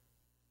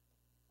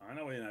 I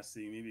know you're not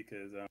seeing me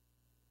because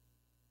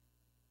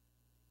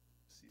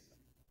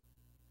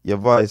Your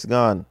voice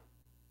gone.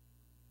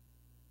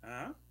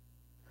 huh?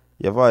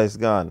 Your voice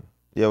gone.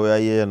 Yeah, we are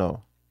here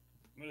now.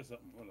 What is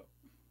something? Hold up.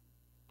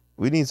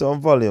 We need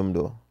some volume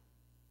though.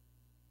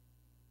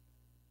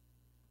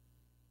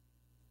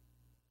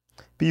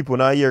 People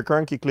not hear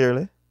cranky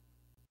clearly.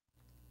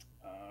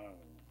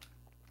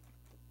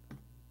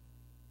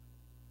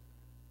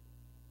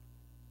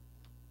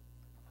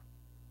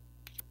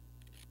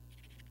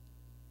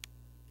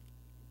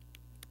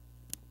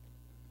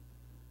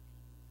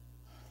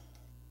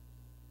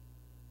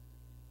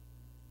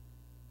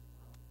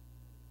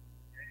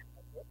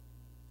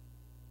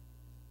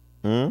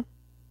 Hmm?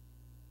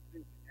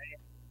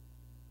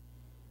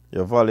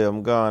 Your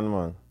volume gone,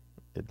 man.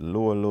 It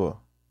low.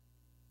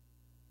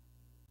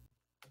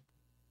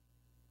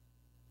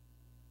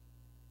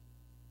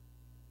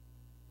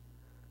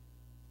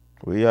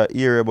 We are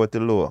here about the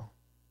low.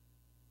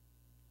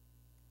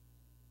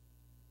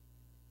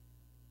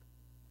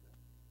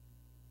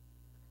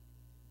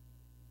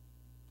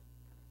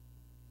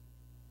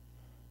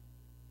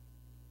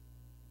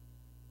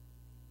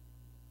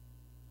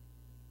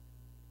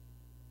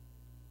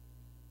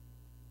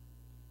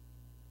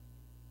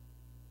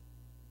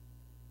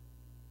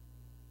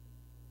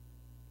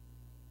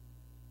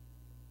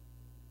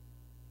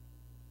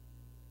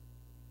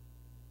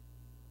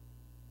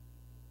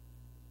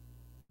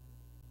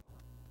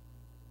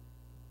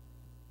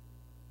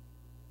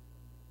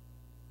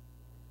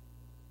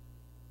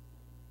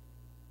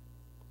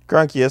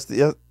 Cranky, yes,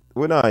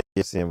 we not hear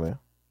the same way.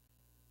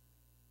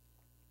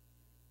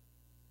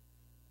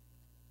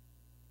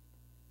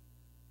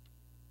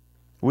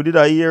 We did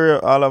I hear you,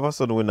 all of a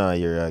sudden we not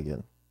hear you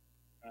again.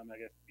 I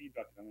get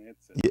feedback on my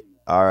headset. Yeah,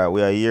 alright,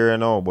 we are here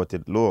now, but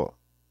it low.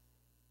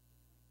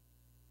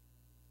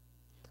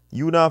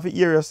 You not have to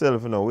hear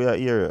yourself now, we are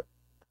here.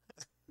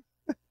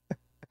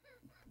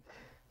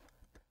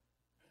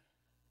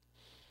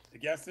 You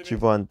can't see me?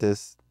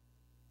 Chivantes.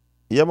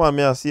 Yeah man,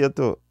 me I see you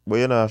too. But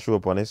you not show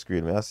up on the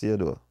screen, me I see you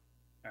though.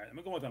 Alright, let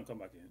me go out and come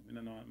back in.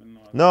 I don't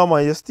know. No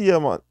man, you stay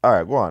man.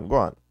 Alright, go on. Go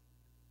on.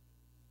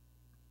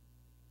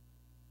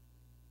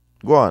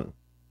 Alright.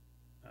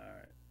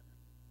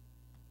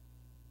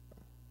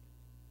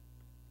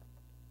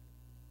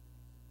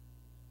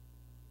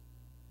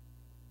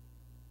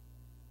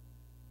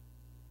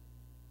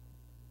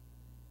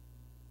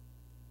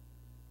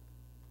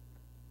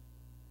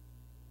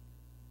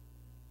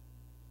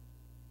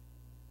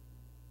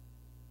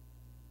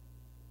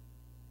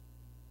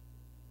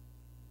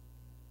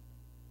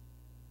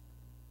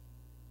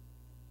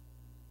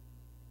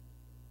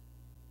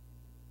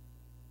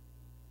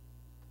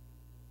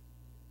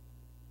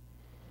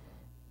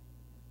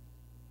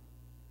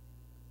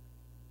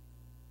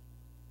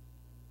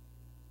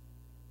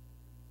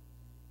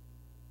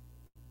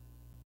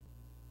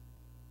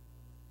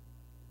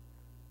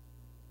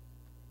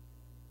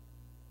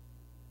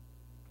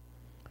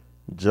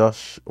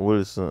 Josh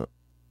Wilson.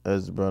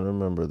 Esbron,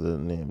 remember the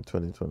name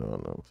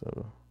 2021.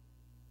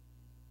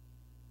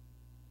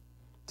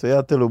 So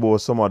you tell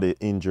about some of the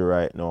injury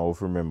right now, if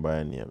you remember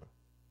any name.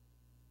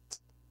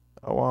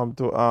 I want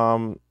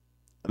to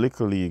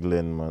Little League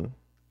Glen, man.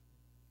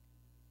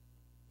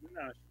 I'm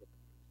not sure.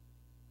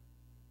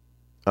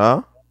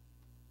 Huh?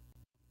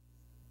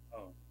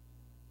 Oh.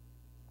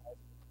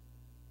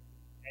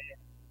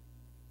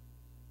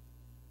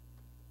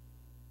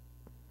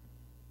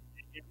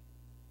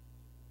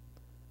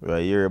 We are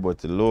here about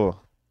the low.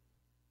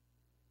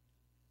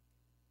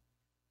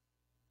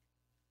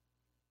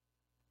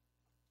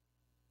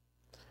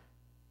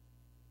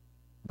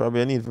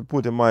 Probably I need to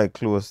put the mic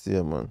close to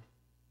you, man.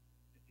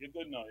 You're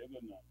good now.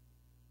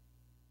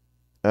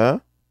 Huh?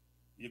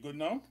 You good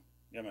now?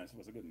 Yeah, man. It's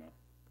supposed to be good now.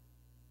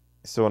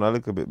 Sound a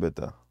little bit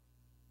better.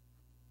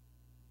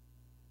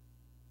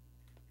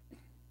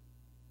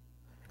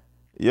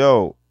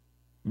 Yo,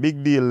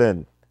 big deal,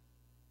 Len.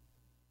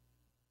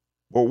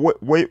 But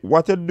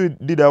what you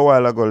did a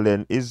while ago,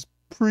 Len, is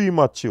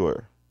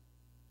premature.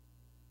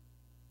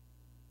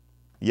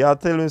 You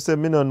tell me, say,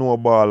 me no know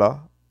baller.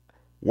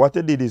 What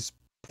you did is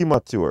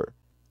premature.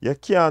 You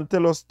can't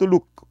tell us to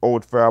look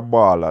out for a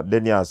baller.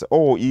 Then you say,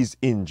 oh, he's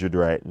injured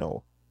right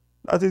now.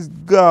 That is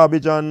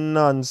garbage and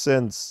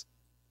nonsense.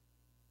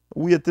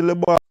 Wait till the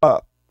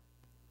baller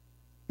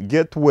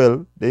get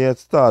well, then you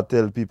start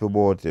tell people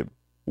about him.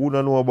 Who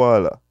don't know a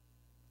baller?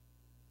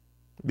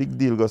 Big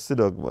deal, go sit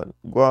down, man.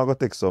 Go and go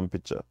take some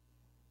picture.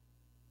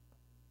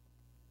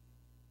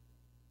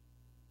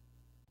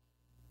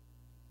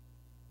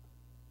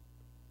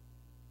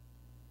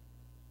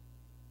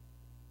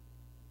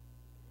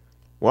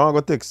 Go and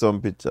go take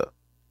some picture.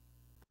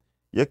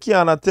 You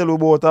can't tell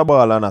about a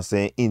baller and I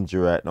say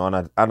injury right now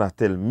and I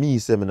tell me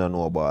say me no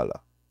know a baller.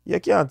 You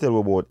can't tell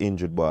about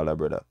injured baller,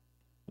 brother.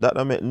 That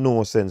don't make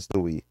no sense to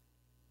we.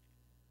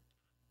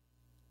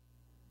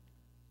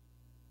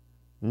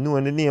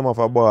 Knowing the name of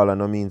a baller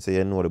no mean say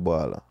you know the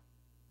baller.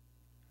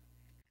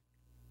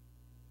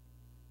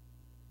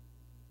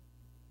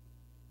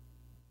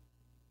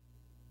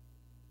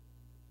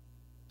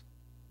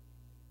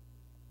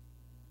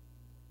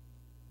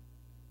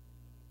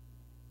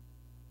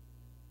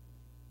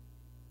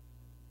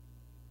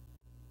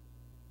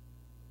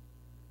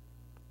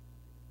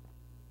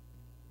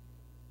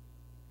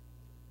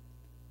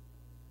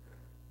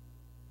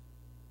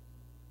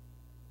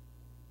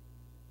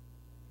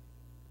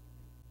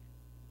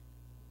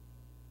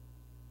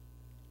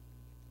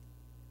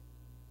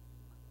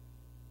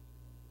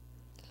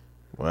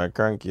 Why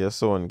cranky your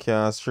son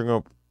can't string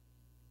up.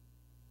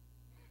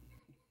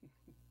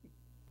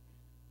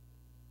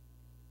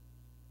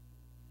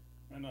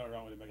 I know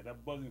wrong with it, make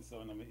that buzzing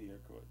sound on my ear,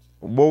 coach.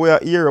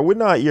 But we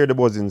not hear the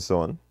buzzing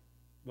sound.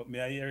 But me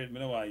I hear it, me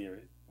don't want to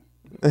hear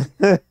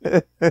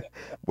it.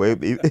 But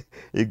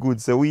it good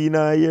so we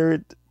not hear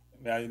it.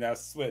 I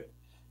sweat.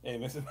 Hey,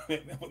 listen,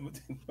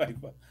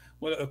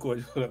 what up,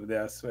 coach? What up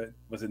there? I sweat.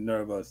 Was it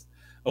nervous?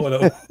 Hold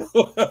up.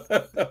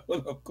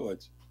 Hold up,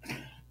 coach.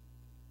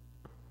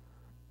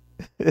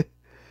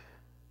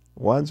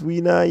 Once we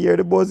not hear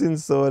the buzzing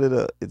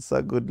sound, it's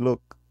a good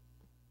look.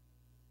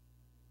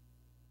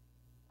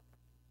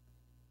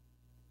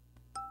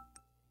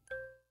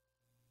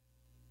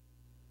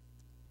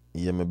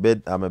 Yeah,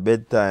 I'm a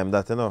bedtime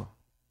that, you know.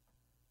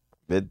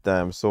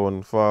 Bedtime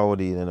sound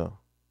forward, you know.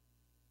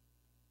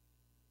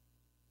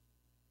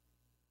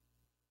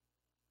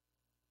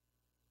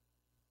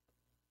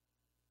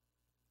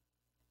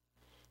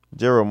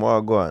 Jerome,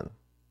 what go on?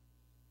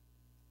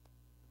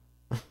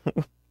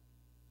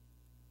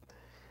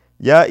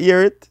 Yeah,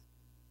 hear it?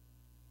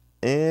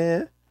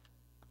 Eh?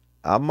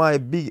 And my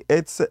big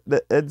headset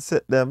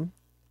them.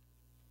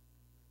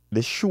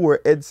 The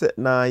sure headset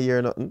nah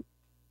hear nothing.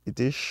 It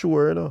is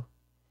sure, you know.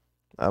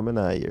 I'm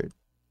not hear it.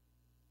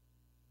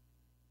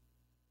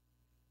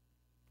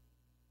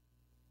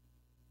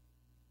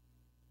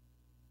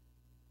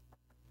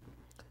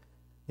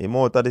 Him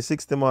out of the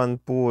 60-man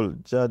pool,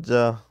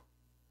 Jaja.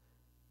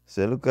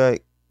 So look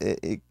like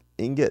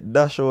he get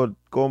dash out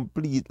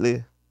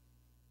completely.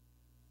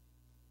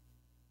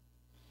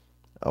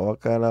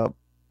 What kind of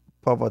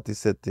poverty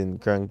setting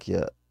cranky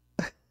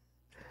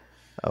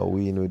I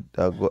win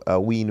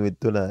with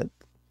tonight.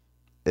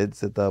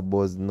 Headset a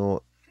buzz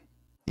no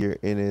ear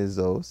in his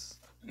house.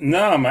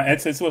 No, my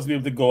headset's supposed to be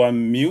able to go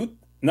on mute.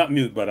 Not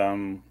mute, but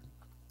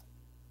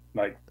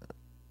like,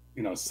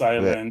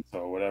 silent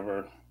or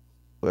whatever.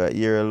 We're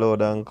ear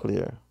loud and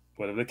clear.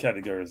 Whatever the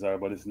categories are,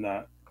 but it's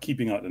not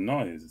keeping out the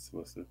noise. It's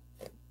supposed to.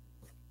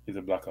 It's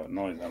a blackout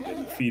noise. I'm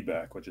getting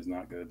feedback, which is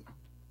not good.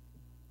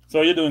 So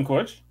how you doing,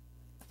 coach?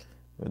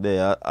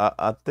 There,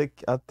 I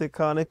take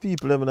on the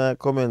people in the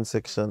comment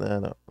section, you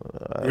know.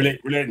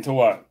 Relating to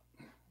what?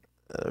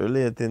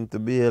 Relating to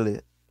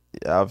Bailey.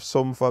 You have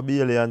some for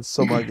Bailey and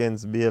some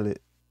against Bailey.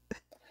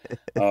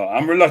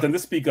 I'm reluctant to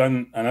speak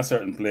on a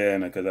certain player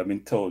because I've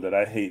been told that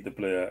I hate the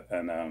player,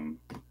 and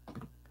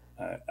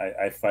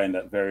I find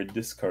that very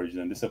discouraging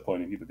and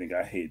disappointing. People think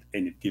I hate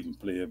any given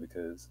player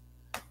because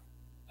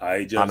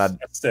I just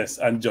assess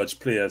and judge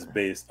players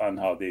based on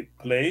how they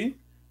play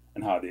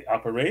and how they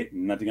operate,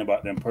 nothing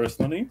about them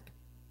personally.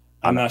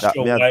 I'm not sure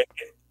why.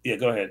 Yeah,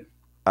 go ahead.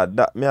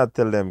 That me I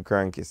tell them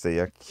cranky say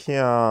you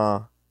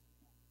can't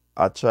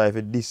try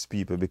to diss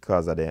people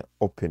because of their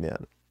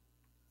opinion.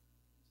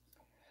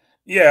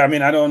 Yeah, I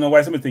mean, I don't know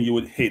why somebody think you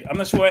would hate. I'm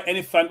not sure why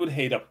any fan would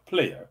hate a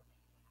player.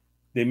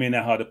 They may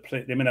not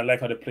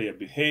like how the player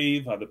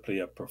behave, how the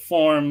player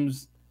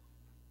performs.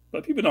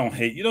 But people don't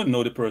hate. You don't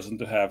know the person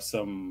to have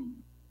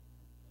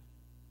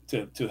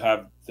to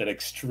have that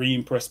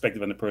extreme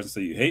perspective on the person, so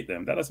you hate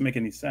them. That doesn't make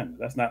any sense.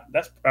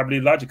 That's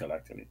probably logical,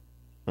 actually.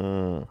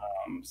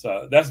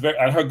 So that's very.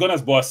 I heard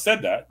Gunner's boss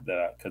said that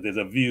because there's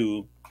a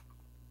view,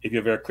 if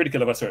you're very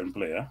critical of a certain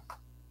player,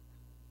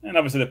 and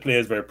obviously the player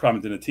is very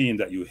prominent in the team,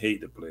 that you hate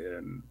the player,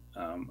 and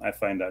I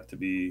find that to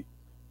be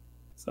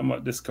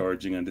somewhat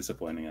discouraging and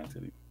disappointing,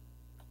 actually.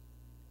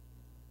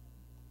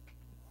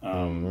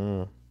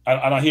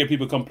 I don't hear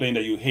people complain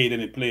that you hate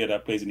any player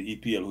that plays in the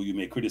EPL who you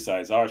may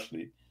criticize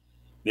harshly.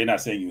 They're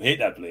not saying you hate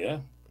that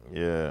player.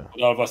 Yeah.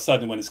 But all of a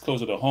sudden, when it's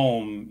closer to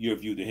home, you're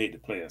viewed to hate the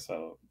player.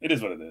 So it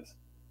is what it is.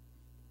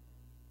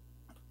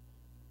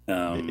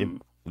 The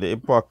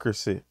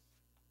hypocrisy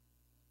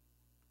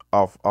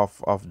of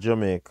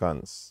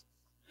Jamaicans.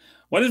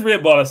 What is Ray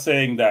Baller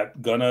saying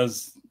that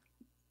Gunners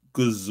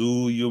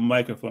gazoo your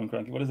microphone,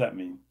 Cranky? What does that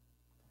mean?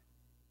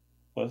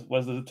 What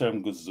does the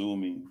term gazoo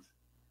mean?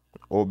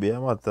 Obi,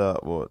 I'm at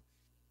that, but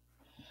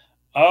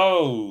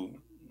oh,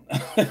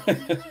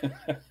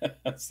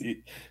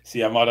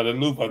 see, I'm out of the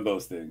loop on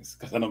those things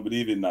because I don't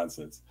believe in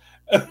nonsense.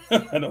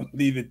 I don't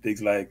believe in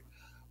things like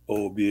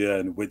obia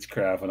and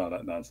witchcraft and all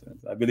that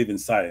nonsense. I believe in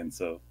science.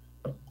 So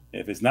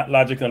if it's not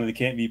logical and it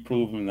can't be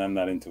proven, I'm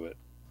not into it.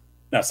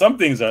 Now, some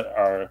things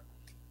are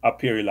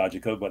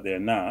perilogical, but they're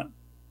not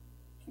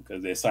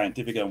because they're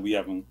scientific and we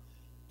haven't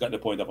got the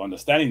point of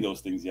understanding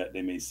those things yet.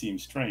 They may seem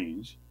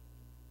strange,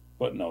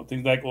 but no,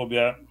 things like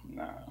obia,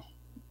 no.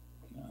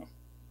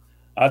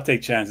 I'll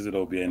take chances at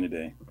obia any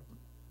day,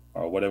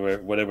 or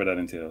whatever that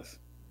entails.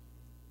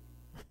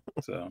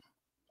 So,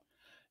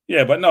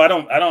 yeah, but no, I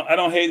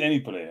don't hate any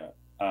player.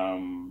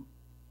 And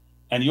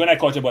you and I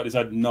coach about this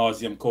ad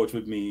nauseum, coach,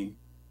 with me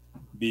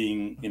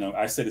being,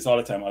 I say this all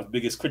the time, I was the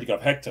biggest critic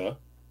of Hector,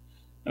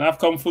 and I've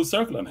come full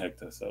circle on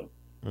Hector. So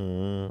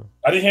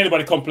I didn't hear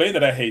anybody complain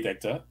that I hate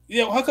Hector.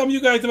 Yeah, how come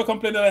you guys never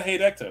complain that I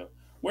hate Hector?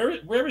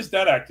 Where is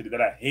that actually,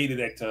 that I hated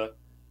Hector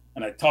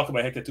and I talk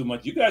about Hector too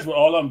much? You guys were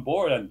all on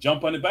board and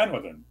jump on the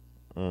bandwagon.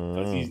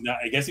 Because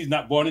I guess he's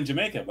not born in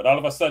Jamaica. But all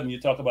of a sudden you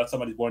talk about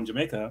somebody born in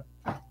Jamaica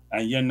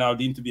and you're now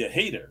deemed to be a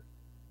hater.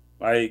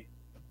 Like,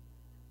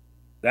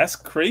 that's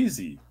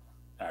crazy,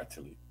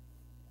 actually.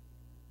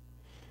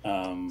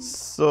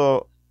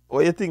 So, what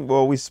do you think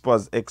about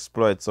Whisper's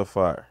exploits so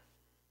far?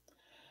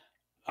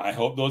 I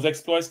hope those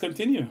exploits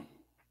continue.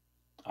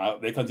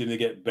 They continue to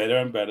get better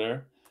and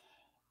better,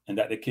 and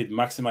that the kid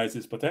maximizes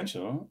his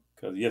potential,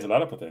 because he has a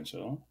lot of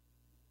potential.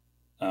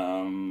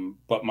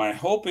 But my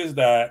hope is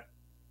that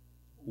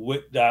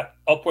with that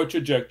upward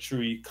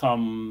trajectory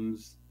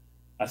comes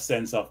a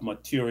sense of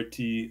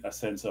maturity, a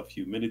sense of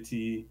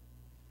humility,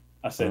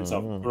 a sense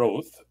of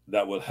growth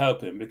that will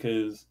help him,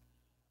 because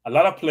a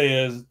lot of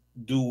players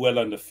do well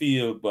on the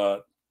field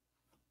but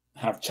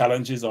have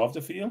challenges off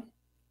the field.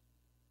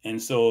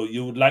 And so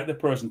you would like the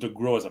person to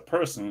grow as a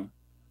person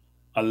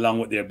along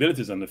with their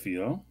abilities on the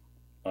field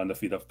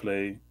of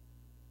play,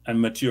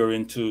 and mature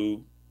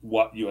into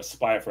what you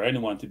aspire for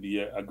anyone to be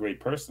a great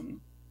person.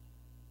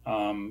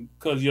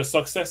 Because your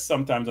success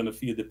sometimes on the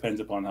field depends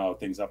upon how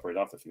things operate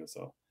off the field.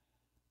 So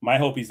my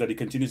hope is that he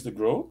continues to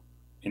grow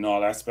in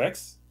all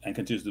aspects and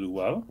continues to do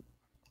well.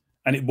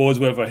 And it bodes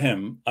well for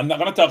him. I'm not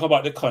going to talk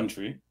about the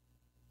country,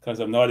 because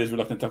I'm nowadays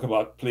reluctant to talk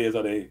about players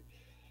or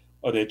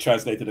they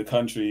translate to the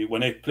country.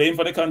 When they're playing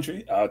for the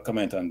country, I'll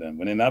comment on them.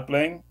 When they're not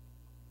playing,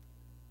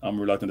 I'm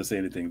reluctant to say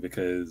anything,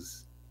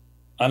 because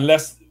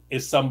unless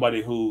it's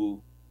somebody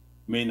who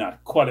may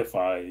not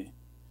qualify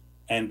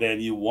and then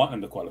you want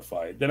them to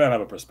qualify, then I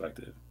have a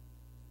perspective.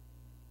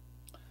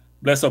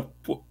 Bless up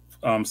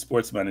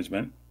sports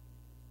management.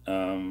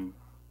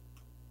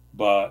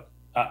 But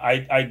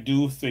I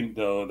do think,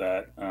 though,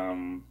 that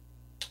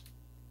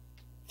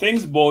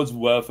things bodes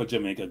well for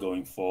Jamaica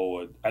going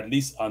forward, at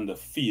least on the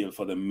field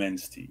for the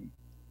men's team.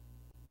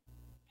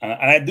 And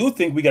I do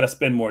think we got to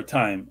spend more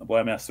time. Boy,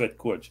 I'm a sweat,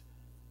 coach.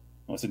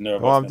 I was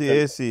nervous. I'm the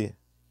AC.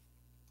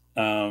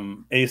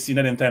 AC,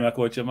 not in time, I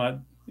coach,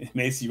 man.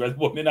 AC,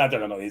 but me not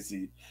know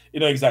AC. You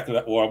know exactly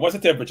that. Or what's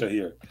the temperature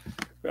here?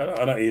 I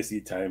don't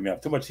AC time. We have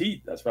too much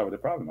heat. That's probably the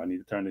problem. I need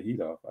to turn the heat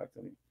off,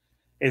 actually.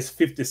 It's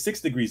 56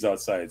 degrees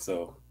outside,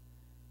 so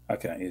I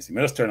can't AC.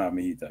 Let's turn off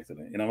my heat,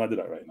 actually. I'm going to do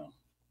that right now.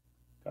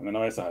 I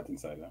know it's hot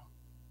inside now.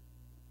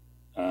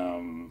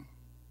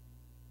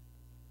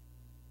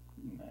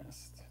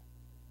 Nest.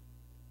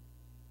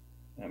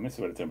 Let me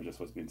see what the temperature is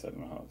supposed to be inside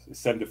my house. It's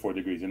 74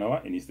 degrees. You know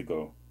what? It needs to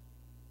go.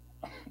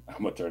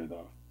 I'm going to turn it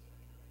off.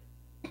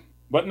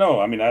 But no,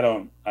 I mean, I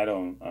don't.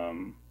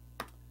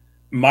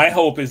 My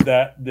hope is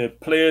that the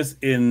players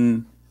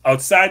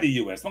outside the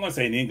US, I'm not going to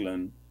say in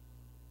England,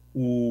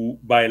 who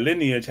by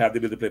lineage have the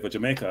ability to play for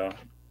Jamaica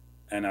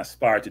and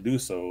aspire to do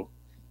so,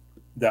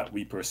 that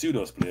we pursue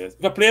those players.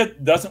 If a player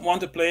doesn't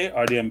want to play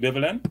or they're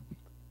ambivalent,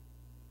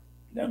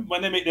 then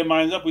when they make their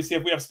minds up, we see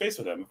if we have space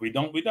for them. If we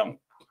don't, we don't.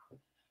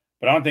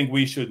 But I don't think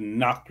we should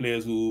knock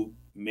players who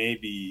may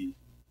be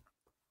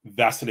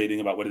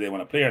vacillating about whether they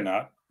want to play or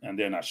not, and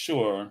they're not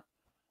sure,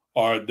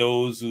 or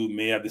those who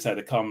may have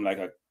decided to come like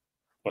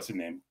what's his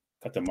name?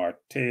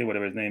 Catamarte,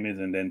 whatever his name is,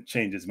 and then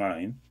change his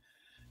mind.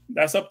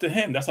 That's up to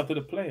him. That's up to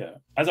the player.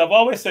 As I've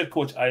always said,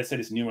 Coach, I said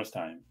this numerous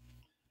times,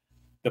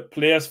 the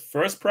player's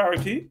first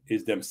priority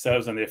is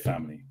themselves and their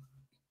family.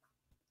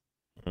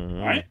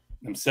 Right?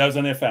 Themselves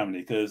and their family.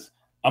 Because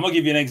I'm going to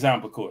give you an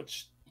example,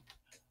 Coach.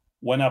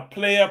 When a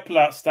player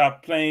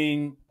stops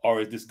playing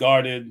or is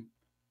discarded,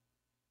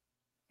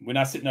 we're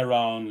not sitting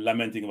around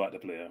lamenting about the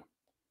player.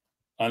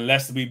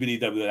 unless we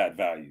believe that we'll add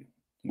value.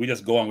 We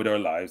just go on with our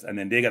lives, and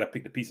then they got to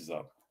pick the pieces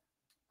up.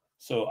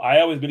 So I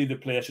always believe the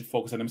players should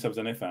focus on themselves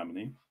and their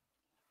family.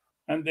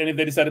 And then if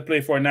they decide to play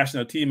for a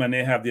national team and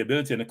they have the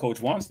ability and the coach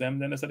wants them,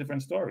 then that's a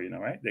different story,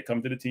 right? They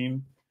come to the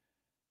team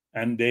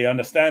and they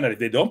understand that if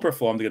they don't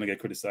perform, they're going to get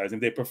criticized. If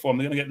they perform,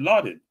 they're going to get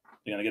lauded.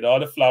 They're going to get all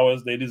the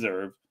flowers they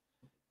deserve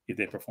if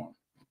they perform.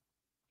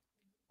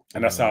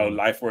 And that's how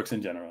life works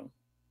in general.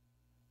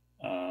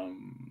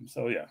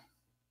 So, yeah.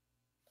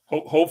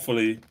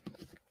 Hopefully,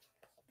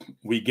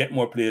 we get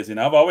more players in.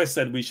 I've always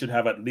said we should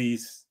have at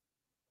least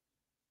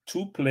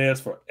 2 players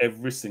for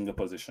every single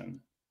position.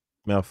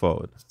 Now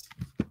forward.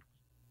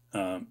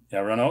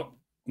 Run out.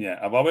 Yeah,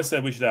 I've always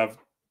said we should have.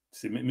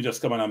 See, me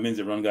just come on and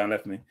Minzy run guy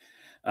left me.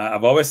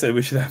 I've always said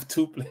we should have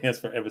 2 players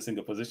for every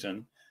single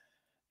position,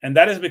 and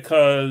that is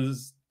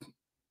because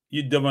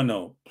you don't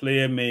know.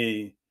 Player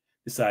may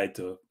decide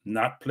to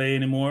not play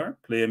anymore.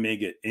 Player may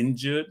get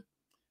injured.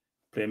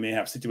 Player may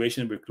have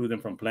situations that preclude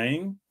them from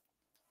playing.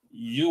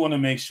 You want to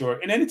make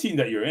sure in any team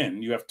that you're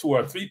in, you have 2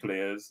 or 3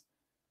 players.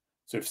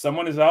 So if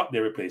someone is out,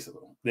 they're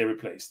replaceable. They're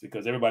replaced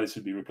because everybody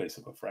should be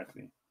replaceable,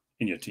 frankly,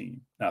 in your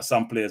team. Now,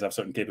 some players have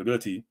certain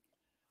capability,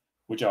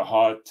 which are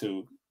hard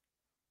to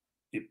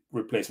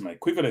replace from an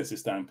equivalency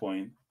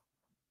standpoint,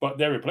 but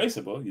they're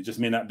replaceable. You just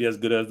may not be as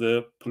good as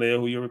the player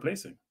who you're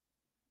replacing.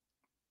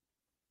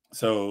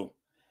 So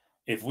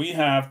if we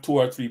have 2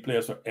 or 3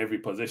 players for every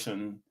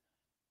position,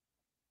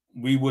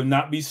 we will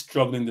not be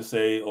struggling to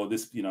say, oh,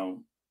 this,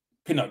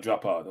 Pinnock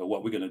drop out or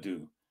what we're going to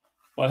do.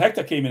 Well,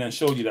 Hector came in and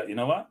showed you that, you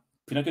know what?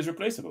 Pinnock is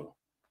replaceable.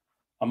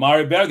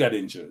 Amari Bell got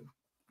injured.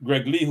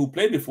 Greg Lee, who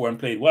played before and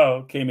played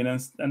well, came in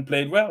and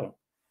played well.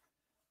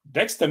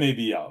 Dexter may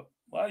be out.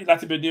 Well,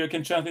 Latibedir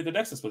can translate to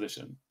Dexter's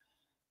position.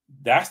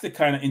 That's the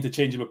kind of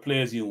interchangeable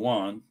players you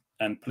want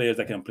and players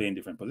that can play in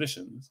different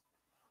positions.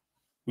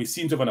 We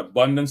seem to have an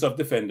abundance of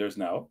defenders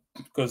now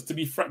because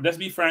let's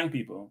be frank,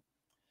 people.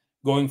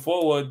 Going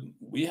forward,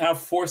 we have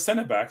 4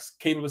 center backs,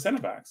 capable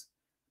center backs,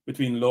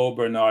 between Lowe,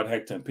 Bernard,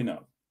 Hector, and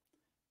Pinnock.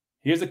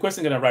 Here's the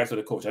question going to rise to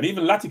the coach. And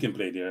even Lati can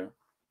play there.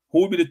 Who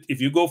will be if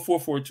you go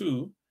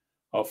 4-4-2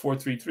 or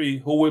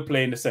 4-3-3, who will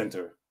play in the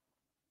center?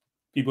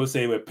 People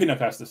say, well, Pinnock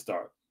has to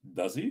start.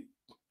 Does he?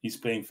 He's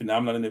playing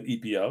phenomenal in the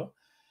EPL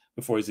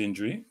before his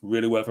injury.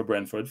 Really well for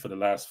Brentford for the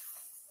last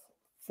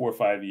 4 or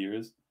 5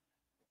 years.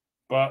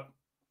 But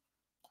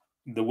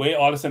the way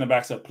all the center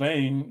backs are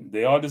playing,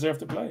 they all deserve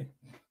to play.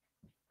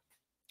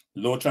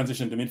 Low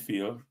transition to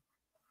midfield.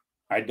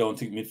 I don't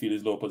think midfield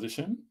is low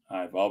position.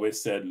 I've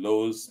always said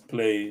Lowe's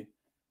play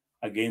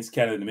against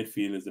Canada in the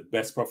midfield is the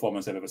best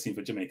performance I've ever seen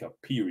for Jamaica,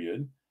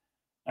 period.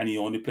 And he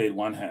only played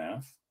 1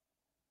 half.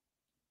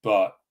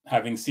 But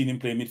having seen him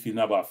play midfield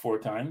now about 4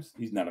 times,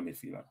 he's not a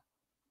midfielder.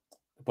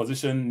 The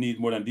position needs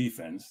more than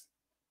defense.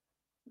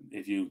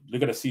 If you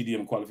look at the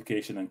CDM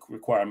qualification and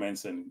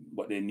requirements and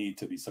what they need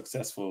to be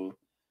successful,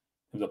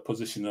 there's a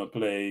positional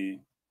play,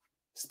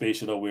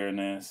 spatial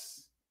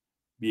awareness,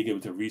 being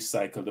able to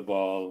recycle the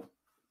ball,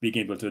 being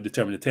able to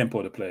determine the tempo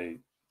of the play.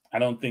 I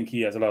don't think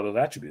he has a lot of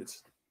those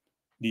attributes.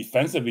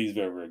 Defensively, he's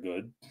very, very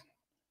good.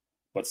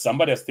 But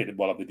somebody has to take the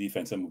ball up the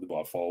defense and move the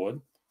ball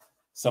forward.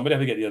 Somebody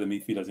has to get the other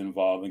midfielders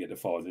involved and get the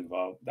forwards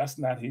involved. That's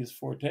not his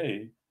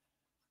forte.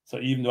 So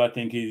even though I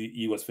think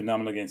he was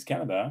phenomenal against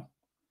Canada,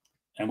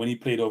 and when he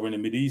played over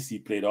in the Mideast, he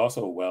played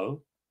also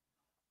well,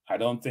 I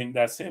don't think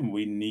that's him.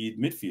 We need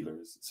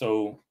midfielders.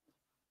 So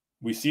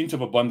we seem to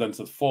have abundance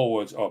of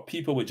forwards or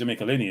people with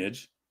Jamaica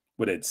lineage,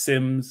 whether it's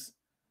Sims,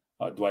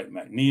 or Dwight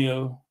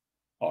McNeil,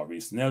 or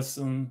Reiss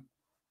Nelson,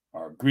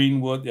 or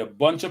Greenwood. There are a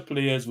bunch of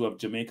players who have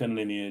Jamaican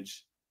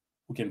lineage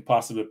who can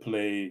possibly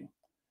play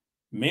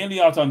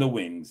mainly out on the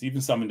wings, even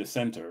some in the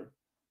center.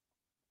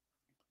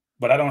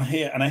 But I don't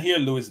hear, and I hear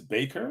Lewis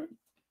Baker,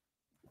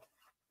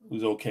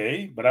 who's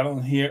okay, but I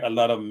don't hear a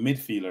lot of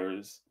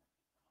midfielders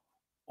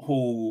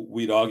who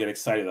we'd all get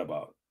excited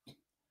about.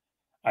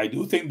 I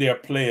do think there are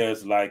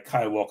players like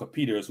Kyle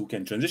Walker-Peters who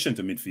can transition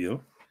to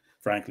midfield,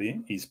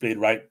 frankly. He's played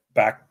right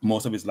back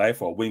most of his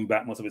life or wing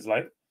back most of his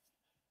life.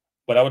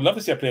 But I would love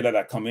to see a player like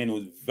that come in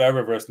who's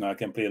very versatile,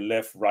 can play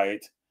left,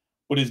 right,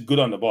 but is good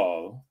on the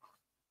ball.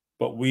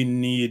 But we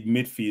need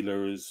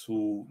midfielders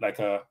who,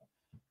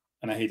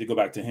 and I hate to go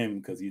back to him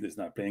because he's just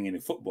not playing any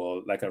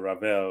football, like a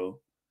Ravel,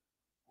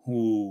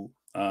 who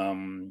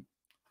can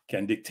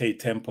dictate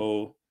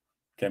tempo,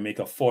 can make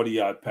a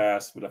 40-yard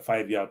pass with a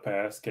 5-yard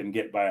pass, can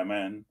get by a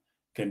man,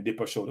 can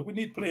dip a shoulder. We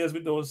need players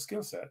with those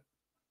skill set,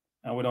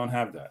 and we don't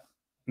have that.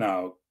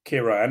 Now,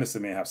 Kara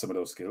Anderson may have some of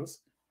those skills,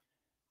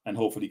 and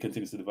hopefully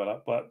continues to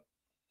develop, but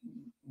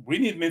we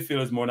need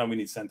midfielders more than we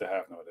need center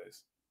half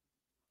nowadays.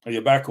 Are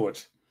you back,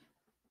 Coach?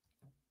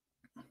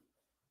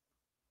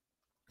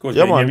 Coach,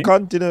 yeah, man,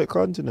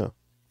 continue.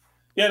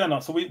 Yeah, no.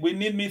 So we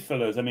need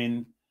midfielders. I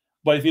mean,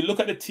 but if you look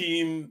at the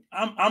team,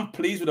 I'm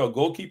pleased with our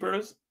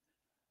goalkeepers.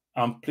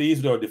 I'm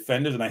pleased with our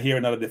defenders, and I hear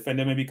another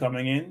defender may be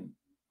coming in,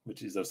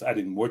 which is just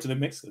adding more to the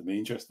mix. It'll be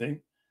interesting.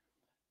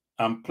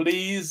 I'm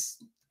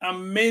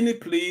mainly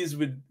pleased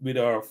with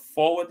our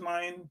forward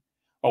line.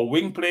 Our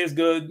wing play is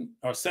good.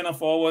 Our center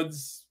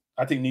forwards,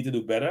 I think need to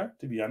do better,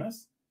 to be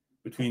honest,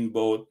 between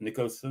both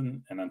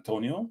Nicholson and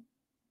Antonio.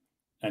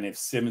 And if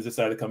Simmons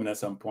decided to come in at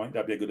some point,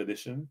 that'd be a good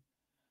addition.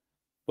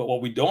 But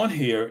what we don't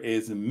hear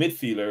is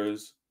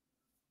midfielders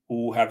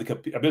who have the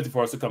ability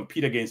for us to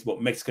compete against both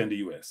Mexico and the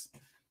US.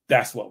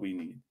 That's what we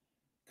need.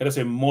 Because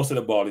that's where most of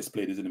the ball is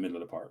played, is in the middle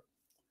of the park.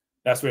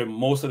 That's where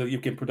most of you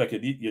can protect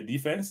your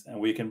defense and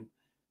where you can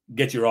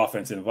get your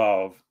offense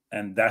involved.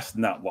 And that's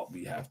not what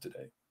we have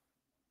today.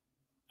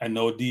 I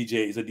know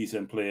DJ is a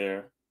decent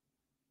player.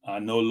 I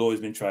know Lowe has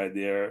been tried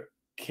there.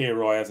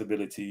 K-Roy has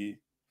ability.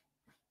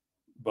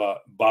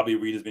 But Bobby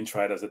Reed has been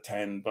tried as a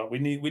 10. But we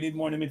need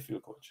more in the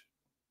midfield, coach.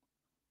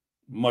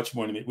 Much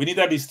more in the midfield. We need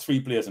at least 3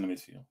 players in the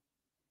midfield.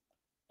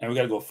 And we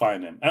got to go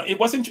find them. And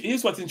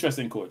here's what's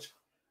interesting, coach.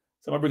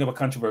 So I'm going to bring up a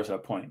controversial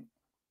point.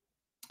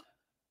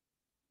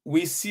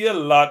 We see a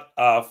lot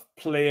of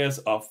players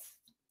of,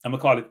 I'm going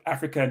to call it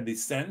African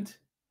descent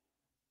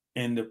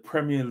in the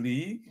Premier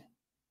League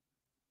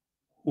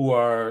who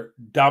are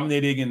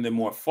dominating in the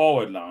more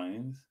forward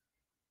lines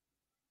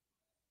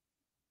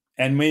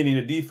and mainly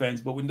the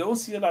defense, but we don't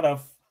see a lot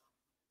of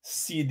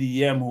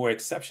CDM who are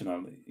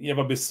exceptional. You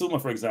have a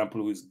Bissouma, for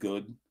example, who is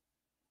good.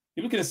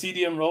 You look at the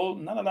CDM role,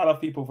 not a lot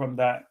of people from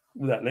that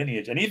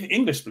lineage, and even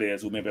English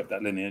players who maybe have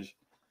that lineage,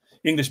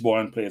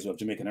 English-born players who have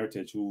Jamaican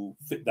heritage who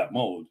fit that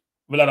mold.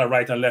 We have a lot of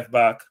right and left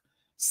back,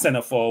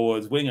 center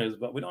forwards, wingers,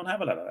 but we don't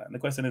have a lot of that. And the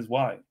question is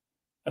why?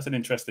 That's an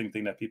interesting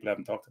thing that people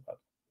haven't talked about.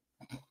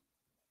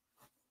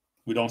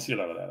 We don't see a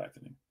lot of that,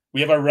 actually.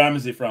 We have a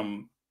Ramsey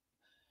from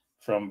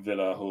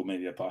Villa who may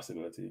be a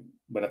possibility,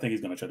 but I think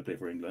he's going to try to play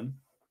for England.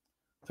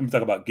 Some people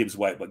talk about Gibbs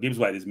White, but Gibbs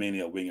White is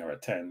mainly a winger or a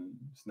 10.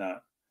 He's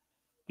not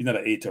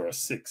an 8 or a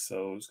 6,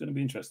 so it's going to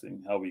be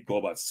interesting how we go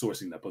about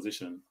sourcing that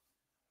position.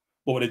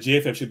 But what the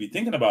JFF should be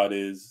thinking about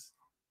is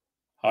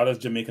how does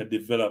Jamaica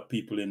develop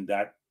people in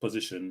that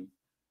position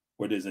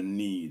where there's a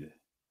need,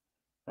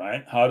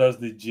 right? How does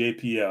the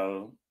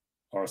JPL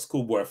or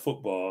schoolboy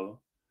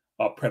football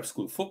or prep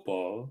school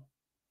football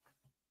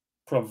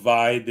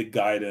provide the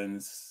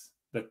guidance,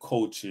 the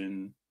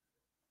coaching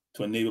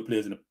to enable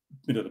players in the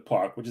middle of the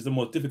park, which is the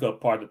most difficult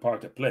part of the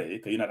park to play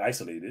because you're not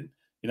isolated.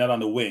 You're not on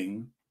the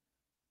wing.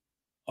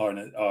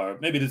 Or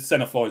maybe the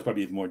center forward is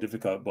probably more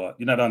difficult, but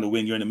you're not on the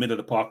wing. You're in the middle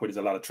of the park where there's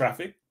a lot of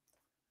traffic.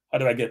 How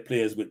do I get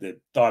players with the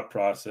thought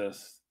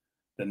process,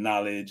 the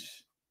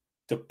knowledge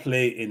to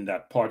play in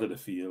that part of the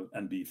field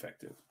and be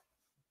effective?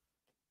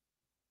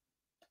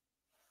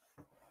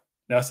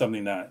 That's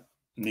something that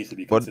needs to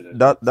be considered.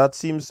 But that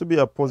seems to be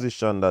a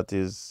position that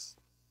is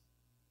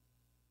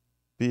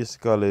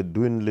basically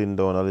dwindling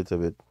down a little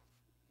bit.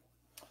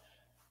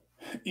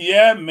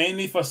 Yeah,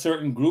 mainly for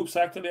certain groups,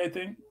 actually, I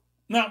think.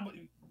 No,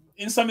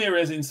 in some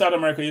areas in South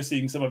America, you're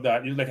seeing some of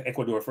that. You like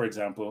Ecuador, for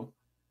example,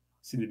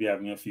 seem to be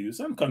having a few.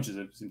 Some countries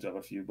seem to have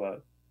a few,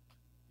 but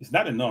it's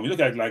not the norm. You look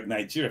at like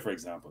Nigeria, for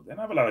example. They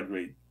don't have a lot of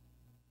great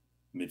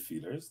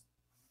midfielders.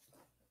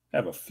 They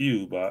have a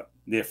few, but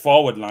their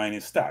forward line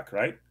is stacked,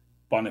 right?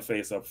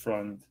 Boniface up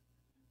front.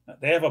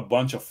 They have a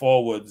bunch of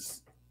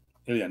forwards,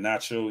 really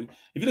natural. If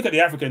you look at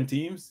the African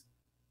teams,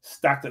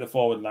 stacked at the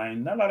forward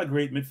line, not a lot of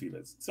great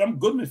midfielders. Some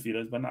good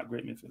midfielders, but not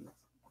great midfielders.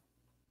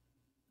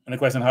 And the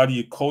question, how do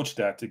you coach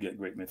that to get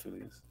great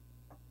midfielders?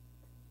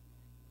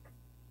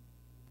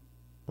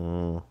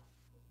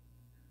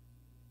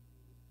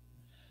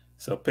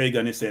 So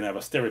Pagan is saying I have a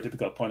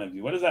stereotypical point of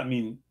view. What does that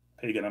mean,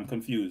 Pagan? I'm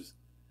confused.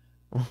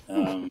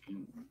 Sometimes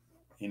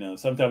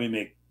we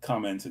make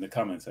comments in the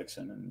comment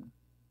section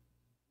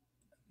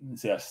and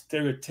say a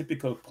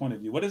stereotypical point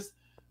of view. What is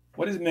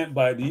meant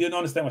by? Do you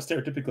understand what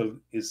stereotypical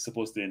is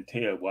supposed to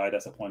entail? Why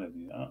that's a point of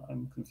view?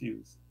 I'm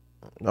confused.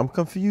 I'm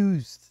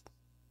confused.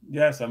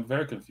 Yes, I'm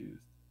very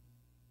confused.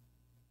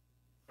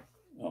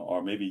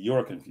 Or maybe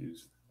you're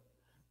confused.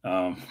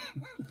 If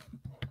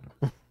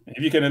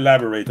you can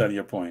elaborate on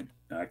your point,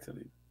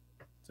 actually,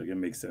 so it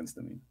can make sense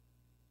to me.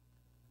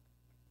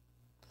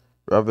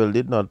 Ravel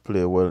did not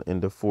play well in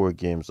the 4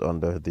 games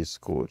under this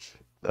coach.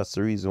 That's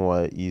the reason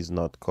why he's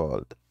not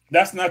called.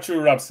 That's not true,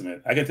 Rob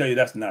Smith. I can tell you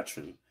that's not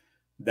true.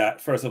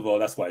 That, first of all,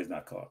 that's why he's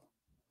not called.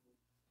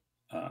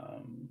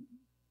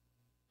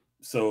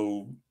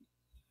 So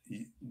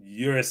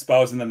you're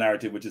espousing the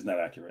narrative which is not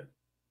accurate.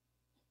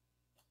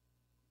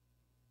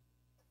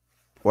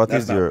 What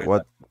that's is your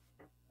what?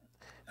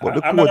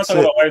 I'm not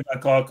talking about why he's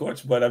not called,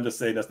 Coach, but I'm just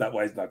saying that's not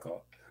why he's not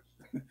called.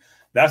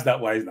 That's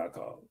not why he's not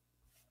called.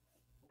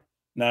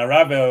 Now,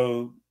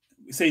 Ravel,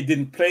 say he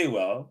didn't play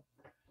well.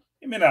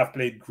 He may not have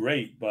played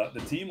great, but the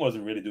team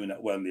wasn't really doing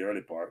that well in the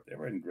early part. They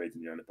weren't great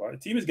in the early part. The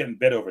team is getting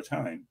better over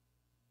time.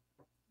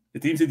 The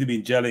team seems to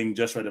be gelling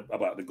just right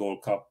about the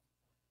Gold Cup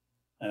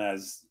and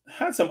has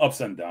had some ups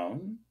and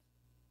downs,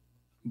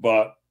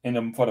 but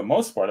for the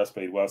most part, has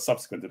played well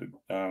subsequent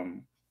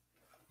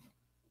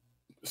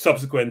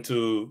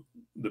to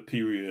the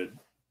period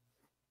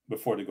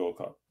before the Gold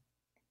Cup.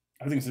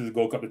 I think since the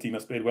Gold Cup, the team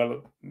has played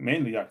well,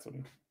 mainly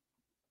actually,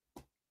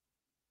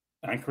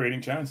 and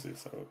creating chances.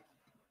 So,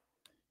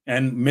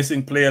 and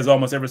missing players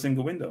almost every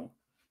single window.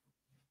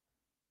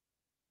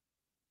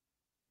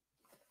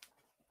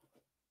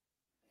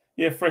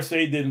 Yeah, Fresh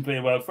didn't play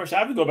well. Fresh, I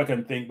have to go back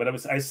and think, but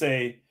I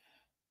say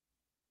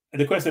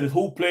the question is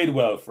who played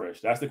well,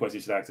 Fresh? That's the question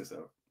you should ask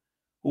yourself.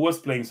 Who was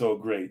playing so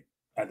great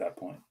at that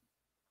point?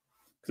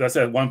 Because I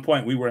said at one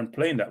point we weren't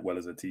playing that well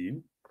as a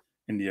team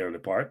in the early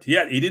part. He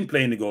didn't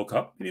play in the Gold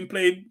Cup. He didn't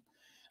play,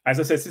 as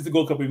I said, since the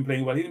Gold Cup, we've been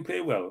playing well. He didn't play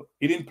well.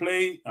 He didn't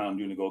play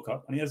during the Gold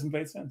Cup, and he hasn't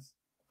played since.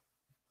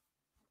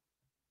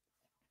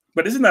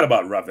 But this is not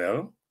about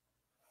Ravel.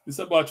 This is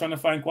about trying to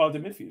find quality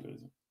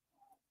midfielders.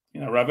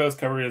 Ravel's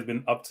career has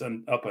been up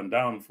and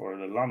down for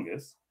the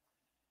longest,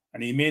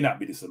 and he may not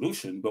be the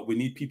solution, but we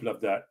need people of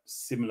that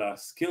similar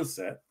skill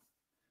set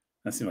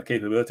and similar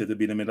capability to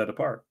be in the middle of the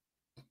park.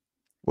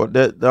 But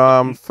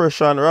the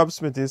Fresh and Rob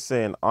Smith is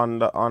saying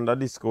under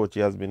this coach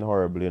he has been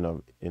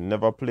horrible. He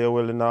never played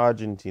well in the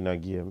Argentina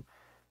game,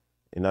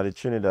 in the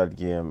Trinidad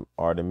game,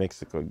 or the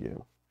Mexico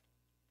game.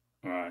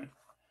 All right.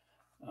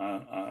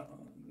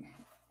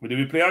 Did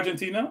we play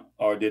Argentina,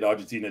 or did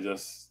Argentina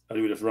just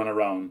run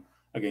around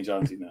against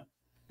Argentina?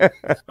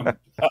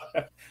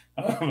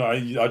 I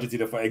use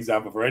Argentina for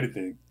example for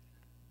anything.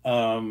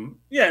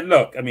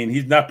 Look, I mean,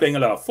 he's not playing a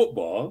lot of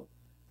football,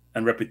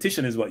 and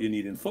repetition is what you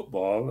need in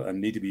football, and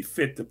need to be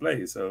fit to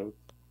play. So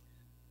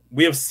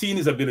we have seen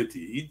his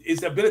ability.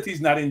 His ability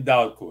is not in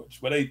doubt,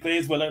 coach. Whether he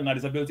plays well or not,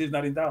 his ability is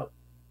not in doubt.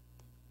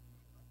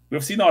 We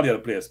have seen all the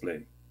other players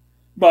play.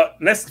 But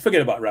let's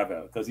forget about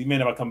Ravel, because he may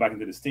never come back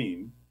into this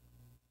team,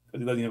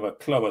 because he doesn't have a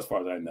club as far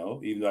as I know,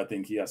 even though I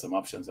think he has some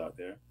options out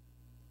there.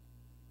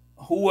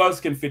 Who else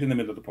can fit in the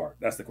middle of the park?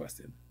 That's the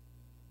question.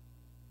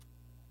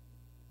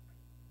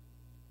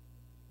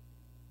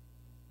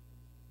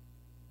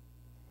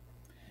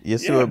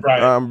 Yes, yeah,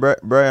 Brian.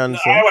 But Brian,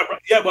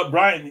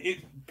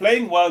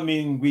 playing well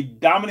means we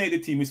dominate the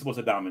team we're supposed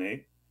to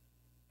dominate,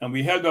 and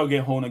we held our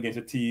game home against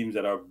the teams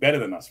that are better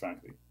than us,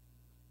 frankly.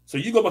 So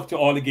you go back to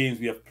all the games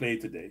we have played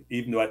today,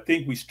 even though I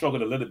think we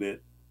struggled a little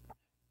bit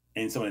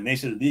in some of the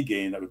Nations League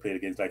games that we played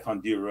against, like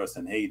Honduras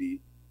and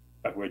Haiti.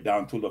 Like we're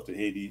down 2-0 to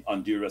Haiti.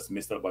 Honduras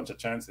missed a bunch of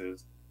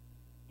chances.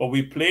 But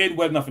we played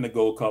well enough in the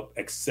Gold Cup,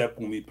 except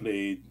when we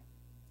played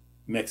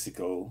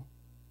Mexico,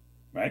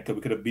 right? Because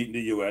we could have beaten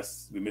the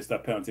U.S. We missed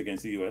that penalty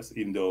against the U.S.,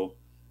 even though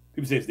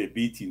people say it's their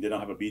B team. They don't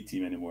have a B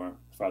team anymore,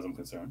 as far as I'm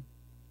concerned.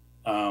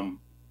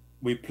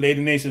 We played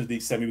the Nations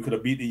League semi. We could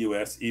have beat the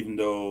U.S., even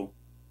though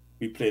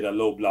we played a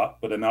low block.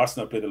 But then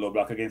Arsenal played a low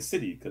block against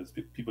City, because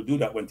people do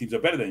that when teams are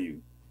better than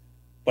you.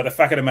 But the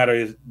fact of the matter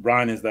is,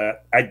 Brian, is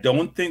that I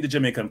don't think the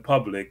Jamaican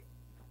public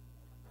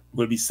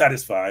will be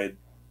satisfied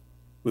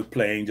with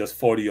playing just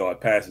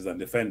 40-yard passes and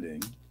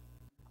defending.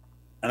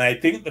 And I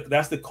think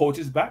that's the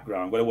coach's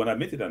background, whether one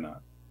admit it or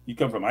not. You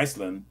come from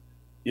Iceland,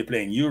 you're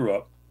playing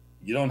Europe,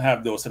 you don't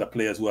have those sort of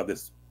players who have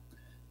this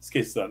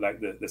skill set like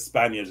the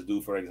Spaniards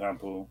do, for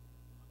example,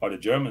 or the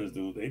Germans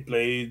do. They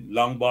play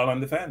long ball and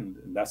defend.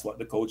 And that's what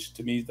the coach,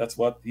 to me, that's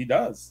what he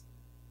does.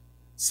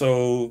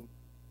 So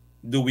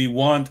do we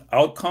want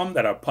outcome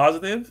that are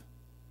positive?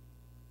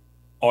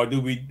 Or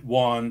do we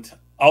want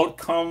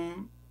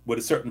outcome with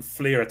a certain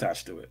flair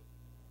attached to it?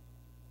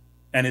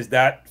 And is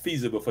that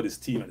feasible for this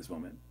team at this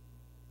moment?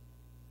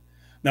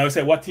 Now, we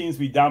say what teams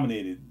we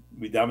dominated.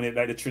 We dominated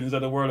like the Trinidad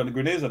of the world and the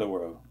Grenades of the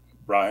world.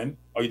 Brian,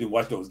 you didn't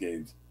watch those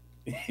games.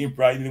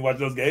 Brian, you didn't watch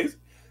those games?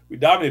 We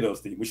dominated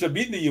those teams. We should have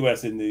beaten the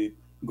U.S. in the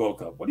Gold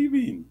Cup. What do you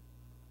mean?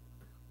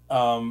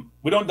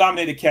 We don't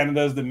dominate the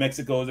Canadas, the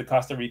Mexicos, the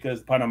Costa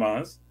Ricas, the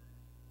Panamas,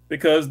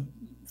 because,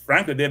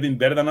 frankly, they've been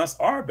better than us,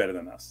 are better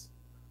than us,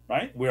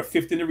 right? We're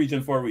fifth in the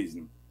region for a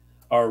reason.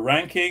 Our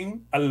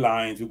ranking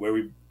aligns with where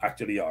we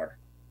actually are.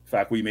 In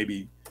fact, we're in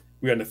the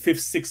 5th,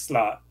 6th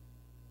slot.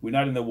 We're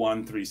not in the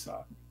 1-3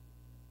 slot.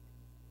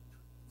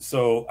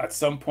 So at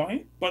some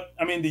point, but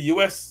I mean, the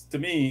U.S. to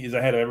me is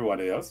ahead of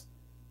everybody else.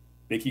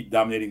 They keep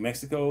dominating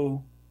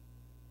Mexico.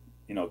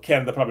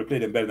 Canada probably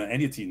played them better than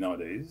any team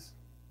nowadays.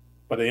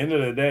 But at the end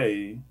of the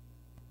day,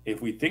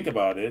 if we think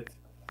about it,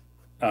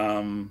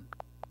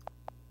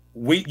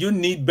 you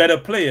need better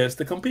players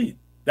to compete.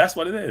 That's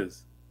what it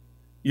is.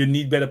 You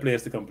need better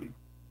players to compete.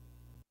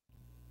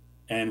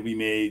 And we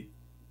may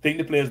think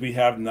the players we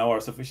have now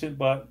are sufficient,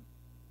 but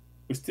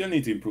we still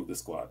need to improve the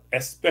squad,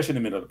 especially in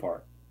the middle of the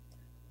park.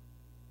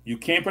 You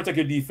can't protect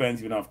your defense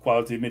if you don't have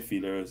quality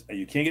midfielders, and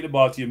you can't get the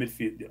ball to your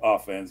the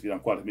offense if you don't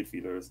have quality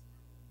midfielders.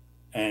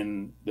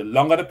 And the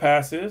longer the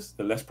pass is,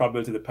 the less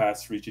probability the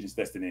pass reaching its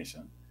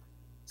destination.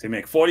 So you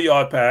make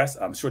 40-yard pass,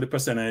 I'm sure the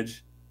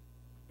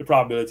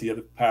probability of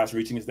the pass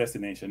reaching its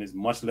destination is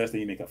much less than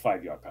you make a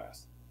 5-yard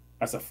pass.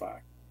 That's a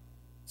fact.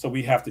 So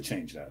we have to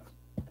change that.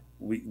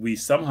 We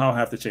somehow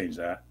have to change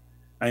that.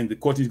 And the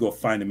coach needs to go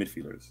find the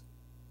midfielders.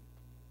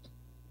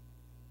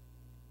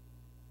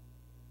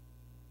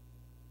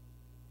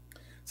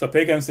 So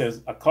Pagan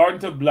says, according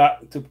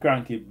to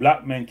Cranky,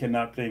 black men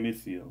cannot play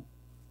midfield.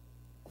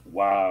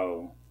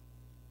 Wow.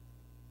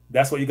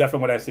 That's what you got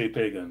from what I say,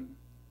 Pagan.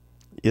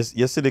 Yes,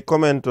 you see the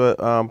comment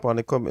on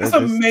the comment. That's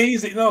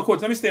amazing. No,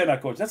 coach, let me stay on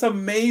that, coach. That's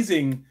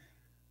amazing.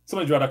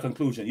 Somebody draw that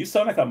conclusion. You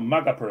sound like a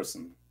MAGA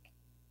person.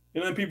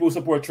 The people who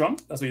support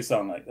Trump, that's what you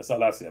sound like. That's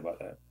all I say about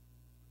that.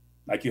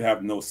 Like you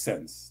have no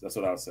sense. That's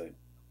what I'll say.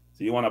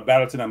 So you want to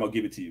battle tonight, I'm going to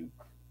give it to you.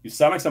 You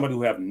sound like somebody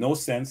who have no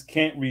sense,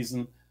 can't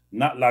reason,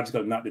 not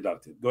logical, not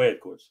deductive. Go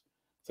ahead, coach.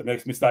 So it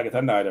makes me start getting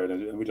annoyed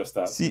and we just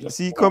start.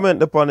 See,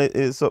 comment upon it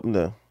is something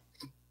there.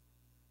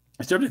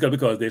 It's typical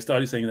because they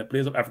started saying that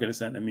players of African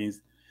descent, that means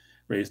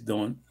race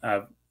don't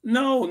have.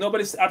 No,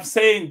 nobody's. I'm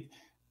saying,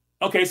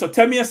 okay, so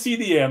tell me a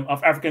CDM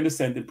of African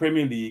descent in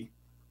Premier League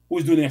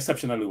who's doing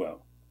exceptionally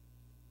well.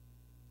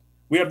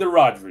 We have the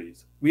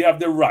Rodriguez, we have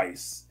the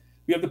Reiss,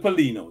 we have the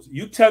Polinos.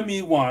 You tell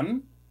me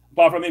one,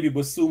 apart from maybe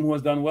Bassoum, who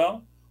has done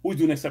well, who's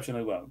doing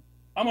exceptionally well.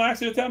 I'm going to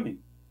ask you to tell me.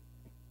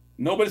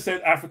 Nobody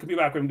said people of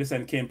African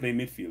descent can't play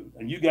midfield.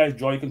 And you guys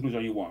draw your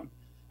conclusion you want.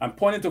 I'm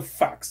pointing to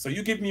facts. So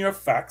you give me your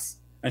facts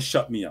and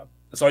shut me up.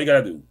 That's all you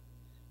got to do.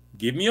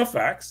 Give me your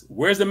facts.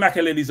 Where's the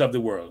Makeleles of the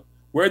world?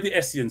 Where are the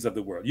Essians of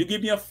the world? You give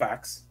me your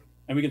facts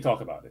and we can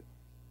talk about it.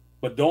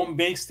 But don't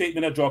make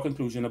statement or draw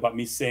conclusion about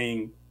me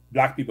saying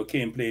black people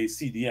can't play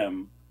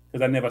CDM,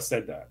 because I never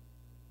said that.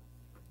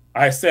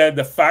 I said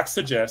the facts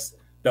suggest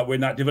that we're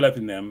not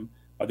developing them,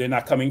 or they're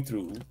not coming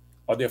through,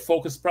 or they're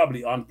focused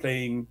probably on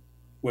playing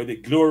where the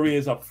glory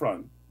is up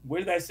front.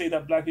 Where did I say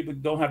that black people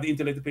don't have the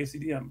intellect to play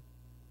CDM?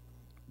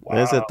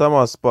 Wow. I said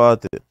Thomas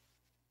Partey.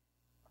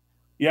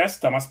 Yes,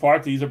 Thomas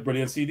Partey is a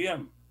brilliant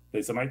CDM.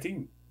 Plays on my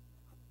team.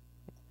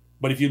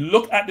 But if you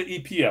look at the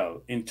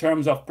EPL in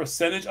terms of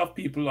percentage of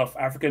people of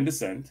African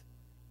descent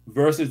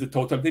versus the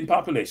total team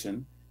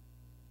population,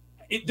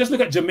 just look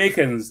at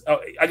Jamaicans.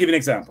 I'll give you an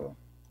example.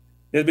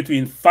 There's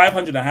between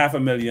 500 and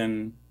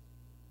 500,000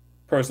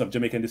 persons of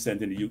Jamaican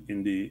descent in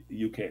the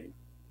UK.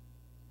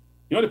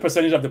 You know the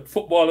percentage of the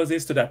footballers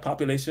is to that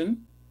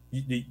population?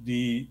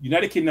 The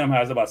United Kingdom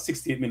has about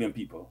 68 million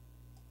people.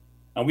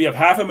 And we have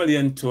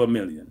 500,000 to 1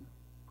 million.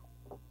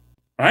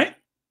 Right?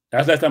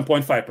 That's less than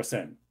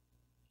 0.5%.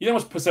 You know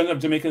what percentage of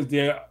Jamaicans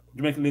there,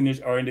 Jamaican lineage,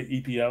 are in the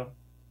EPL?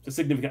 It's a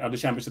significant, of the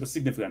championship, a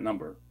significant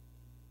number,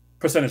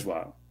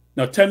 percentage-wise.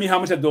 Now tell me how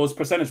much of those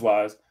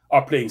percentage-wise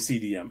are playing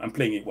CDM and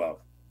playing it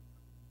well.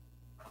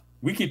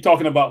 We keep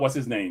talking about what's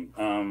his name?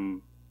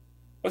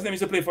 What's his name?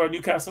 Used to play for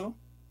Newcastle.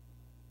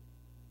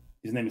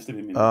 His name is still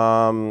in me.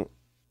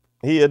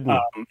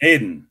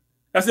 Hayden.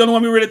 That's the only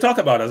one we really talk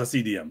about as a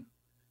CDM.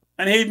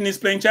 And Hayden is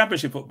playing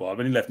championship football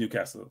when he left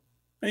Newcastle,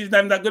 and he's not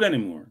even that good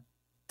anymore.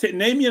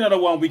 Name me another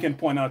one we can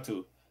point out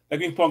to. Like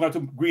we can point out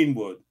to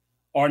Greenwood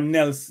or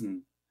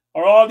Nelson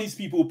or all these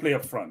people who play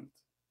up front,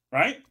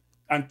 right?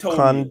 Antonio,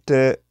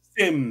 Kante,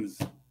 Sims,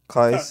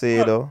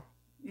 Caicedo.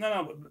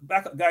 No,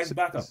 back up, guys,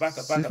 back up.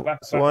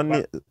 So on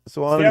is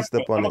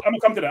the point. I'm gonna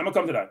come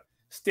to that.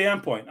 Stay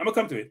on point. I'm gonna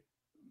come to it.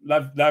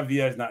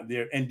 Lavia is not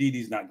there.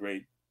 Ndidi is not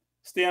great.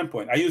 Stay on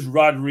point. I use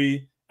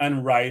Rodri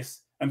and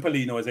Reiss and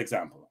Polino as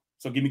example.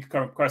 So give me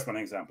a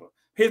corresponding example.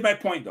 Here's my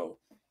point though.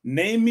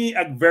 Name me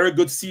a very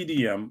good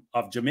CDM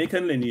of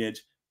Jamaican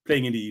lineage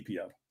playing in the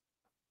EPL.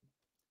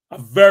 A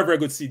very, very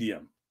good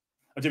CDM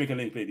of Jamaican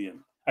lineage playing.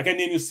 I can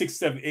name you 6,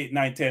 7, 8,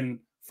 9, 10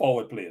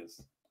 forward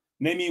players.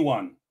 Name me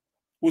one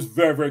who's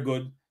very, very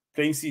good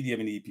playing CDM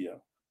in the EPL.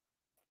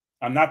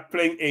 I'm not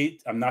playing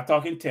 8. I'm not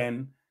talking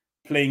 10,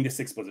 playing the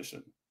 6th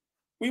position.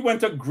 We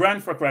went to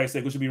Grant, for Christ's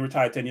sake, who should be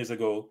retired 10 years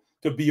ago,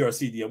 to be our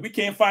CDM. We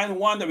can't find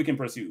one that we can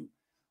pursue.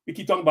 We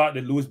keep talking about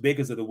the Lewis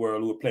Bakers of the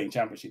world who are playing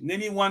championship.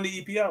 Name me one in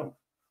the EPL.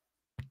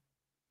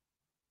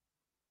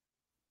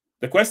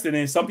 The question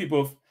is, some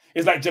people,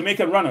 it's like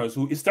Jamaican runners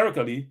who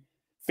historically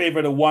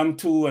favor the 1,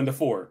 2, and the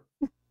 4.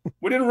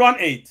 We didn't run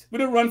 8. We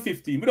didn't run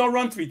 15. We don't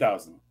run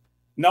 3,000.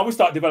 Now we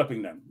start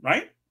developing them,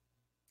 right?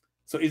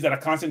 So is that a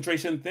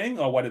concentration thing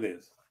or what it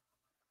is?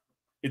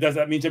 Does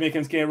that mean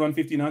Jamaicans can't run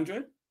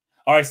 1,500?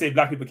 Or I say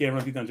black people can't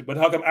run 1,500. But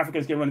how come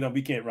Africans can run it and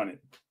we can't run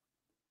it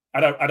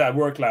at a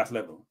world-class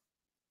level?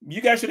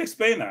 You guys should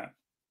explain that.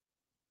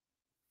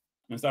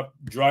 And stop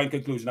drawing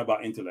conclusion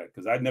about intellect,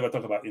 because I'd never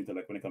talk about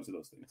intellect when it comes to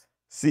those things.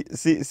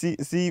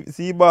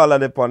 See ball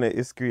on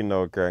the screen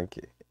now,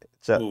 cranky.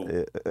 Chat.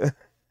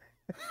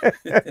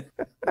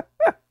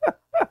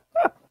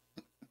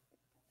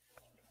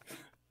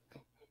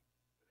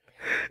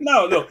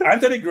 No, look,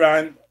 Anthony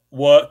Grant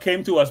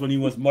came to us when he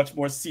was much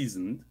more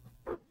seasoned,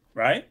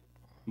 right?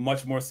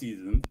 Much more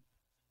seasoned,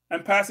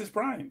 and past his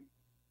prime.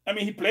 I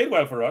mean, he played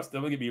well for us,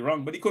 don't get me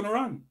wrong, but he couldn't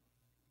run.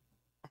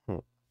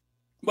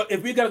 But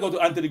if we got to go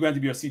to Anthony Grant to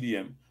be our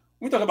CDM,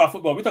 we talk about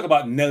football, we talk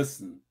about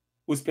Nelson,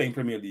 who's playing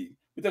Premier League.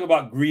 We talk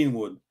about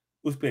Greenwood,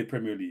 who's played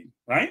Premier League,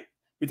 right?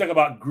 We talk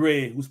about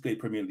Gray, who's played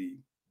Premier League.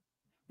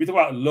 We talk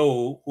about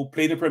Lowe, who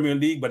played in Premier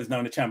League, but is now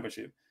in the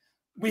Championship.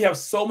 We have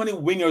so many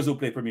wingers who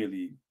play Premier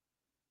League.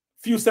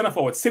 Few center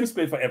forwards. Sims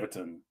played for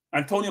Everton.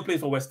 Antonio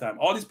played for West Ham.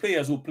 All these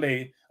players who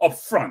play up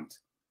front.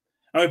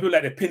 And people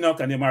like the Pinnock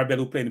and the Maribel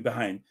who play in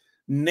behind.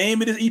 Name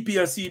me the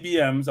EPL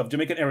CBMs of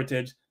Jamaican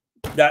heritage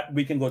that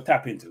we can go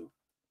tap into.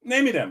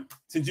 Name me them.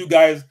 Since you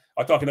guys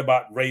are talking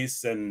about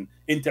race and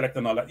intellect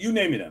and all that, you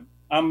name me them.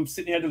 I'm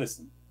sitting here to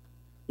listen.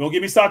 Don't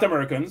give me South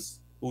Americans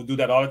who do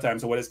that all the time.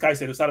 So what does Kai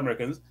say to South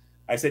Americans?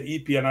 I said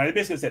EPL, and I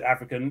basically said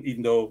African,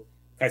 even though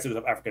Kai said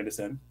of African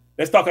descent.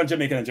 Let's talk on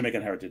Jamaican and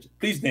Jamaican heritage.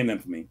 Please name them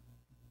for me.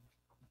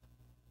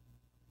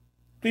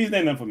 Please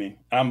name them for me.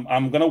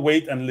 I'm gonna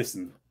wait and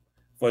listen.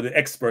 for the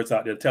experts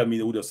out there to tell me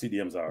who those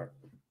CDMs are.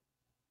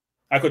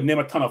 I could name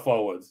a ton of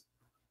forwards.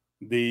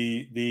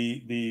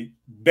 The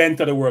Bent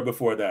of the world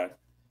before that.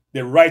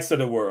 The Reiss of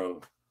the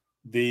world.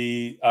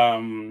 The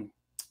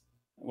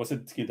what's the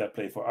kid that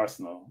played for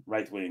Arsenal?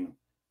 Right wing.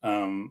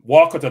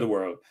 Walcott of the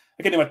world.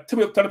 I can name a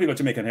ton of people of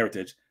Jamaican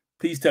heritage.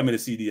 Please tell me the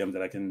CDM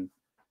that I can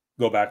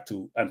go back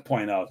to and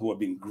point out who have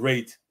been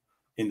great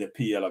in the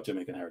PL of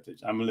Jamaican heritage.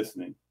 I'm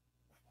listening.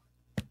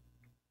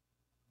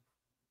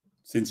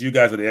 Since you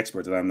guys are the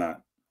experts and I'm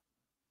not.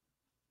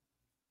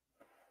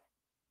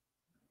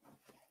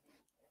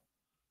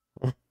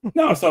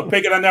 No, so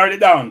Pagan, I narrowed it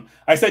down.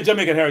 I said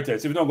Jamaican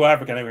heritage. So if you don't go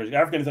African heritage,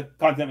 African is a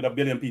continent with 1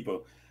 billion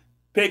people.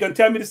 Pagan,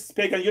 tell me this.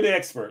 Pagan, you're the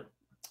expert.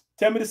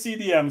 Tell me the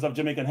CDMs of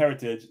Jamaican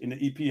heritage in the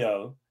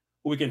EPL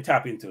who we can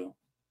tap into.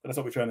 That's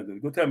what we're trying to do.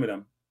 Go tell me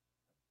them.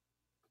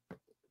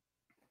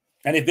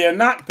 And if they're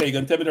not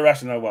Pagan, tell me the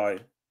rationale why.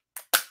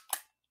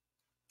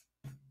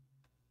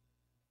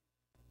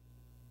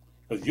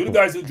 Because you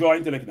guys who draw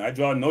intellect, and I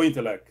draw no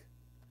intellect.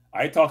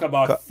 I talk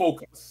about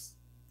focus.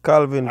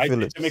 Calvin I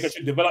Phillips. think Jamaica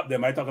should develop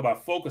them. I talk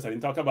about focus. I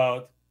didn't talk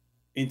about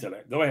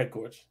intellect. Go ahead,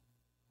 coach.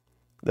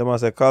 They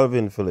must say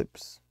Calvin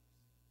Phillips.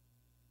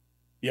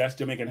 Yes,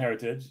 Jamaican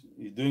heritage.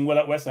 He's doing well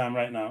at West Ham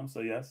right now, so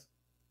yes.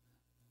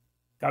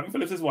 Calvin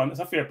Phillips is one. That's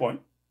a fair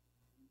point.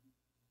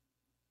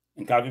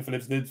 And Calvin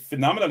Phillips did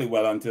phenomenally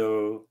well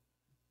until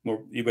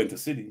he went to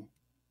City.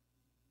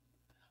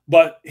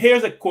 But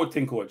here's a quote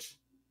thing, coach.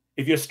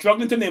 If you're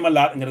struggling to name a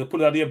lot, I'm going to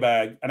pull it out of your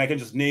bag, and I can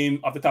just name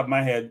off the top of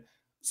my head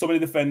so many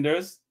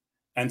defenders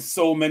and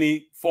so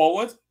many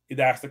forwards, it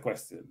asks the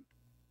question,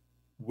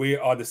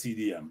 where are the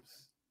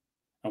CDMs?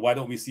 And why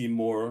don't we see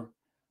more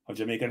of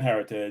Jamaican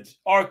heritage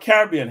or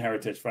Caribbean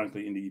heritage,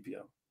 frankly, in the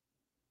EPL?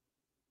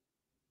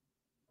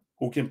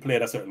 Who can play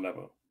at a certain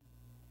level?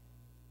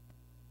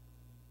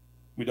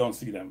 We don't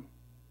see them.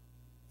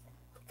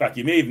 In fact,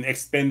 you may even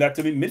expand that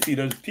to the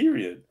midfielders,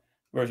 period,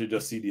 versus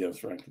just CDMs,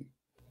 frankly.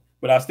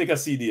 But I'll stick a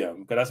CDM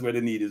because that's where the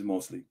need is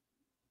mostly.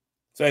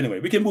 So anyway,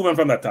 we can move on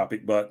from that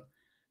topic, but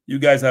you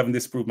guys haven't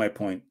disproved my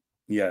point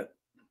yet.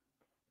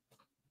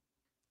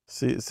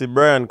 See,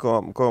 Brian,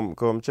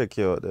 come check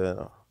you out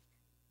there.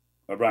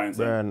 What Brian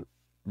said?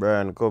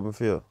 Brian, come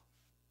for you.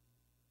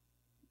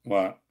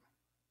 What?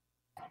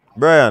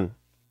 Brian.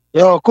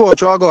 Yo,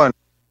 coach, how going?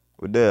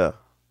 We're there.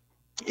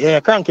 Yeah,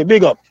 thank you.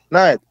 Big up.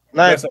 Nice.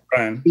 Yes,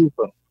 Brian.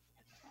 People.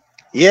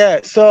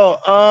 Yeah, so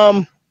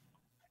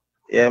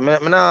yeah, I'm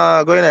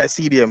not going at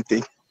CDM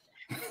thing.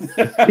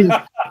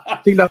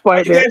 think that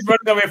point you guys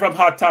running away from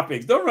hot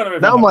topics. Don't run away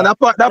from hot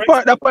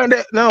topics. That point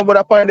there, no, but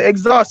that point there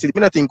exhausted. I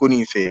don't think we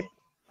need fair.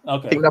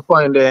 Okay. I think that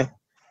point there.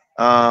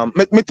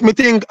 Me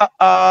think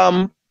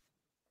I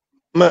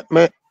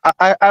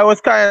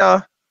was kind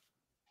of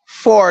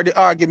for the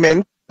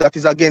argument that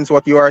is against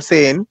what you are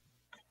saying,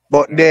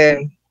 but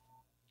then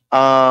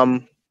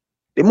the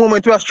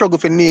moment we are struggling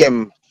for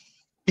name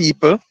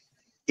people,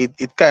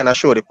 it kind of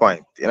show the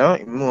point, you know.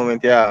 In the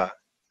moment, yeah.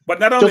 But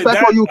not only just like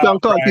that, how you can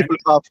call people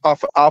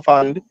off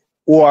and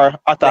who are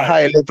at a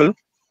high level,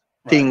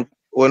 think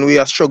when we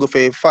are struggling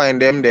to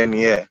find them, then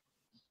yeah, it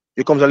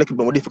becomes a little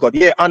bit more difficult.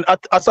 Yeah, and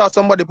I saw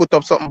somebody put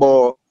up something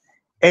about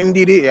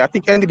NDD. I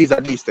think NDD is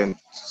a decent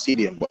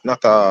CDM, but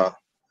not a.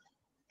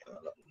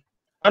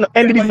 And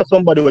NDD is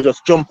somebody who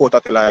just jump out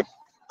at like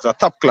it's a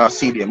top class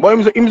CDM, but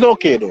he's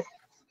okay though.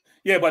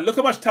 Yeah, but look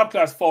how much top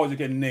class forwards you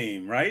can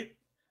name, right?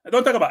 I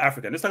don't talk about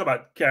African. Let's talk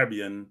about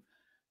Caribbean,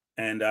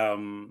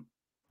 and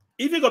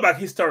if you go back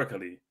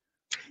historically.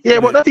 Yeah,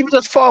 but not even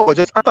just forward,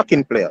 just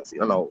attacking players,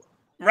 you know.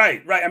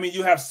 Right. I mean,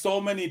 you have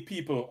so many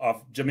people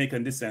of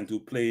Jamaican descent who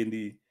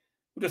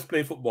just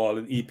play football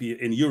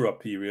in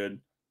Europe, period.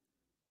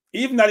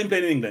 Even not even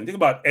playing in England. Think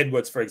about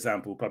Edwards, for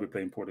example, probably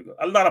playing Portugal.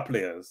 A lot of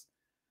players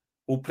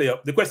who play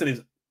up. The question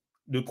is,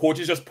 do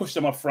coaches just push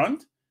them up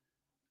front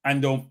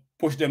and don't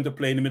push them to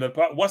play in the middle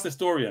part? What's the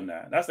story on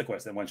that? That's the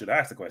question. One should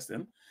ask the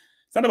question.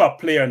 It's not about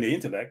player and the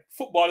intellect.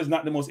 Football is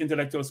not the most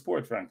intellectual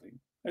sport, frankly.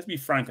 Let's be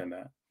frank on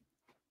that.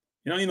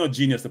 You don't need no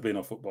genius to play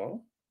no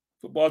football.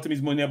 Football to me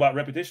is more about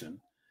repetition.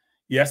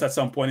 Yes, at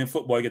some point in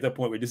football, you get to a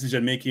point where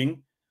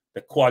decision-making,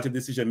 the quality of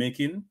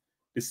decision-making,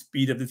 the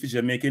speed of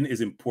decision-making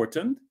is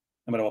important,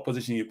 no matter what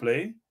position you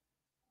play.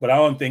 But I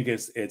don't think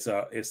it's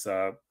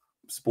a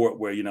sport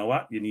where, you know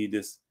what, you need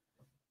this,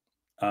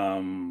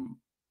 the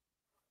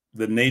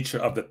nature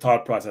of the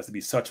thought process to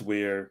be such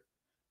where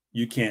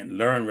you can't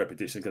learn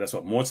repetition, because that's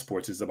what most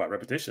sports is about,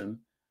 repetition.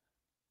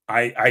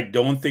 I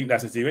don't think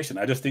that's a situation.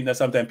 I just think that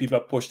sometimes people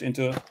are pushed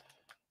into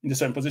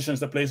certain positions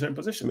to play certain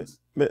positions.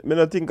 Me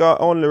don't think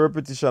only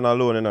repetition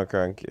alone in a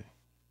cranky.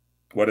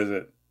 What is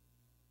it?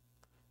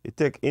 It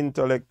take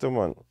intellect,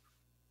 man.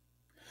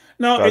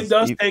 No, it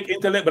does take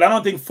intellect, but I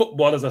don't think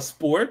football is a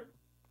sport.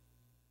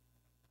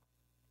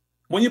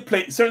 When you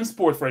play certain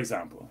sport, for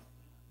example,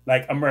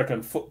 like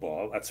American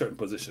football at certain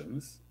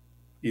positions,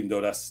 even though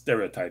that's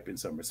stereotype in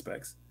some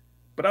respects.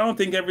 But I don't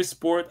think every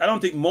sport, I don't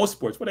think most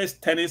sports, whether it's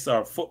tennis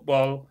or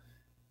football,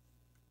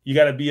 you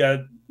got to be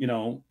to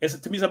me,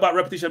 it's about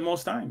repetition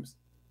most times.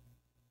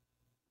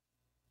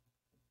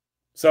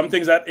 Some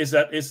things that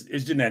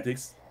is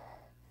genetics,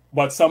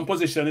 but some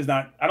position is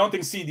not. I don't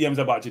think CDM is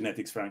about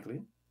genetics,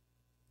 frankly.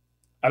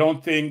 I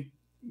don't think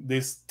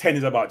this 10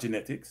 is about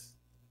genetics,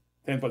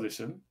 10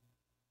 position.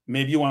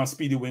 Maybe you want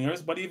speedy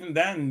wingers, but even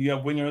then, you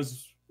have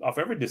wingers of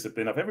every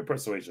discipline, of every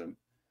persuasion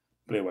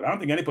play well. I don't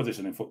think any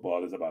position in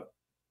football is about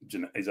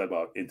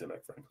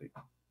intellect, frankly.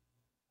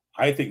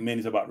 I think mainly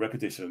it's about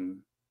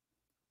repetition,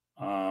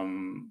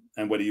 and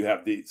whether you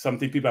have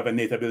something people have a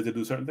innate ability to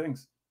do certain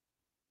things.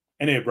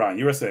 Anyway, Brian,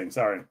 you were saying,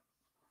 sorry.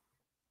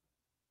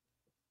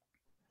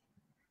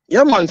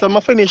 Yeah, man. So I'm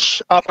gonna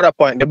finish after that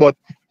point. But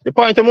the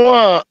point the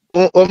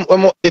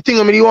thing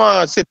I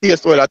want to say to you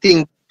as well, I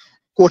think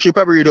Coach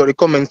probably read out the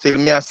comments still.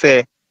 Me I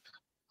say,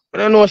 I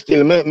don't know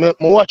still. Me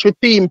watch the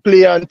team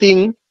play and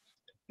thing.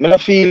 I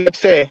feel like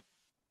say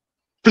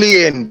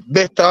playing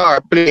better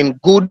or playing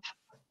good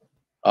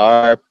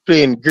or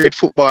playing great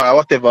football or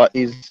whatever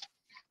is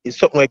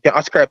something we can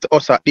ascribe to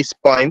us at this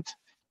point.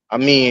 I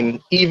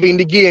mean, even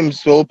the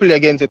games so we play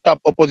against the top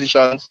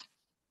oppositions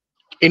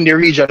in the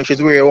region, which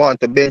is where you want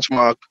to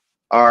benchmark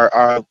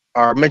or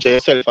measure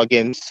yourself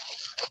against.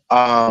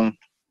 I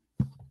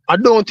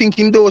don't think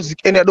in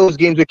any of those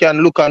games we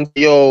can look and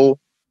say, yo,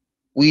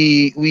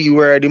 we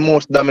were the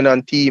most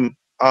dominant team.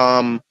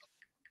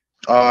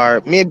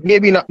 Or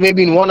maybe not,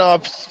 maybe in one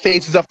of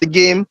phases of the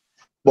game,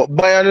 but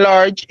by and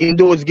large in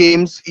those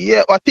games,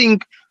 yeah, I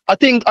think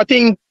it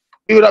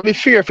would have been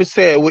fair to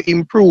say we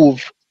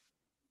improve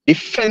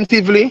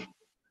defensively,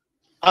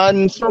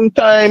 and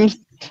sometimes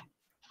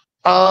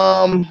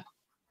I'm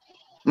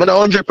not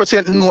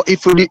 100% know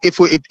if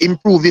we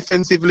improve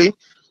defensively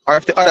or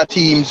if the other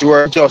teams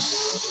were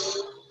just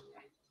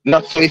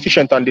not so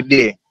efficient on the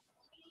day,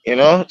 you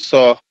know.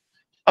 So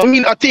I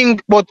mean, I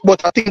think, but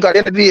I think at the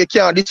end of the day, you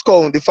can't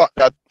discount the fact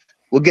that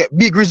we get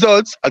big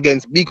results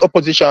against big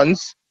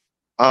oppositions.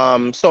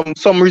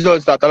 Some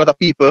results that a lot of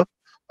people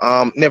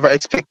never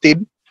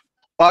expected.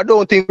 But I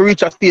don't think we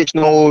reach a stage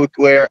now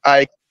where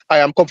I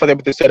am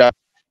comfortable to say that,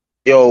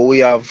 yo,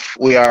 we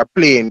are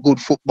playing good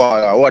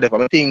football or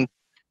whatever. I think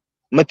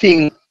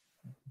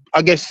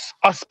I guess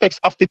aspects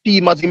of the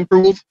team has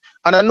improved,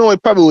 and I know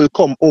it probably will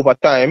come over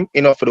time,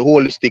 you know, for the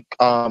holistic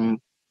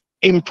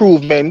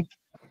improvement.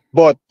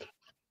 But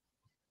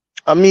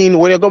I mean,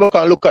 when you go back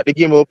and look at the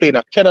game we play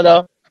in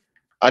Canada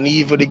and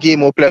even the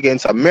game we play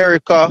against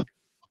America,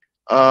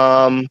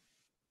 I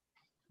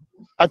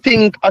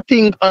think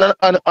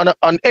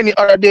on any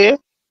other day,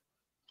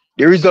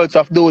 the results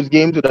of those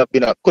games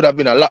could have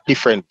been a lot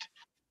different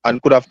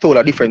and could have told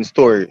a different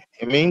story.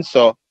 I mean,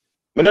 so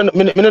I don't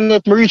know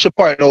if we reach a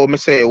point now where I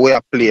say we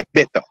have played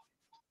better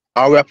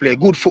or we have played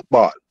good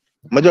football.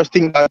 I just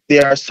think that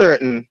there are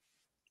certain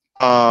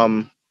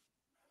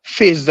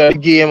phases of the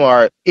game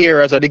or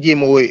areas of the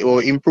game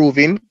we're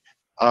improving,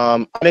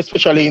 and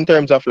especially in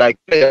terms of like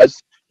players.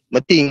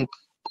 I think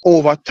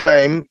over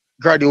time,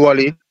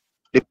 gradually,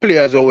 the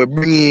players that we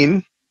bring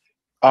in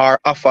are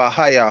of a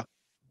higher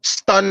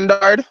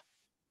standard,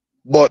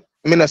 but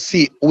I not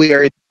see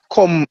where it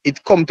come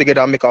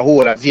together and make a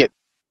whole as yet,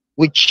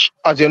 which,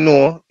 as you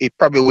know, it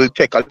probably will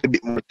take a little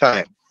bit more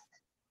time.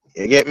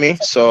 You get me?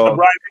 So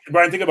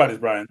Brian, think about this,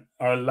 Brian.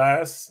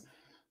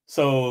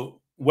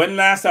 When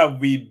last have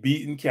we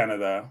beaten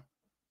Canada,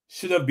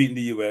 should have beaten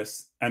the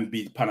US and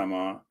beat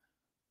Panama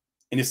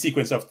in a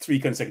sequence of 3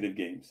 consecutive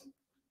games?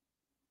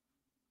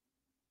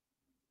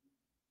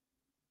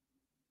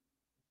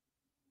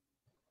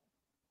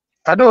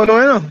 I don't know,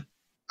 you know.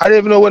 I don't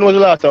even know when was the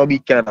last time we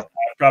beat Canada.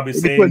 I'd probably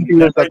say 20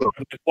 years ago.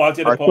 The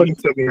quality of Or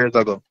opponents, 27 years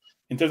ago.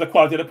 in terms of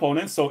quality of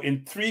opponents. So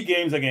in 3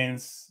 games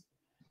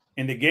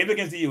in the game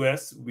against the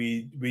US,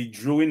 we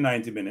drew in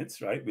 90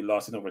 minutes, right? We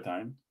lost in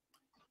overtime.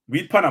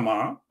 Beat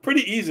Panama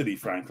pretty easily,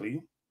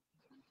 frankly.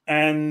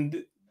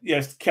 And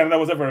yes, Canada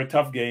was a very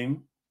tough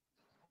game,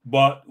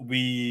 but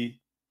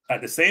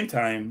at the same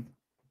time,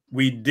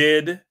 we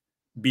did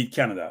beat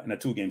Canada in a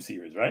 2-game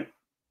series, right?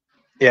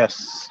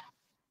 Yes.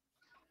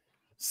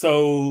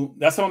 So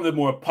that's some of the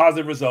more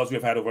positive results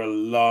we've had over a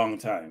long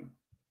time.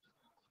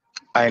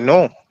 I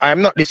know.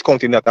 I'm not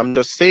discounting that. I'm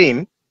just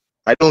saying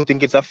I don't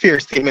think it's a fair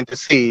statement to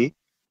say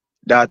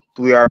that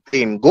we are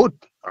playing good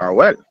or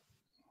well.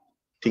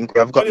 I think we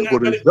have gotten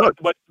good results.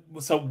 But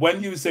so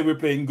when you say we're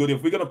playing good,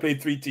 if we're going to play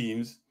 3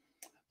 teams,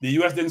 the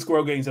US didn't score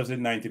against us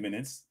in 90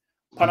 minutes.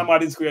 Panama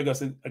didn't score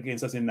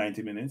against us in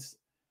 90 minutes.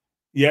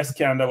 Yes,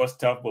 Canada was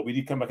tough, but we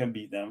did come back and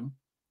beat them.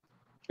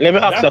 Let me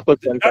ask a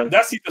question.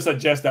 That seems to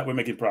suggest that we're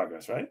making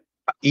progress, right?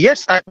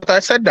 Yes, I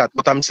said that,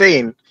 but I'm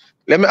saying,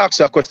 let me ask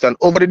you a question.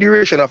 Over the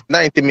duration of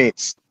 90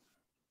 minutes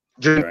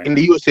in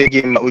the USA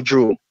game that we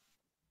drew,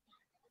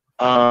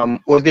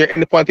 was there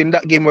any point in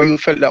that game where you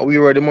felt that we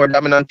were the more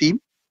dominant team?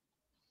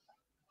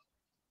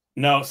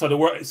 No. So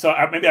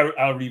maybe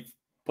I'll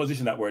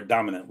reposition that word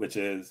dominant, which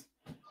is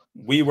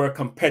we were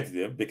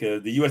competitive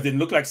because the US didn't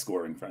look like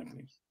scoring,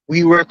 frankly.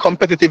 We were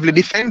competitively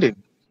defending.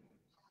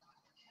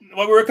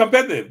 Well, we were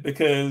competitive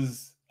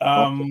because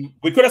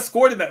we could have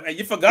scored in that.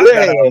 You forgot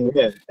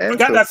that. You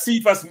forgot that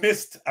Cephas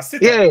missed a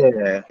sitter.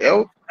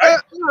 Yeah. Right?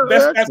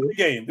 Best chance of the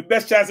game. The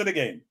best chance of the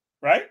game,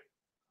 right?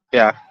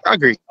 Yeah, I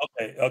agree.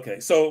 Okay.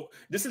 So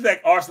this is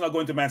like Arsenal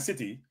going to Man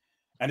City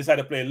and decide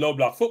to play low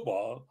block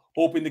football,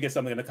 hoping to get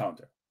something in the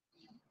counter.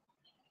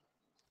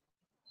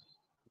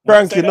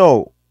 Cranky,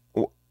 no.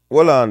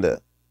 Hold on there.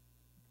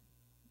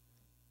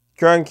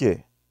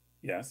 Cranky.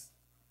 Yes.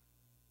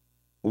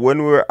 When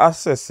we were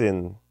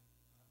assessing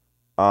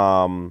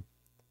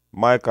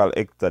Michael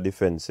Hector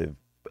defensive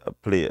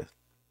player,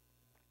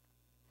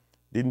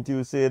 didn't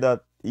you say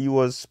that he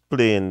was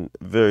playing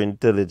very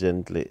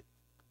intelligently?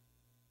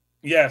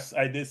 Yes,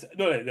 I did.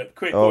 No,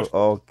 great Oh, coach.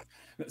 okay.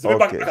 So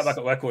back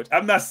up, coach.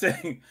 I'm not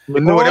saying.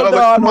 Hold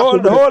on.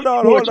 Hold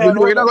on.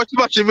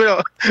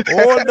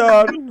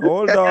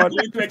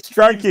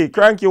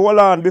 Cranky, hold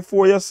on.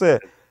 Before you say,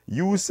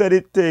 you said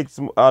it takes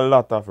a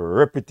lot of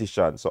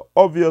repetition. So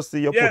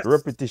obviously you put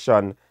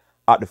repetition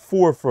at the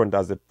forefront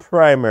as the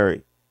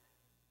primary.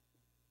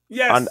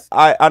 Yes.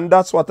 And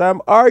that's what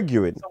I'm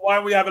arguing. So why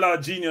we have a lot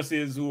of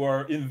geniuses who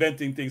are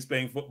inventing things,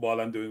 playing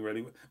football and doing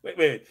really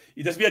wait.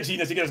 You just be a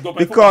genius, you can just go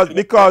play football.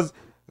 Because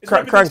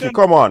Cranky,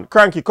 come on,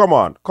 Cranky.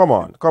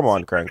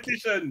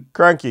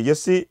 Cranky, you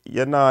see,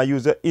 you now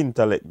use the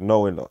intellect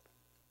now, you know.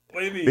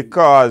 What do you mean?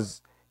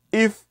 Because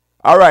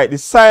alright, the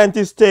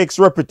scientist takes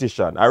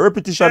repetition. A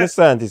repetition the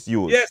scientists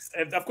use. Yes,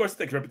 of course it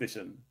takes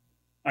repetition.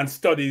 And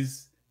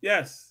studies,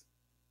 yes.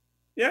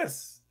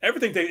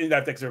 Everything in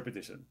life takes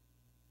repetition.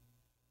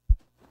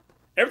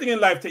 Everything in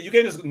life, you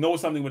can't just know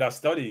something without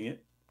studying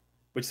it,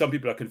 which some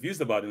people are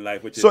confused about in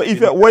life. So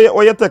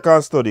where you take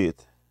and study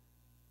it?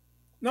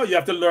 No, you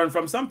have to learn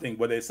from something,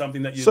 whether it's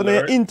something that you learn.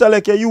 So the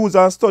intellect you use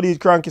and study it,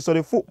 Cranky. So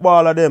the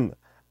footballer them,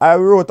 I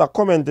wrote a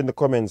comment in the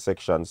comment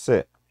section,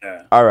 say,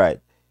 all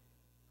right,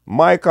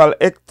 Michael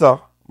Hector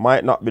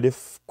might not be the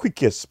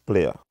quickest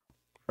player,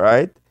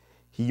 right?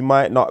 He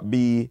might not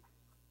be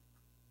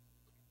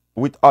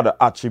with other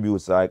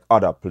attributes like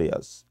other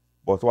players.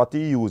 But what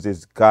he uses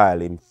is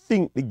guile him,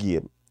 think the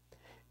game.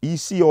 He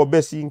see how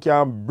best he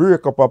can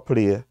break up a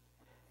play,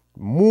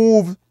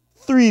 move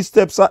 3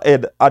 steps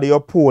ahead of the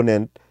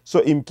opponent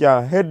so him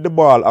can head the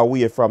ball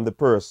away from the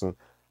person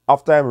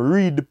after him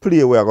read the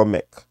play we're going to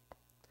make.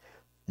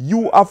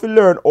 You have to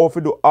learn how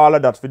to do all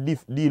of that to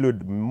deal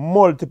with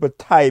multiple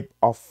type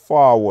of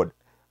forward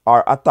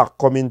or attack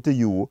coming to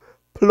you.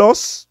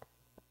 Plus,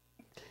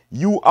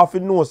 you have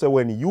to know so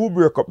when you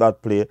break up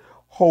that play,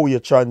 how you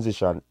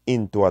transition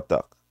into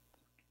attack.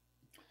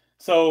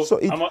 So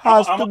it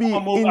has to be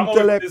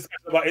intellect.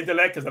 About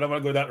intellect, because I don't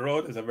want to go that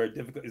road. It's a very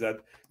difficult.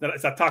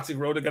 It's a toxic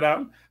road to go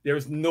down. There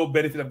is no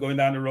benefit of going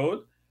down the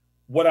road.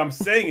 What I'm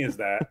saying is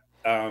that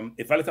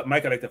if I look at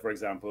Michael Hector, for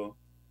example,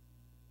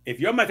 if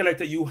you're Michael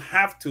Hector, you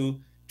have to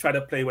try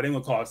to play what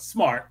anyone calls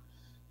smart.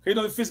 You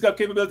don't have the physical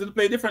capability to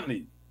play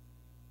differently.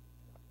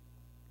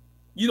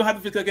 You don't have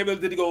the physical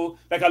capability to go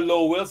like a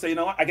Low will say, you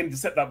know what, I can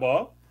intercept that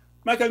ball.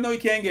 Michael, no, he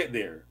can't get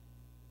there.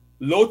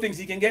 Low thinks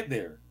he can get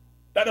there.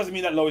 That doesn't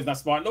mean that Low is not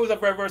smart. Low is a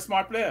very, very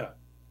smart player.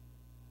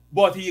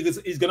 But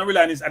he's going to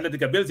rely on his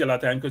athletic ability a lot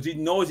of time because he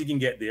knows he can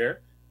get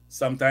there.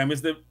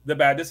 Sometimes it's the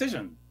bad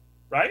decision,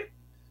 right?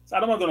 So I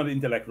don't want to go on the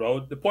intellect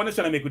road. The point I'm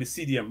trying to make with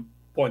the CDM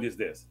point is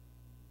this.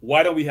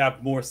 Why don't we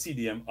have more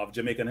CDM of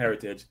Jamaican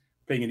heritage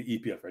playing in the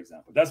EPL, for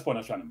example? That's the point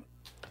I'm trying to make.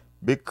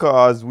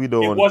 Because we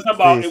don't. It wasn't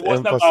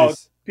about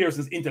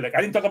Pearson's intellect.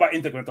 I didn't talk about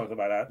intellect when I talked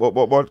about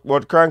that.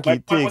 But Cranky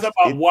it was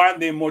about wanting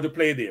them more to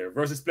play there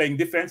versus playing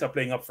defense or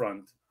playing up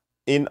front.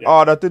 In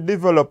order to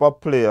develop a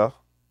player,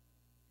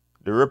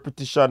 the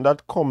repetition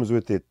that comes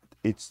with it,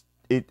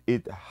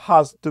 it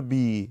has to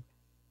be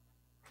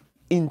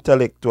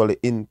intellectually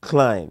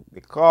inclined.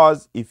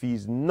 Because if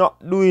he's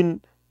not doing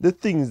the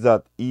things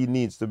that he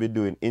needs to be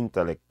doing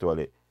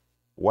intellectually,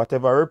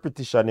 whatever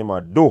repetition he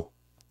might do,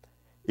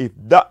 if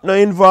that not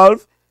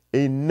involved,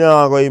 he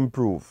not going to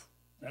improve.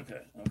 Okay.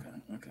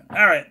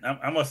 All right,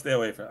 I'm gonna stay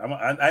away from it.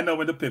 I know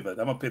when to pivot.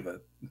 I'm a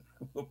pivot.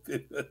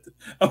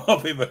 I'm a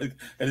pivot,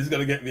 and it's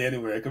gonna get me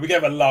anywhere. Because we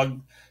can have a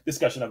long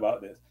discussion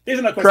about this. Here's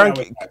another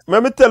question.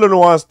 Let me tell you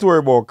one story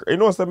about. You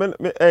know, so a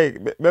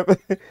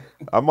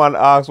man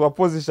asks what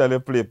position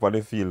you play on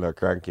the field,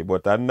 Cranky,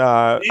 but I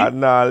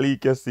now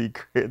leak a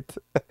secret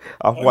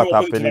of what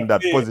happened in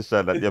that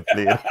position that you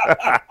played.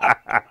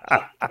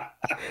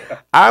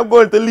 I'm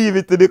going to leave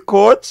it to the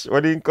coach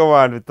when he come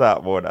on to talk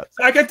about that.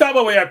 So I can talk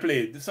about where I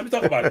played. So let me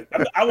talk about it.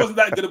 I wasn't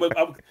that good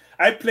about it.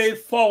 I played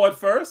forward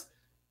first,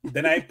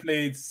 then I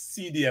played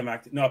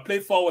CDM. No, I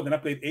played forward, then I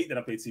played 8, then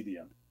I played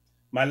CDM.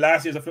 My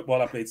last years of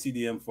football, I played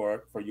CDM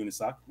for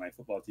Unisac, my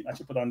football team. I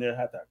should put on their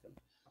hat actually.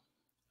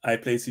 I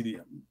played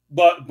CDM.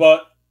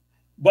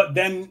 But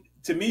then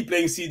to me,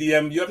 playing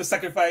CDM, you have to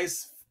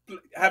sacrifice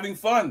having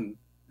fun.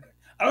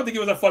 I don't think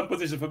it was a fun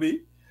position for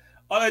me.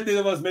 All I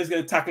did was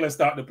basically tackle and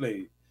start the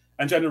play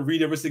and trying to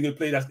read every single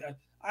play.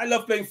 I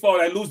love playing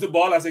forward. I lose the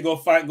ball. I say, go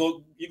fight,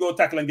 you go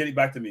tackle and get it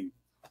back to me.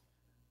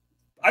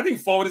 I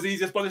think forward is the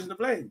easiest position to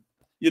play.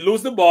 You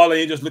lose the ball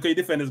and you just look at your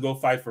defenders, go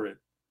fight for it.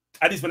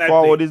 At least when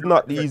forward is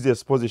not the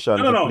easiest position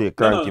to play,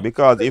 Cranky,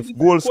 because if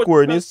goal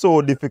scoring is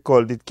so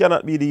difficult, it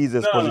cannot be the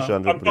easiest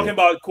position to play. I'm talking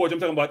about, coach, I'm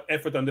talking about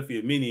effort on the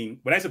field, meaning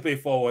when I used to play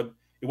forward,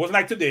 it wasn't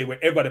like today where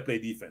everybody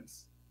played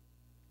defense.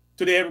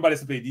 Today, everybody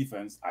has to play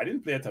defense. I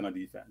didn't play a ton of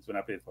defense when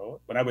I played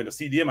forward. When I went to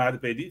CDM, I had to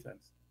play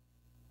defense.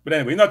 But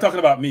anyway, we're not talking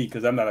about me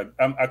because I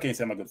can't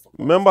say I'm a good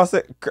footballer. Remember,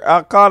 say,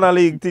 a corner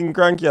league thing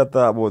cranky at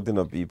talk about, you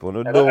know, people.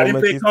 No, I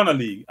didn't play corner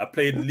league. I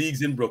played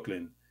leagues in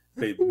Brooklyn.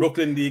 Played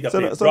Brooklyn League. I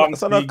played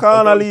Bronx League. So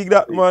corner league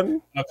that,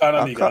 man. A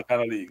corner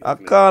league. A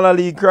corner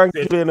league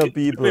cranky playing the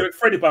people. Play with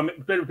Freddie for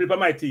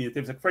my team.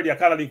 It's like Freddie, a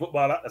corner league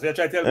footballer. That's what I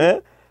try to tell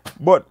you.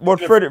 But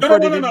Freddie No,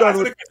 I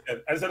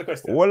just had a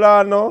question. Well,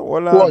 I know.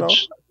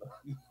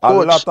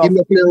 Coach, he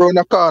may play around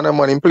the corner,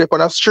 man. He play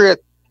on a straight.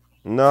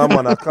 No,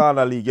 man, a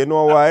corner league. You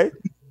know why?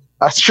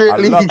 A straight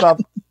league. Lot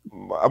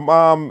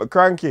of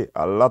cranky.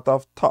 A lot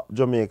of top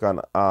Jamaican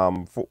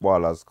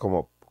footballers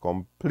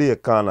come play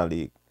corner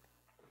league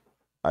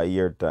a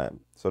year time.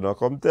 So now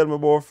come tell me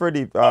about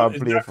Freddie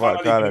play for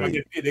a corner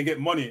league. They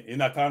get money in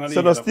that corner league.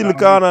 So no still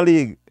corner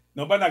league.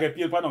 Nobody not get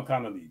paid for no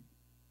corner league.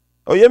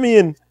 Oh, you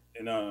mean?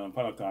 No,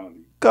 corner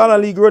league. Corner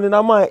league running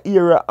in my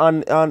era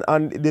and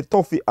the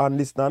toughy and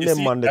this and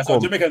them man they that's come.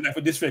 That's what Jamaica like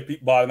for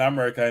disrespect ball in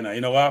America, you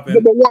know what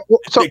happened?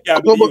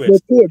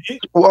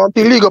 What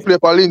the league play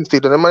for Lindsay?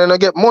 The man not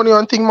get money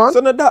and thing, man. So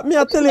now that me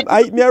I tell him,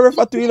 I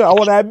refer to, you know,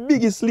 one of the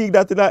biggest league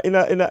that in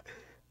a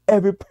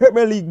every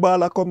Premier League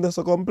baller come there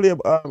so come play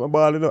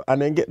ball, you know,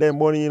 and then get their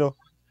money, you know.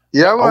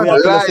 Yeah, man.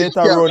 It run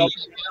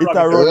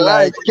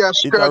like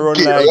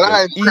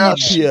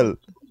EPL.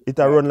 It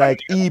run like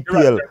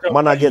EPL.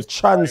 Man, I get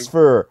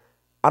transfer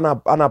and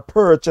a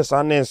purchase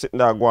and then sitting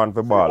there going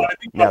for ball.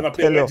 I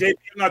tell you. JP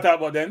not talk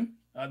about then.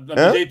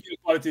 JP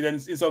quality then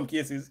in some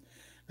cases.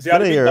 See,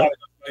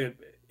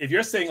 if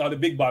you're saying all the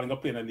big ball and go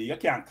play in the league, you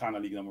can't corner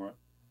league no more.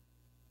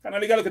 Corner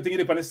league, I look at things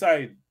on the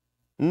side.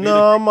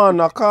 No, man,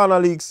 a corner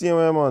league same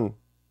way, man.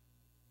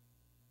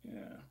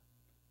 Yeah.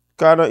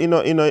 Corner, you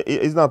know,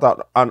 it's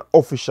not an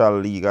official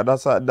league.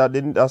 That's why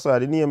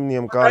the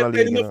name corner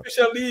league. In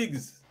official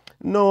leagues.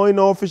 No, you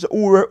know, official.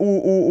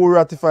 Who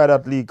ratified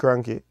that league,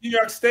 cranky? New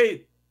York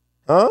State.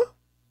 Huh?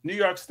 New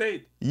York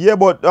State. Yeah,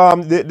 but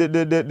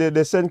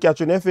the St.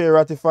 Catherine FA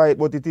ratified,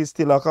 but it is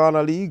still a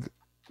corner league.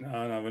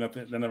 No, we're not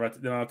playing. They're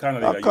not a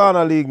corner league. A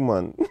corner league,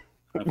 man.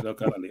 I don't play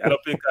corner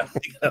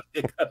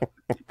league.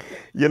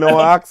 You know,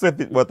 I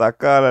accept it, but a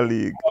corner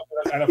league.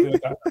 I don't play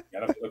corner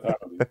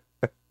league.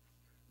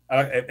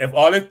 If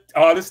all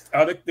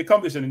the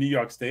competition in New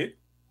York State,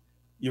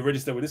 you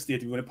register with the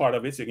state, you're a part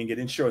of it, so you can get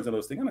insurance and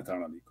those things. I'm not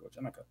corner league, coach.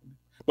 I'm not corner league.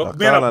 But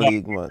corner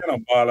league, man.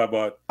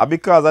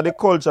 Because of the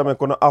culture, I'm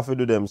gonna have to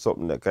do them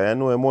something. Like I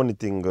know a money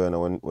thing going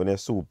on when they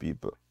sue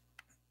people.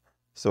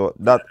 So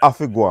that have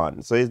to go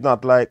on. So it's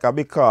not like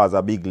because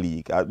a big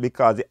league,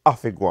 because it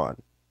have to go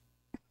on.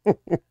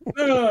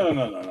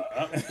 No.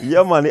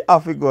 Yeah, man, it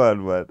have to go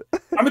on, man.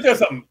 Let me tell you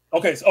something.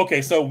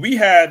 Okay. So we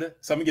had,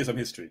 so let me give some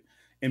history.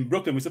 In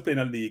Brooklyn, we used to play in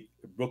a league,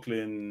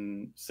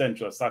 Brooklyn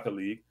Central Soccer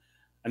League.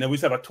 And then we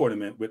used to have a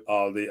tournament with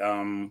all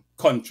the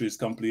countries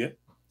come play.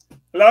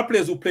 A lot of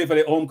players who played for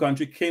their home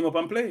country came up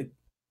and played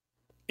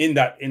in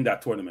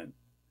that tournament.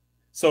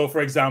 So, for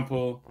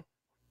example,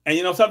 and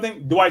you know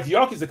something, Dwight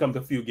York used to come to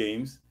a few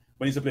games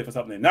when he used to play for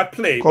something. Not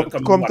play, but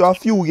come to a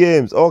few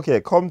games.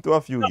 Okay, come to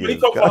a few games. He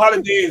come for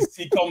holidays.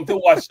 He come to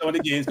watch some of the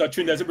games because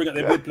Trinidad to bring up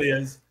their good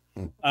players.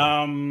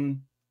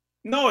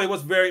 No, it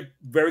was very,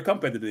 very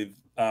competitive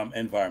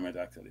environment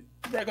actually.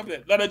 Very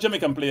competitive. A lot of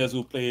Jamaican players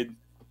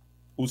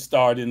who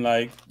starred in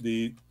like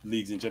the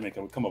leagues in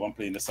Jamaica would come up and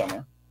play in the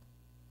summer.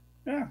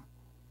 Yeah.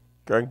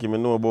 Cranky, me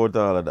know about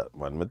all of that,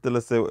 man. Me tell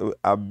you, say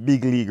a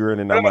big league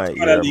running in my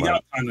ear, man.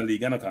 A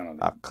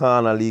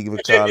corner league.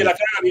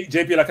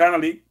 JPL a corner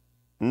league?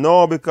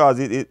 No, because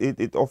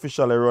it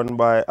officially run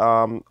by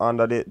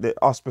under the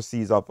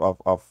auspices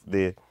of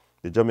the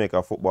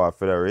Jamaica Football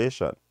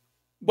Federation.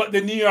 But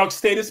the New York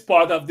State is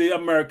part of the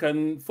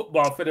American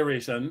Football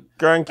Federation.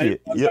 Cranky,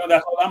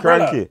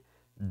 Cranky.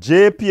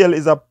 JPL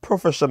is a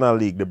professional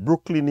league. The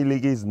Brooklyn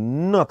League is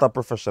not a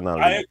professional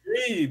league. I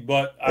agree,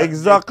 but...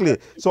 Exactly.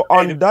 So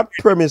on that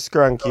premise,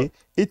 Cranky,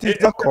 it is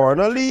the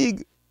corner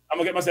league. I'm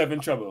going to get myself in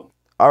trouble.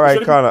 All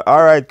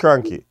right,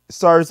 Cranky.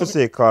 Sorry to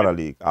say corner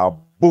league. A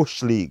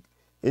bush league.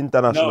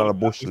 International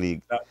bush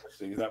league. That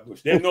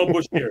bush. There's no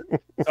bush here.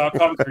 It's all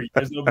concrete.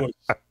 There's no bush.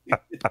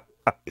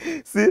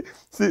 see,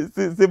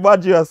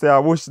 Badger say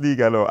a bush league,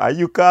 you know. And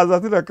you cause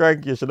that in a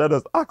Cranky, you should have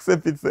just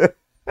accept it, sir.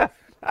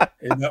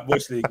 In that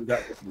bush league.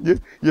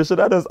 You should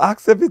have just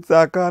accept it,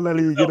 sir, corner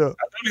league, you know. I'm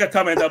make a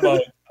comment about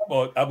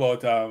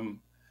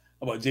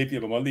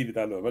JPL, but I'll leave it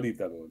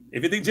alone.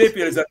 If you think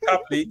JPL is a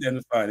top league, then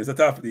it's fine. It's a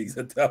top league.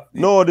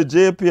 No, the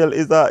JPL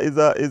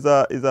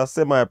is a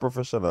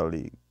semi-professional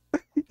league.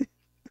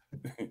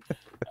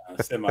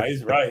 Semi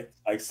is right.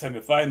 Like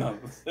semi-final.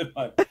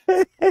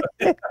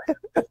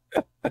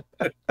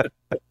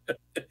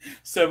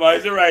 Semi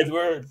is the right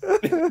word.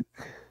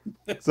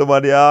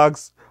 Somebody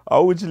asks,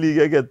 how which league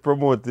you get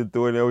promoted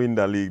to when you win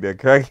the league? Then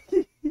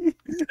Cranky.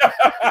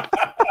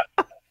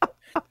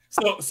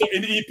 So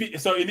in the EP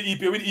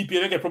with EPL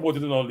you get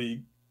promoted to our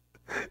league.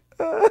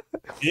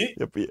 You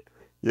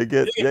You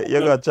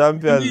got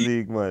Champions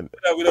League, man.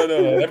 We don't know.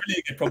 Every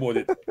league get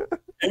promoted.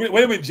 When you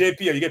win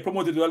JPL, you get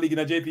promoted to a league in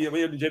a JPL.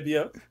 When you do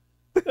JPL,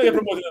 you get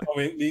promoted to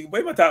a league.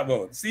 What am I talking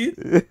about? See?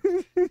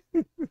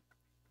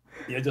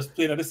 You're just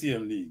playing at the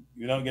same league.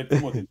 You don't get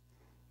promoted.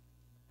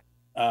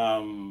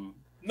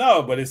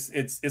 No, but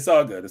it's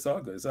all good. It's all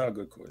good. It's all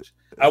good, coach.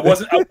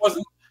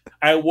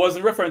 I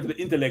wasn't referring to the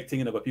intellect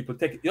thing, but people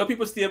take it.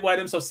 People stay by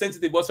them so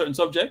sensitive about certain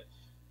subject.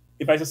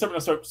 If I say certain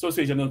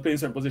association don't play in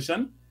certain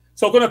position.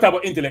 So I'm gonna talk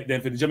about intellect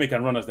then for the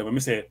Jamaican runners then when we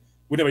say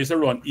we never used to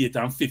run 8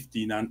 and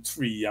 15 and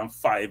 3 and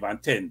 5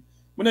 and 10.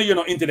 We know you're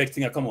not intellect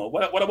thing come out.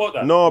 What about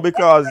that? No,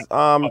 because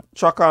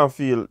track and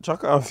field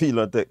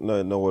and take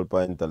no whole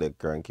by intellect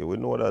cranky. We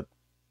know that.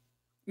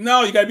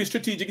 No, you gotta be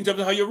strategic in terms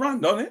of how you run,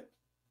 don't it?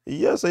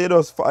 Yeah, so you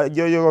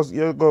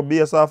go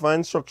based off of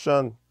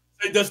instruction.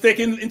 So it does take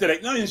in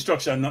intellect, no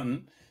instruction,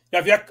 nothing.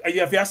 You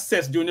have to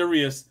assess during the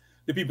race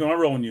the people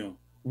around you,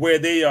 where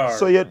they are.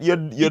 So you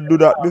do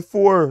that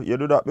before. You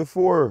do that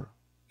before.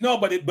 No,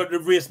 but the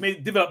race may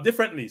develop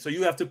differently. So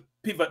you have to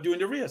pivot during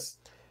the race.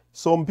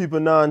 Some people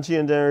not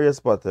change their race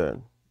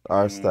pattern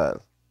or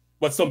style.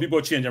 But some people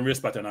change their race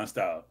pattern and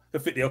style to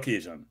fit the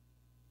occasion.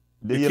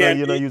 You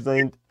know use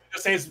no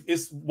just say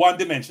it's one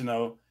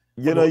dimensional.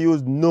 You don't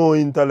use no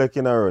intellect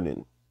in a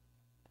running.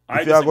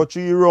 If you have got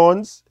 3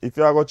 runs,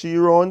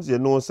 you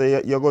know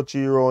say you got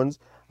 3 runs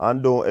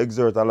and don't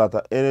exert a lot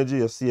of energy,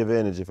 you save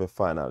energy for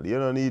final. You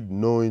don't need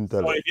no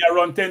intellect. So if you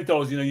run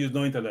 10,000, you don't use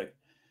no intellect.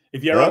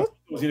 If you run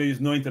 10,000, you don't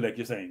use no intellect,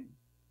 you're saying.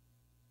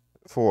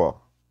 For?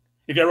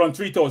 If you run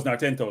 3,000 or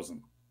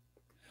 10,000.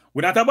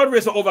 We're not talking about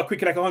race over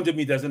quick like 100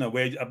 meters,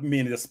 where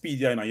mainly the speed,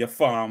 your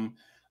farm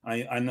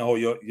and how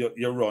you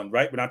run,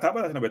 right? We're not talking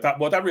about that. We're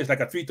talking about a race like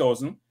a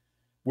 3,000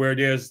 where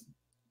there's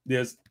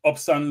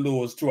ups and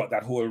lows throughout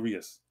that whole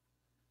race.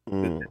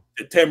 The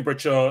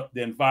temperature,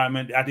 the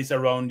environment, the athletes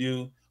around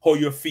you, how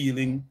you're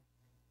feeling.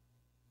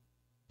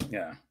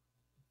 Yeah.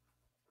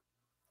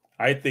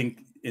 I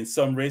think in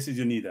some races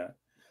you need that.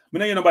 I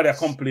mean, nobody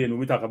complain when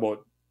we talk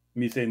about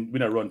me saying we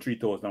don't run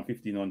 3,000 and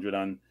 1,500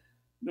 and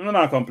I'm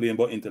not complaining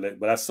about intellect,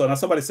 but as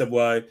somebody said,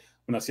 why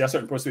when I see a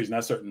certain persuasion,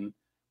 a certain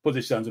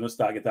positions,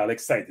 start get all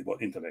excited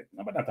about intellect.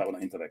 I'm not talking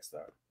about intellect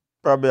start.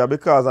 Probably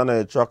because I know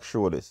a track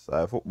show this,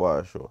 a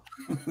football show.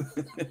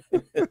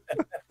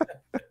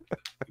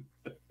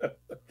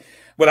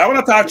 But I want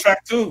to talk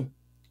track too.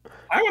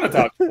 I'm a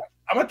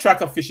track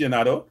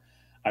aficionado.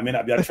 I may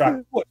not be a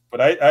track coach, but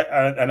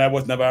I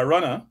was never a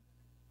runner.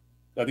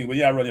 I think when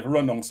you run, if you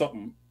run on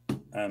something,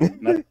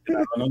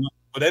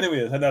 but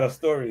anyways, another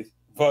story.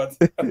 But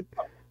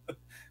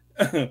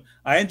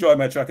I enjoy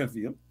my track and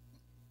field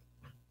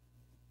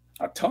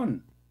a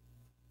ton.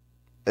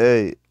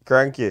 Hey,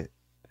 cranky.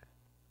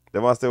 They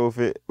must have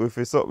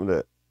with something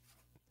there.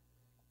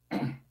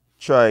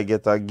 Try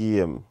get a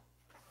game.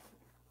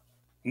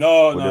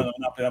 No,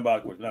 not playing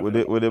backwards. With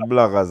the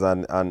bloggers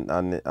and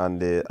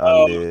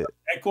the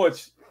Hey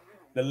coach,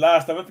 the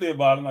last time I played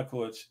ball with my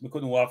coach, we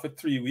couldn't walk for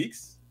 3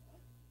 weeks.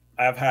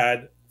 I've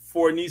had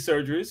 4 knee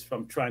surgeries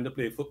from trying to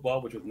play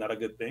football, which was not a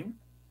good thing.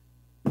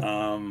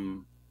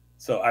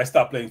 So I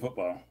stopped playing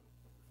football.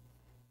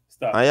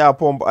 And you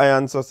pump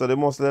iron, so they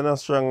must learn a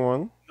strong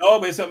one. No,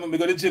 but something we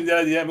go to the gym the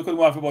other day, we couldn't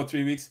walk for about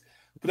 3 weeks.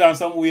 Put on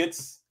some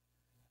weights.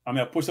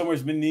 I push some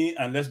with my knee,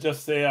 and let's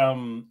just say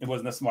it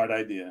wasn't a smart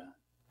idea.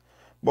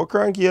 But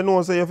cranky, you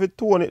know, so you have to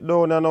tone it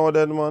down and all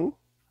that, man.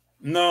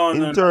 No,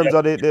 in terms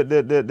of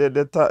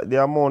the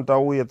amount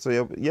of weight, so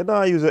you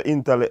don't use your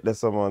intellect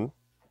there, man.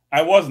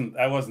 I wasn't.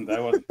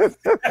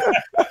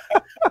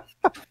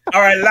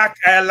 All right,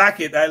 I lack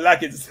it. Yeah, I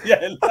lack it.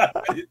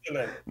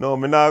 No,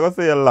 I'm not gonna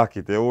say you lack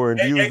it. You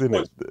weren't using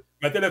coach, it.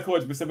 I tell the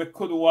coach, I said I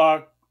couldn't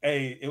walk.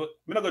 Hey, I'm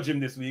not go gym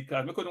this week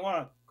because I couldn't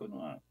walk.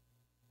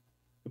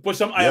 You push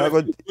some iron.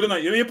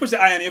 You push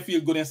the iron, you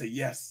feel good and say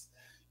yes.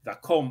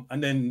 That come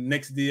and then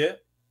next day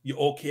you're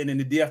okay, and then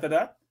the day after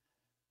that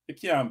you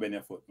can't bend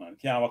your foot, man. You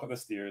can't walk up the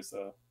stairs.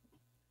 So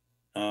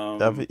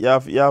you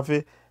have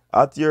to,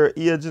 at your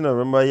age,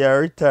 remember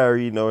you're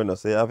retiree now,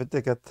 so you have to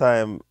take a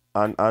time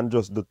and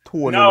just the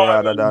toning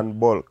rather than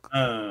bulk.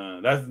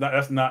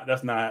 That's not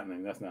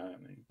happening. That's not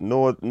happening.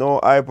 No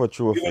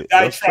hypertrophy.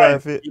 Just try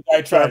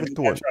to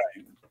tone.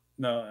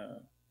 No.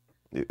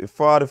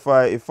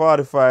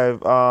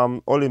 45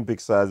 Olympic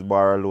size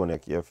bar alone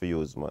you have to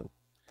use, man.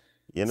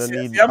 You don't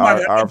need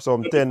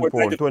some 10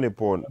 pound, 20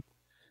 pound.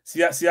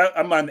 See,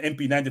 I'm an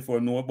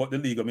MP94 know about the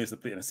league I used to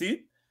play.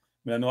 See?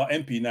 I know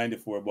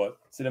MP94, but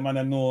see the man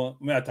I know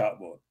me I talk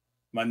about.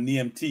 My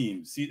name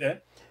team. See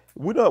that?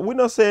 We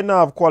not saying now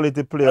have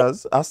quality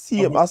players. I see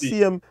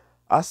him.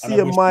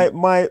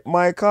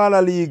 My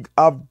Carla League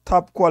have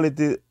top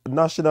quality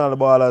national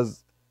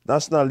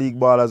league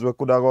ballers we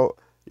could have go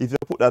if you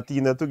put that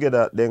team there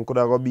together, then could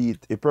have go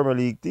beat a Premier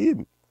League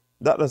team.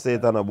 That don't say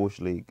it on a Bush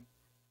League.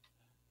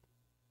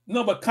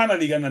 No, but Canada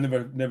League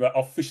and never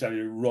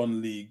officially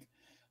run league,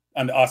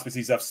 and the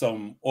auspices have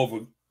some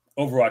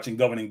overarching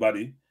governing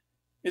body.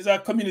 It's a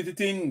community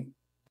thing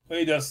where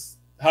you just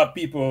have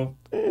people.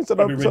 It's a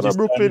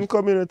Brooklyn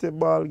community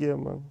ball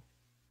game, man.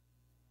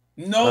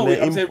 No,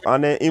 I'm saying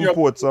and they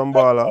import some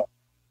baller.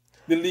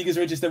 the league is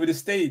registered with the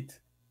state.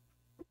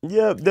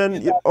 Yeah,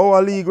 then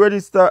our league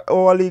register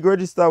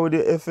with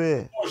the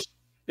FA. Bush.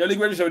 Your league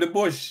registered with the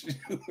Bush.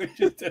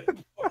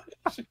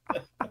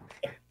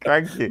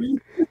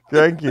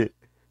 Cranky.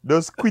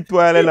 Just quit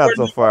while you're not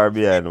so far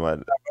behind,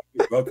 man.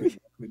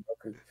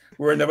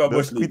 We're never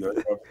Bush league.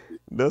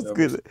 Just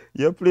quit.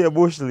 You play a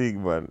Bush league,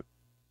 man.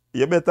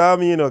 You better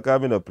me,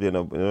 because I'm not playing.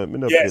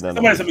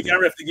 Somebody said we can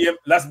ref the game.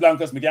 Las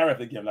Blancas, we can ref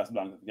the game. Las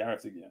Blancas, we can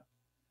ref the game.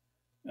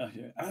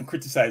 Okay. And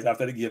criticize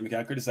after the game. We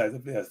can criticize the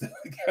players.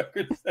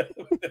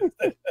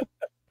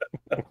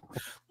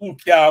 Who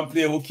can't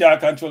play, who can't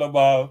control a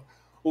ball,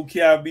 who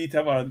can't beat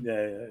a man.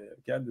 Yeah.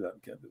 Can't do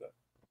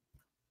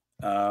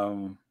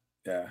that.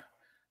 Yeah.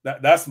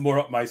 That's more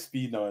up my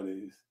speed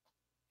nowadays.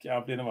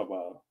 Can't play them a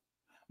ball.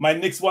 My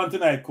Knicks won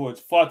tonight, coach.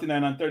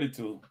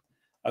 49-32.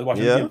 I was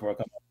watching the game for a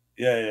couple.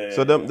 Yeah.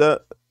 So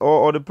the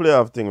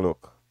playoff thing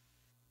look.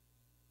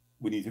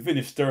 We need to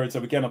finish third so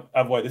we can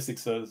avoid the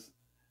Sixers.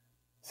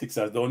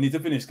 Sixers don't need to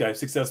finish, guys.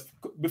 Sixers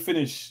we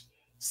finish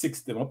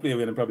sixth. They'll play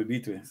with and probably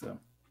beat we. So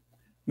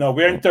no,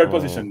 we're in third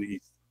position in the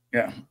East.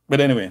 Yeah.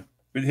 But anyway,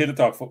 we're here to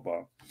talk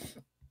football.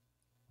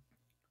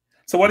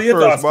 So what are your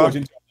thoughts, coach?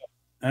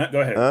 Go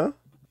ahead.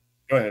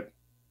 Go ahead.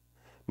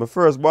 My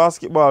first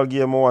basketball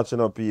game I'm watching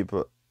up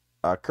people.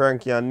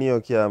 Cranky and Neo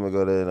came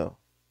go there, you know.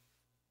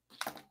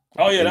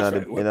 Oh yeah,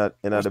 that's right.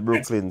 In the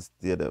Brooklyn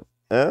Stadium.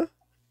 Huh?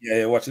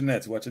 Yeah, watching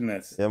Nets.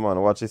 Yeah, man,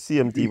 watch the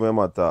same team I'm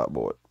talk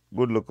about.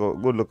 Good look of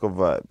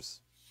vibes.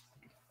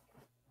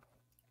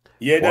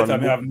 Yeah, that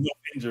time I have no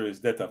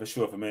injuries. That time for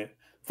sure for me.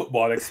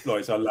 Football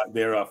exploits are lack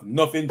thereof.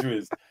 Enough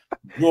injuries.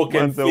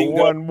 Broken finger,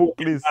 one book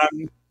list.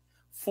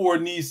 4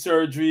 knee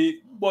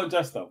surgery, bunch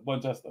of stuff.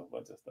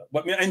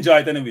 But me enjoy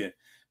it anyway.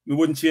 We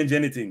wouldn't change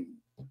anything.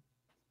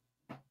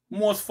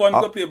 Most fun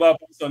to play ball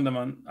on Sunday,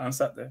 man, on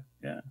Saturday.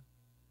 Yeah.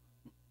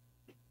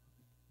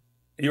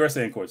 You were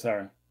saying, coach,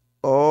 sorry.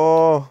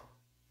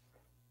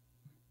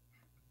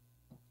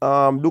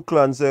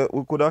 Duclan said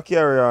we could have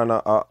carry on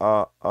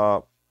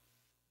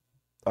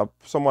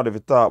somebody to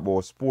talk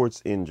about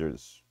sports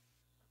injuries.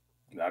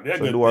 That'd be a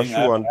so good do a thing.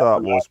 show and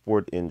talk about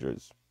sport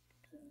injuries.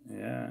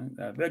 Yeah,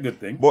 that'd be a good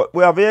thing. But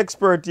we have an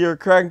expert here,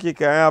 Cranky,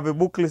 can have a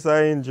book list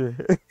of injury.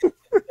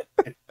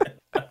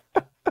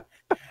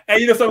 Hey,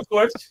 you know something,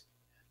 coach?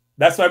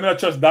 That's why I don't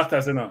trust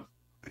doctors, you know.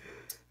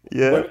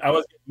 Yeah. When I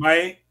was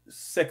my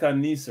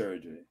second knee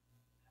surgery.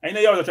 I know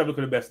you always try to look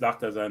at the best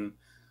doctors, and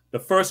the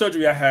first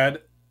surgery I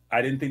had,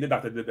 I didn't think the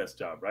doctor did the best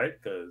job, right?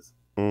 Because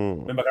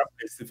remember, I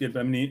placed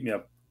my knee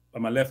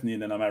on my left knee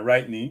and then on my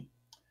right knee.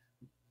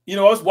 You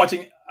know, I was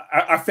watching.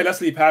 I fell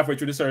asleep halfway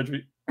through the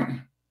surgery.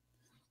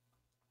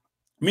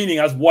 Meaning,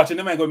 I was watching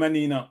them and go my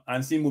knee now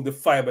and see move the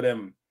fiber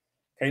them.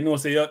 Can you know,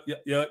 say your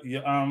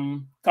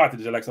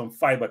cartilage are like some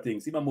fiber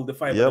things. See, I move the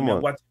fiber. Yeah,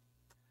 man.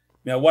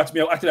 I watched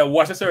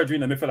the surgery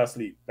and I fell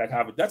asleep. Like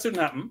that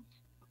shouldn't happen.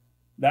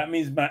 That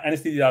means my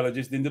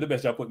anesthesiologist didn't do the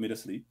best job put me to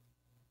sleep.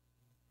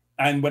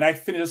 And when I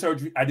finished the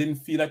surgery, I didn't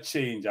feel a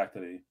change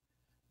actually.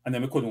 And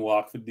then we couldn't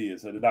walk for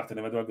days. So the doctor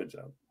never did a good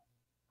job.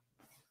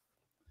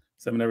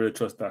 So I never really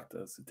trust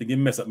doctors. I think he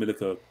mess up my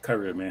little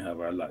career may have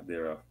a lot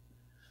there.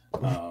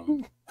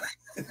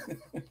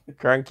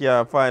 Cranky,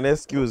 I find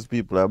excuse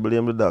people. I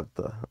blame the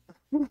doctor.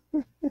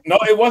 No,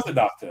 it was the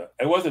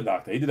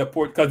doctor. He did a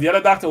port because the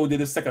other doctor who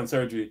did the second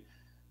surgery,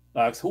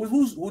 like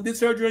who did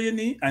surgery on your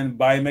knee, and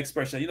by him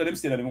expression, you know, them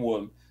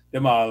still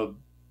them all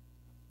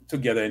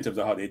together in terms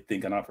of how they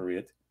think and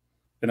operate.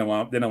 They don't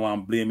want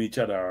to blame each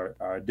other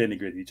or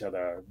denigrate each other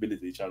or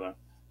belittle each other.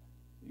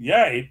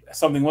 Yeah,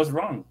 something was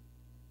wrong,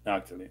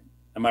 actually.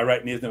 And my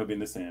right knee has never been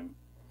the same.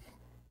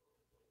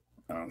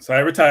 So I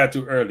retired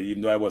too early,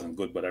 even though I wasn't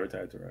good, but I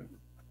retired too early.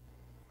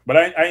 But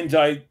I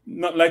enjoy,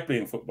 not like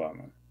playing football,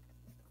 man.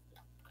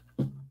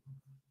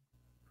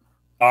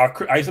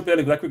 I used to play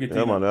like cricket.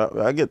 Yeah, man,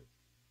 I get.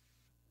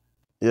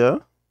 Yeah?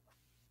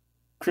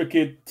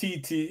 Cricket,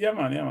 TT. Yeah,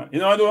 man. You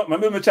know,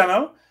 remember my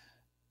channel?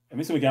 Let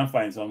me see if we can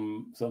find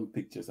some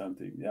pictures,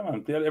 something. Yeah,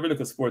 man. Play every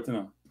little sport, you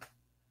know.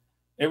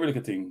 Every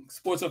little thing.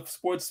 Sports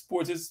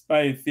is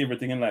my favorite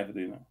thing in life,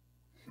 you know.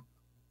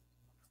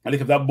 I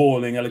look at that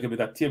bowling, I look at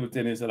that table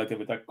tennis, I look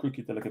at that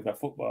cricket, I look at that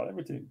football,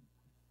 everything.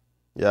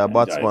 Yeah,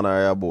 batsman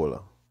or a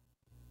bowler?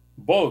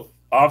 Both.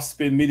 Off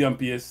spin, medium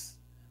pace,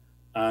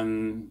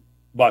 and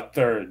bat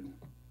third.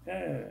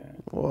 Yeah.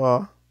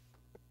 Wow.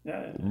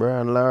 Yeah.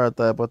 Brian Lara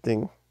type of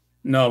thing.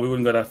 No, we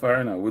wouldn't go that far,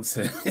 I would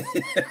say.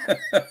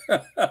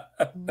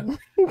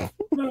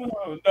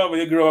 no, but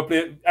you grow up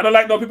play. I don't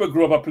like no people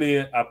grow up play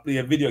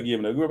a video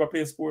game. They grow up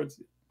play sports.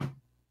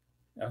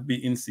 I'll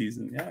be in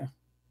season, yeah.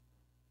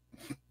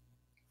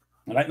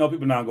 I like no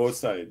people now go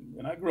outside.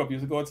 When I grew up, I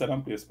used to go outside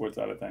and play sports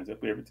all the time. So I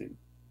play everything.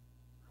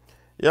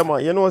 Yeah,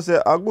 man. You know,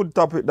 say a good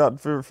topic that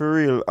for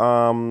real.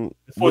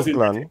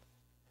 Brooklyn.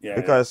 Yeah.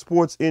 Because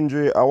sports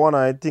injury,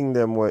 I think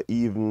them were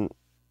even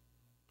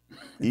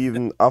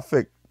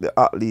affect the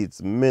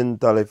athletes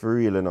mentally for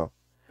real, you know.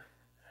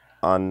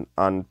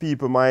 And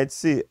people might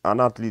see an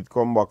athlete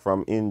come back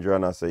from injury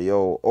and I say,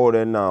 yo, all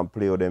them now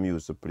play how them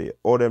used to play.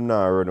 All them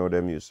now run how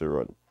them used to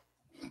run.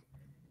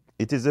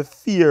 It is a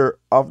fear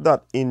of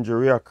that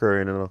injury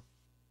occurring, you know.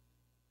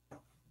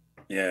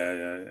 Yeah.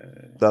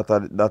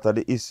 That are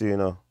the issue, you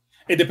know.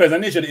 It depends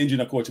on the nature of the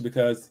injury, coach,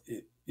 because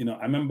you know,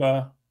 I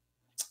remember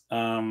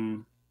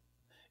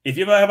if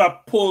you ever have a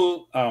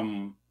pull,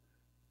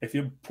 if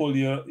you pull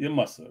your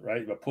muscle,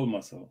 right? You have a pull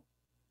muscle.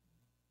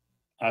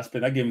 I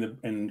spent a game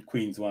in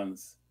Queens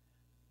once.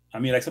 I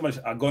mean, like somebody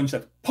a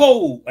gunshot,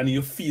 pow, and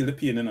you feel the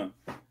pain, you know.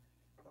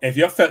 If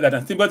you felt that,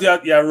 and think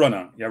about you're a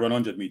runner, you run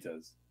 100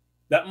 meters.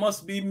 That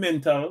must be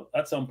mental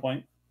at some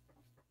point.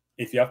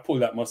 If you have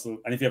pulled that muscle,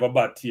 and if you have a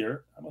bad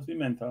tear, that must be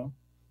mental.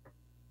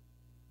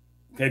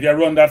 Okay, if you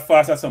run that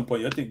fast at some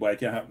point, you think, boy, it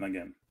can't happen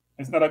again.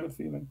 It's not a good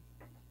feeling.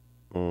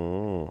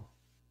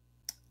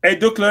 Hey,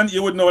 Duckland,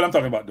 you would know what I'm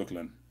talking about,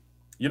 Duckland.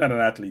 You're not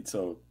an athlete,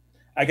 so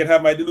I can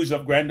have my delusion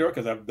of grandeur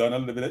because I've done a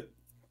little bit of it.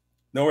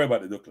 Don't worry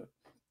about it, Duckland.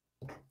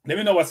 Let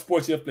me know what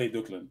sports you have played,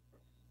 Duckland.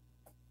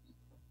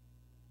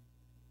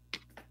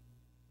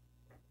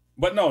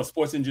 But no,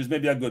 sports injuries may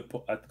be a good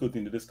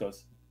thing to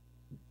discuss.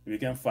 We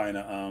can find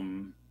a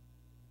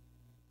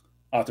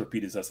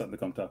orthopedist or something to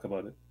come talk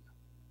about it.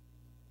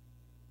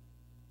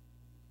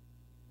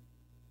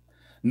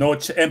 No,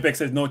 MPEG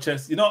says no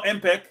chess. You know,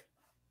 MPEG,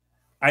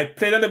 I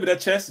played a little bit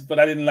of chess, but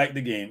I didn't like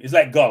the game. It's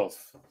like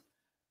golf.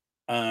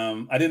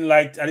 I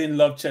didn't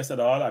love chess at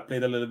all. I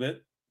played a little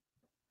bit.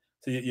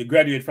 So you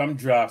graduate from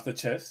draft to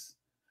chess.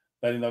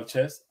 I didn't love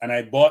chess. And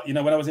I bought, you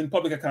know, when I was in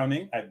public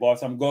accounting, I bought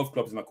some golf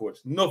clubs in a coach.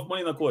 Enough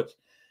money in a coach.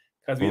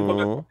 Because in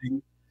public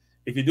accounting,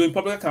 if you're doing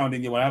public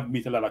accounting, you want to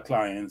meet a lot of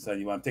clients and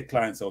you want to take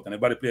clients out and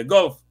everybody play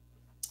golf.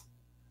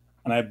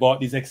 And I bought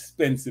these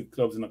expensive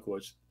clubs in a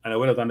coach. And I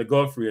went out on the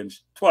golf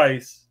range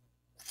twice.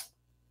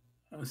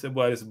 I said,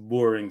 boy, this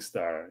boring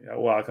star. I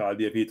walk all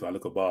day people and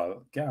look a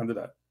ball. Can't do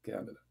that.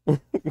 Right?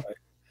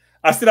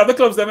 I still have the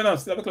clubs them, you know.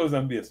 Still have the clubs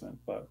them basement.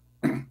 But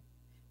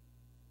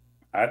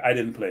I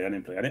didn't play. I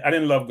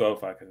didn't love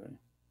golf, actually.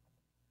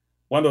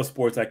 One of those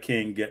sports I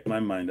can't get my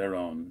mind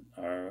around.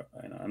 I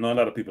know a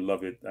lot of people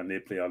love it and they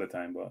play all the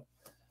time, but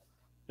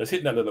just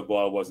hitting that little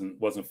ball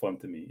wasn't fun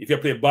to me. If you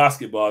play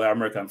basketball or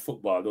American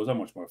football, those are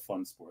much more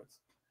fun sports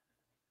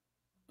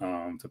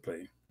to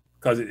play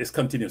because it's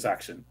continuous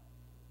action.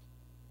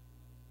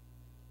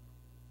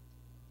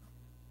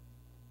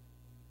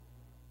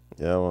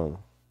 Yeah, man.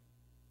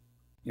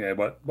 Yeah,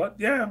 but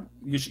yeah,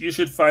 you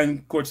should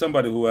find coach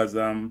somebody who has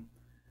some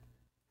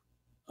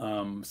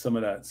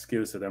of that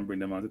skill set and bring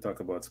them on to talk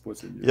about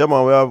sports injuries. Yeah,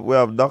 man, we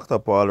have Dr.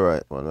 Paul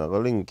Wright, man. I gotta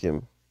link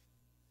him.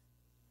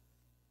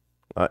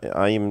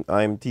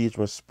 I'm teach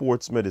my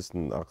sports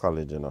medicine at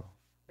college, you know.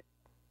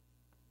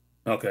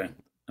 Okay.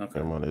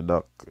 Yeah, man,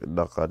 the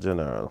Doctor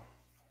General.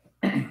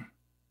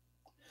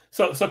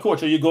 So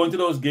coach, are you going to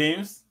those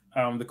games?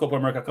 The Copa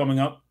America coming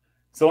up.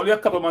 So only a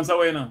couple months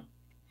away now.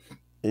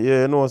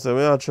 Yeah, no, so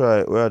we are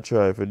try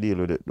to deal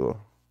with it though.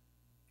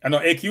 I know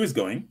AQ is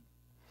going.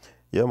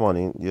 Yeah,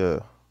 man, yeah.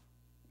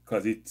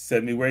 Because he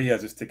sent me where he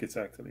has his tickets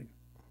actually.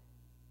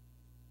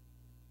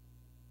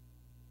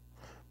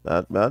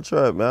 I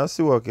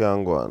see what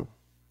can go on.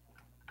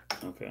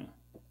 Okay.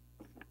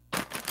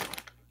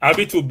 I'll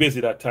be too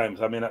busy that time,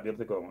 so I may not be able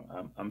to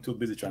go. I'm too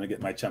busy trying to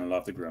get my channel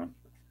off the ground.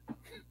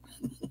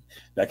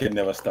 That can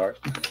never start.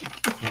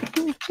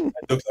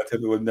 It looks like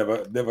it will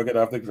never get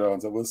off the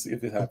ground, so we'll see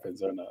if it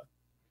happens or not.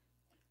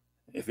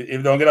 If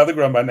it don't get off the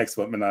ground by next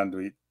month, I'll do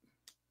it.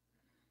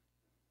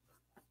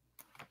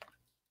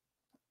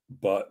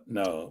 But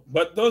no.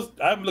 But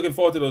I'm looking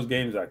forward to those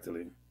games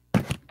actually.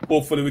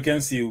 Hopefully we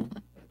can see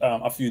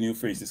a few new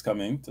faces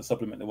coming to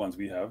supplement the ones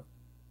we have.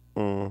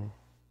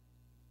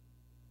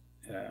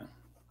 Yeah.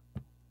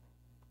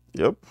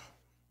 Yep.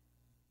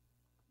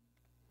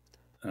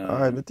 All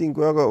right, I think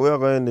we are going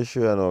to end the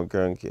show now,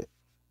 Cranky.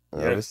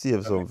 We'll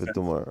save some for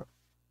tomorrow.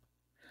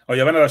 Oh, you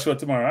have another show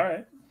tomorrow, all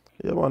right.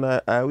 Yeah,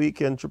 man, I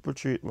weekend triple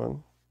treat,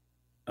 man.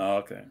 Oh,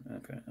 okay.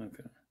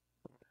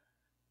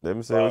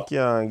 Them say we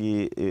can't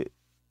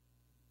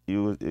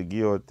give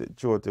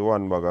out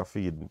one bag of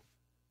feed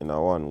in a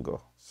one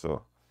go.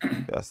 So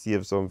I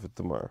save some for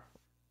tomorrow.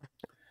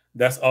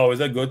 That's always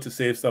a good to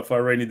save stuff for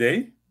a rainy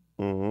day.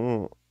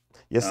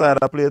 Your side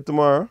I play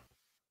tomorrow?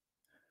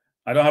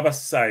 I don't have a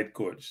side,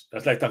 coach.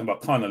 That's like talking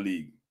about Corner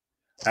League.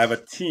 I have a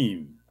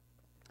team.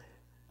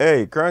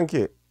 Hey,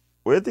 Cranky,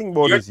 what do you think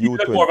about this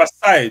U20? More of a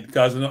side,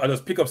 because I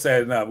just pick up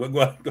side now.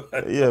 Go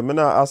ahead. Yeah, me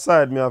not a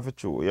side me have for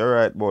true. You're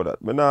right about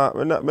that. Me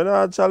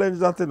not challenge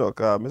that, you know,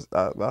 because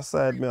I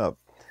side me have.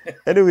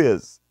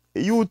 Anyways,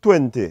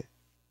 U20.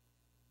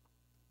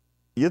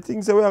 You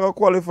think so we are going to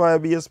qualify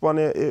based on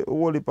a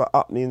whole heap of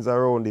happenings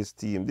around this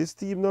team? This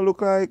team don't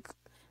look like...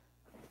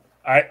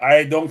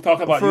 I don't talk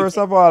about... First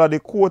of all, the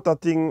quota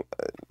thing...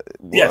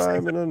 Yes. I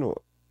don't know.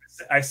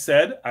 I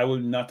said I will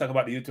not talk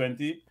about the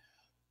U20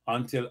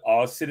 until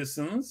all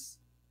citizens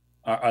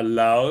are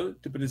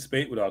allowed to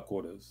participate without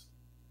quotas.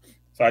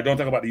 So I don't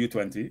talk about the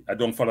U20. I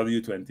don't follow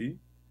the U20.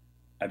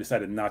 I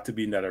decided not to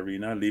be in that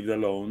arena, leave it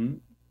alone.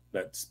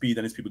 let Speed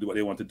and his people do what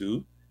they want to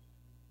do,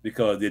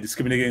 because they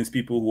discriminate against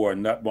people who are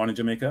not born in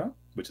Jamaica,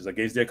 which is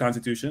against their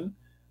constitution,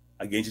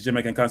 against the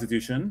Jamaican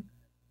constitution,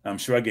 I'm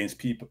sure against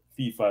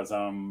FIFA's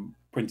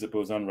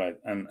principles on right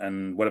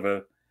and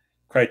whatever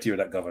criteria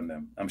that govern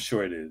them. I'm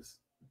sure it is.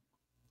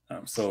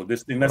 So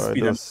this thing that's It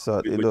does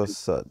sad. It does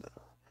sad.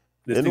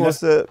 You know,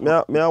 say,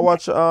 I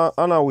watch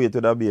on a way to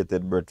the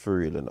bated breath for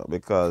real, you know,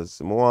 because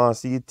I want to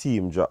see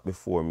team drop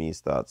before me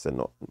start saying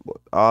nothing.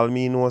 But all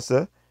me know,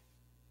 say,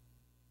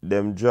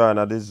 them draw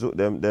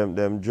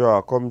them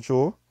draw come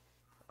through,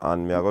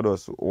 and me I go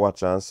just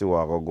watch and see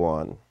what I go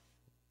on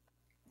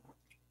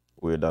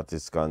where that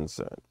is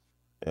concerned.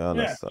 You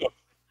understand? Yeah, so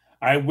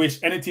I wish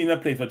any team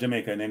that plays for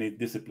Jamaica in any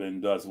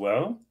discipline does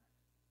well,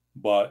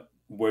 but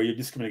where you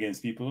discriminate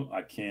against people,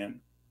 I can't.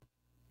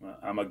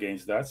 I'm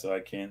against that, so I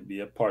can't be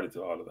a party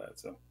to all of that.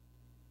 So,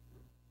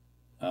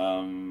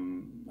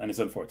 and it's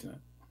unfortunate.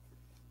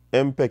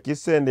 MPEC, you're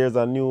saying there's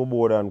a new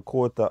board and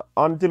quota.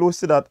 Until we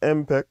see that,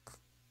 MPEC,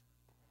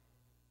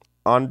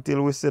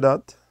 until we see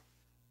that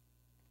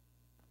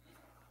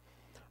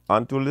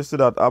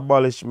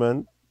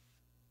abolishment,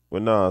 we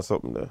know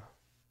something there.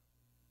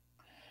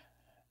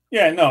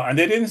 Yeah, no, and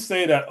they didn't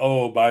say that,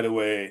 oh, by the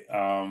way,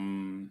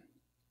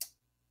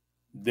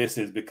 this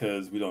is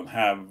because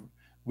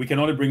we can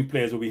only bring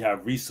players where we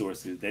have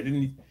resources.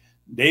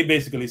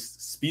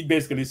 Speed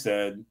basically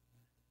said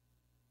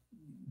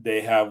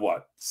they have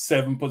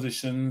 7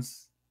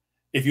 positions.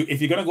 If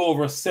you're gonna go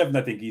over 7,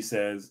 I think he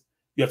says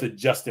you have to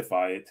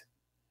justify it.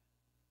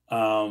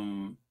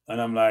 And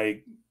I'm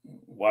like,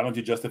 why don't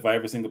you justify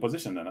every single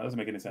position then? That doesn't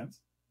make any sense.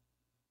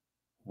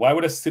 Why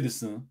would a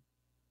citizen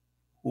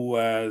who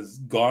has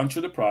gone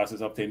through the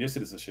process, obtained their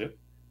citizenship,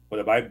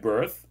 whether by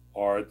birth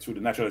or through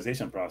the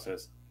naturalization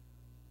process,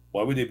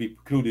 why would they be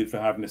precluded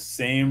from having the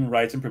same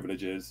rights and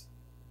privileges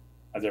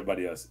as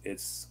everybody else?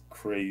 It's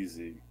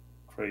crazy,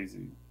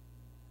 crazy.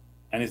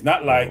 And it's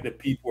not like the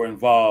people who are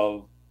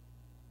involved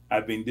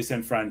have been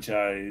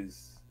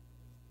disenfranchised,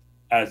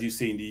 as you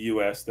see in the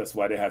U.S. That's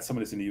why they had some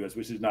of this in the U.S.,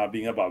 which is now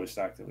being abolished,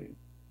 actually.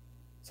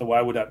 So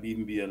why would that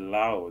even be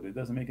allowed? It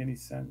doesn't make any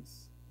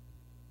sense.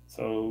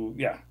 So,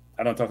 yeah,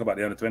 I don't talk about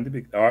the under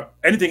 20 or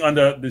anything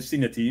under the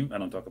senior team. I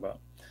don't talk about.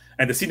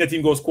 And the senior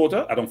team goes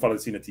quota. I don't follow the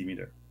senior team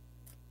either.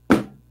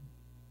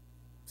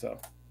 So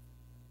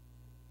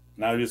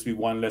now just be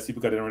one less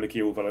people because they don't really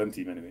care who follow the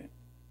team anyway.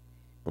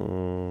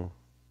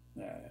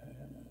 Yeah.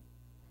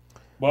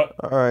 But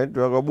all right,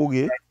 Drago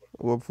Boogie.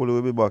 Hopefully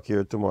we'll be back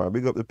here tomorrow.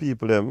 Big up the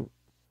people them.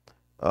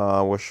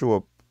 We'll show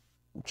up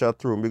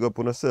chat room. Big up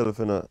on yourself,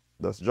 you know.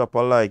 Just drop a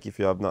like if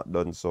you have not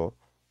done so.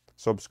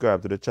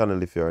 Subscribe to the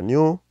channel if you're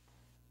new,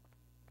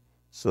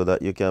 so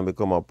that you can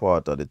become a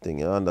part of the thing.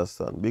 You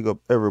understand? Big up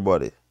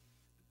everybody.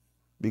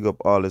 Big up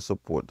all the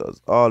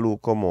supporters, all who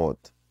come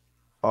out,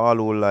 all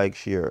who like,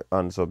 share,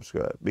 and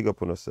subscribe. Big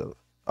up on yourself.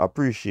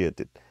 Appreciate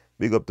it.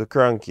 Big up to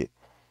Cranky.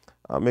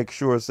 And make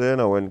sure, say, you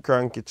know, when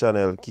Cranky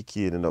channel kick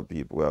in, you know,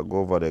 people, we'll go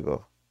over there,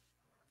 go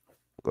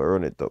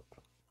run it up.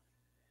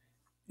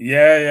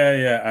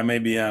 Yeah. I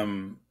maybe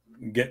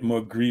get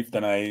more grief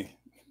than I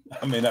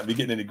may not be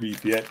getting any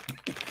grief yet.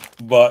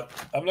 But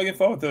I'm looking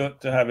forward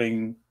to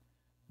having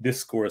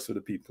discourse with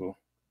the people.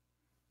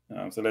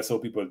 So let's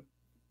hope people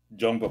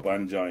jump up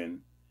and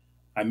join.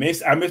 I may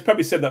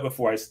probably said that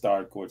before I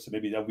start, coach. So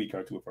maybe a week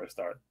or two before I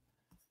start,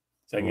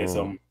 so I get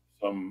some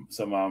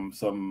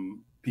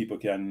people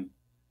can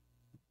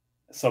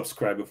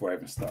subscribe before I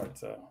even start.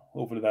 So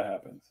hopefully that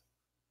happens.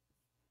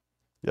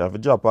 You have to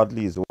drop at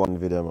least one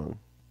video, man.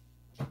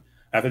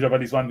 I have to drop at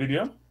least one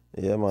video.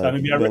 Yeah, man. So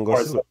maybe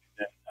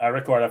I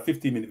record a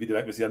 15-minute video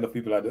like we see enough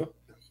people I do.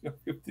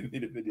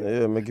 15-minute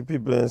video. Yeah, make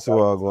people and see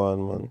what I go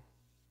on, man.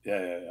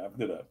 Yeah. I'll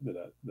do that.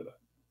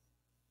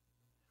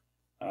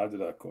 I'll do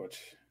that, coach.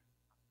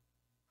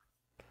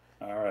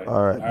 All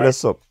right.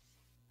 Bless up.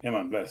 Yeah,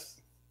 man,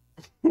 bless.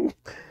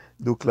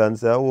 Duclan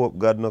say, I hope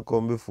God not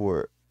come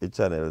before the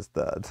channel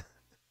start.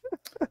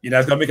 You know, I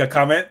was going to make a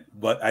comment,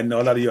 but I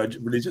know a lot of you are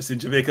religious in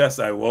Jamaica,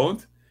 so I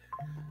won't.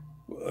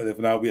 But if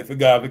not, we have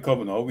God to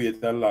come, no,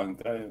 wait a long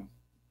time.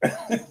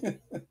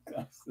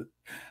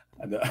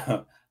 And,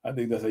 I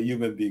think that's a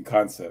human being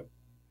concept.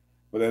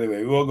 But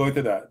anyway, we won't go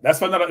into that.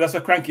 That's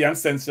a Cranky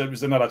Uncensored, which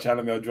is another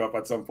channel I'll drop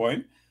at some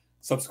point,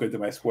 subsequent to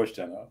my sports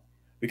channel.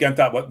 We can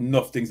talk about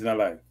enough things in our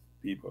life,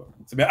 people.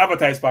 So my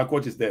advertise for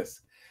coach's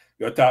desk.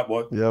 You'll talk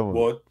about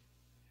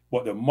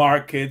what the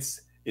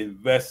markets,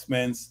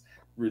 investments,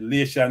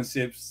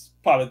 relationships,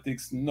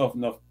 politics, enough.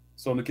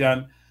 So we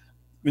can,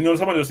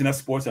 somebody was in a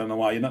sports, I don't know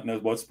why you're not know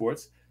about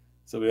sports.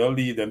 So we all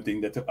leave them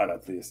things to other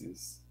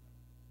places.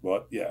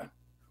 But yeah,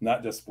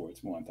 not just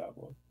sports. We want to talk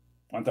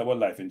about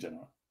life in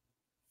general.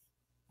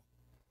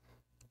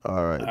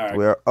 All right.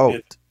 We're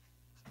out.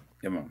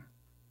 Yeah, man.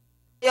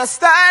 Your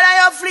style and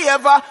your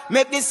flavor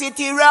make the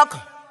city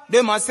rock.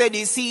 They must say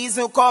the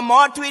season come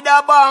out with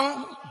a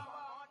bang.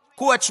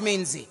 Coach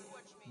Minzy,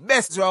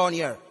 best round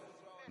here.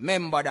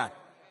 Remember that.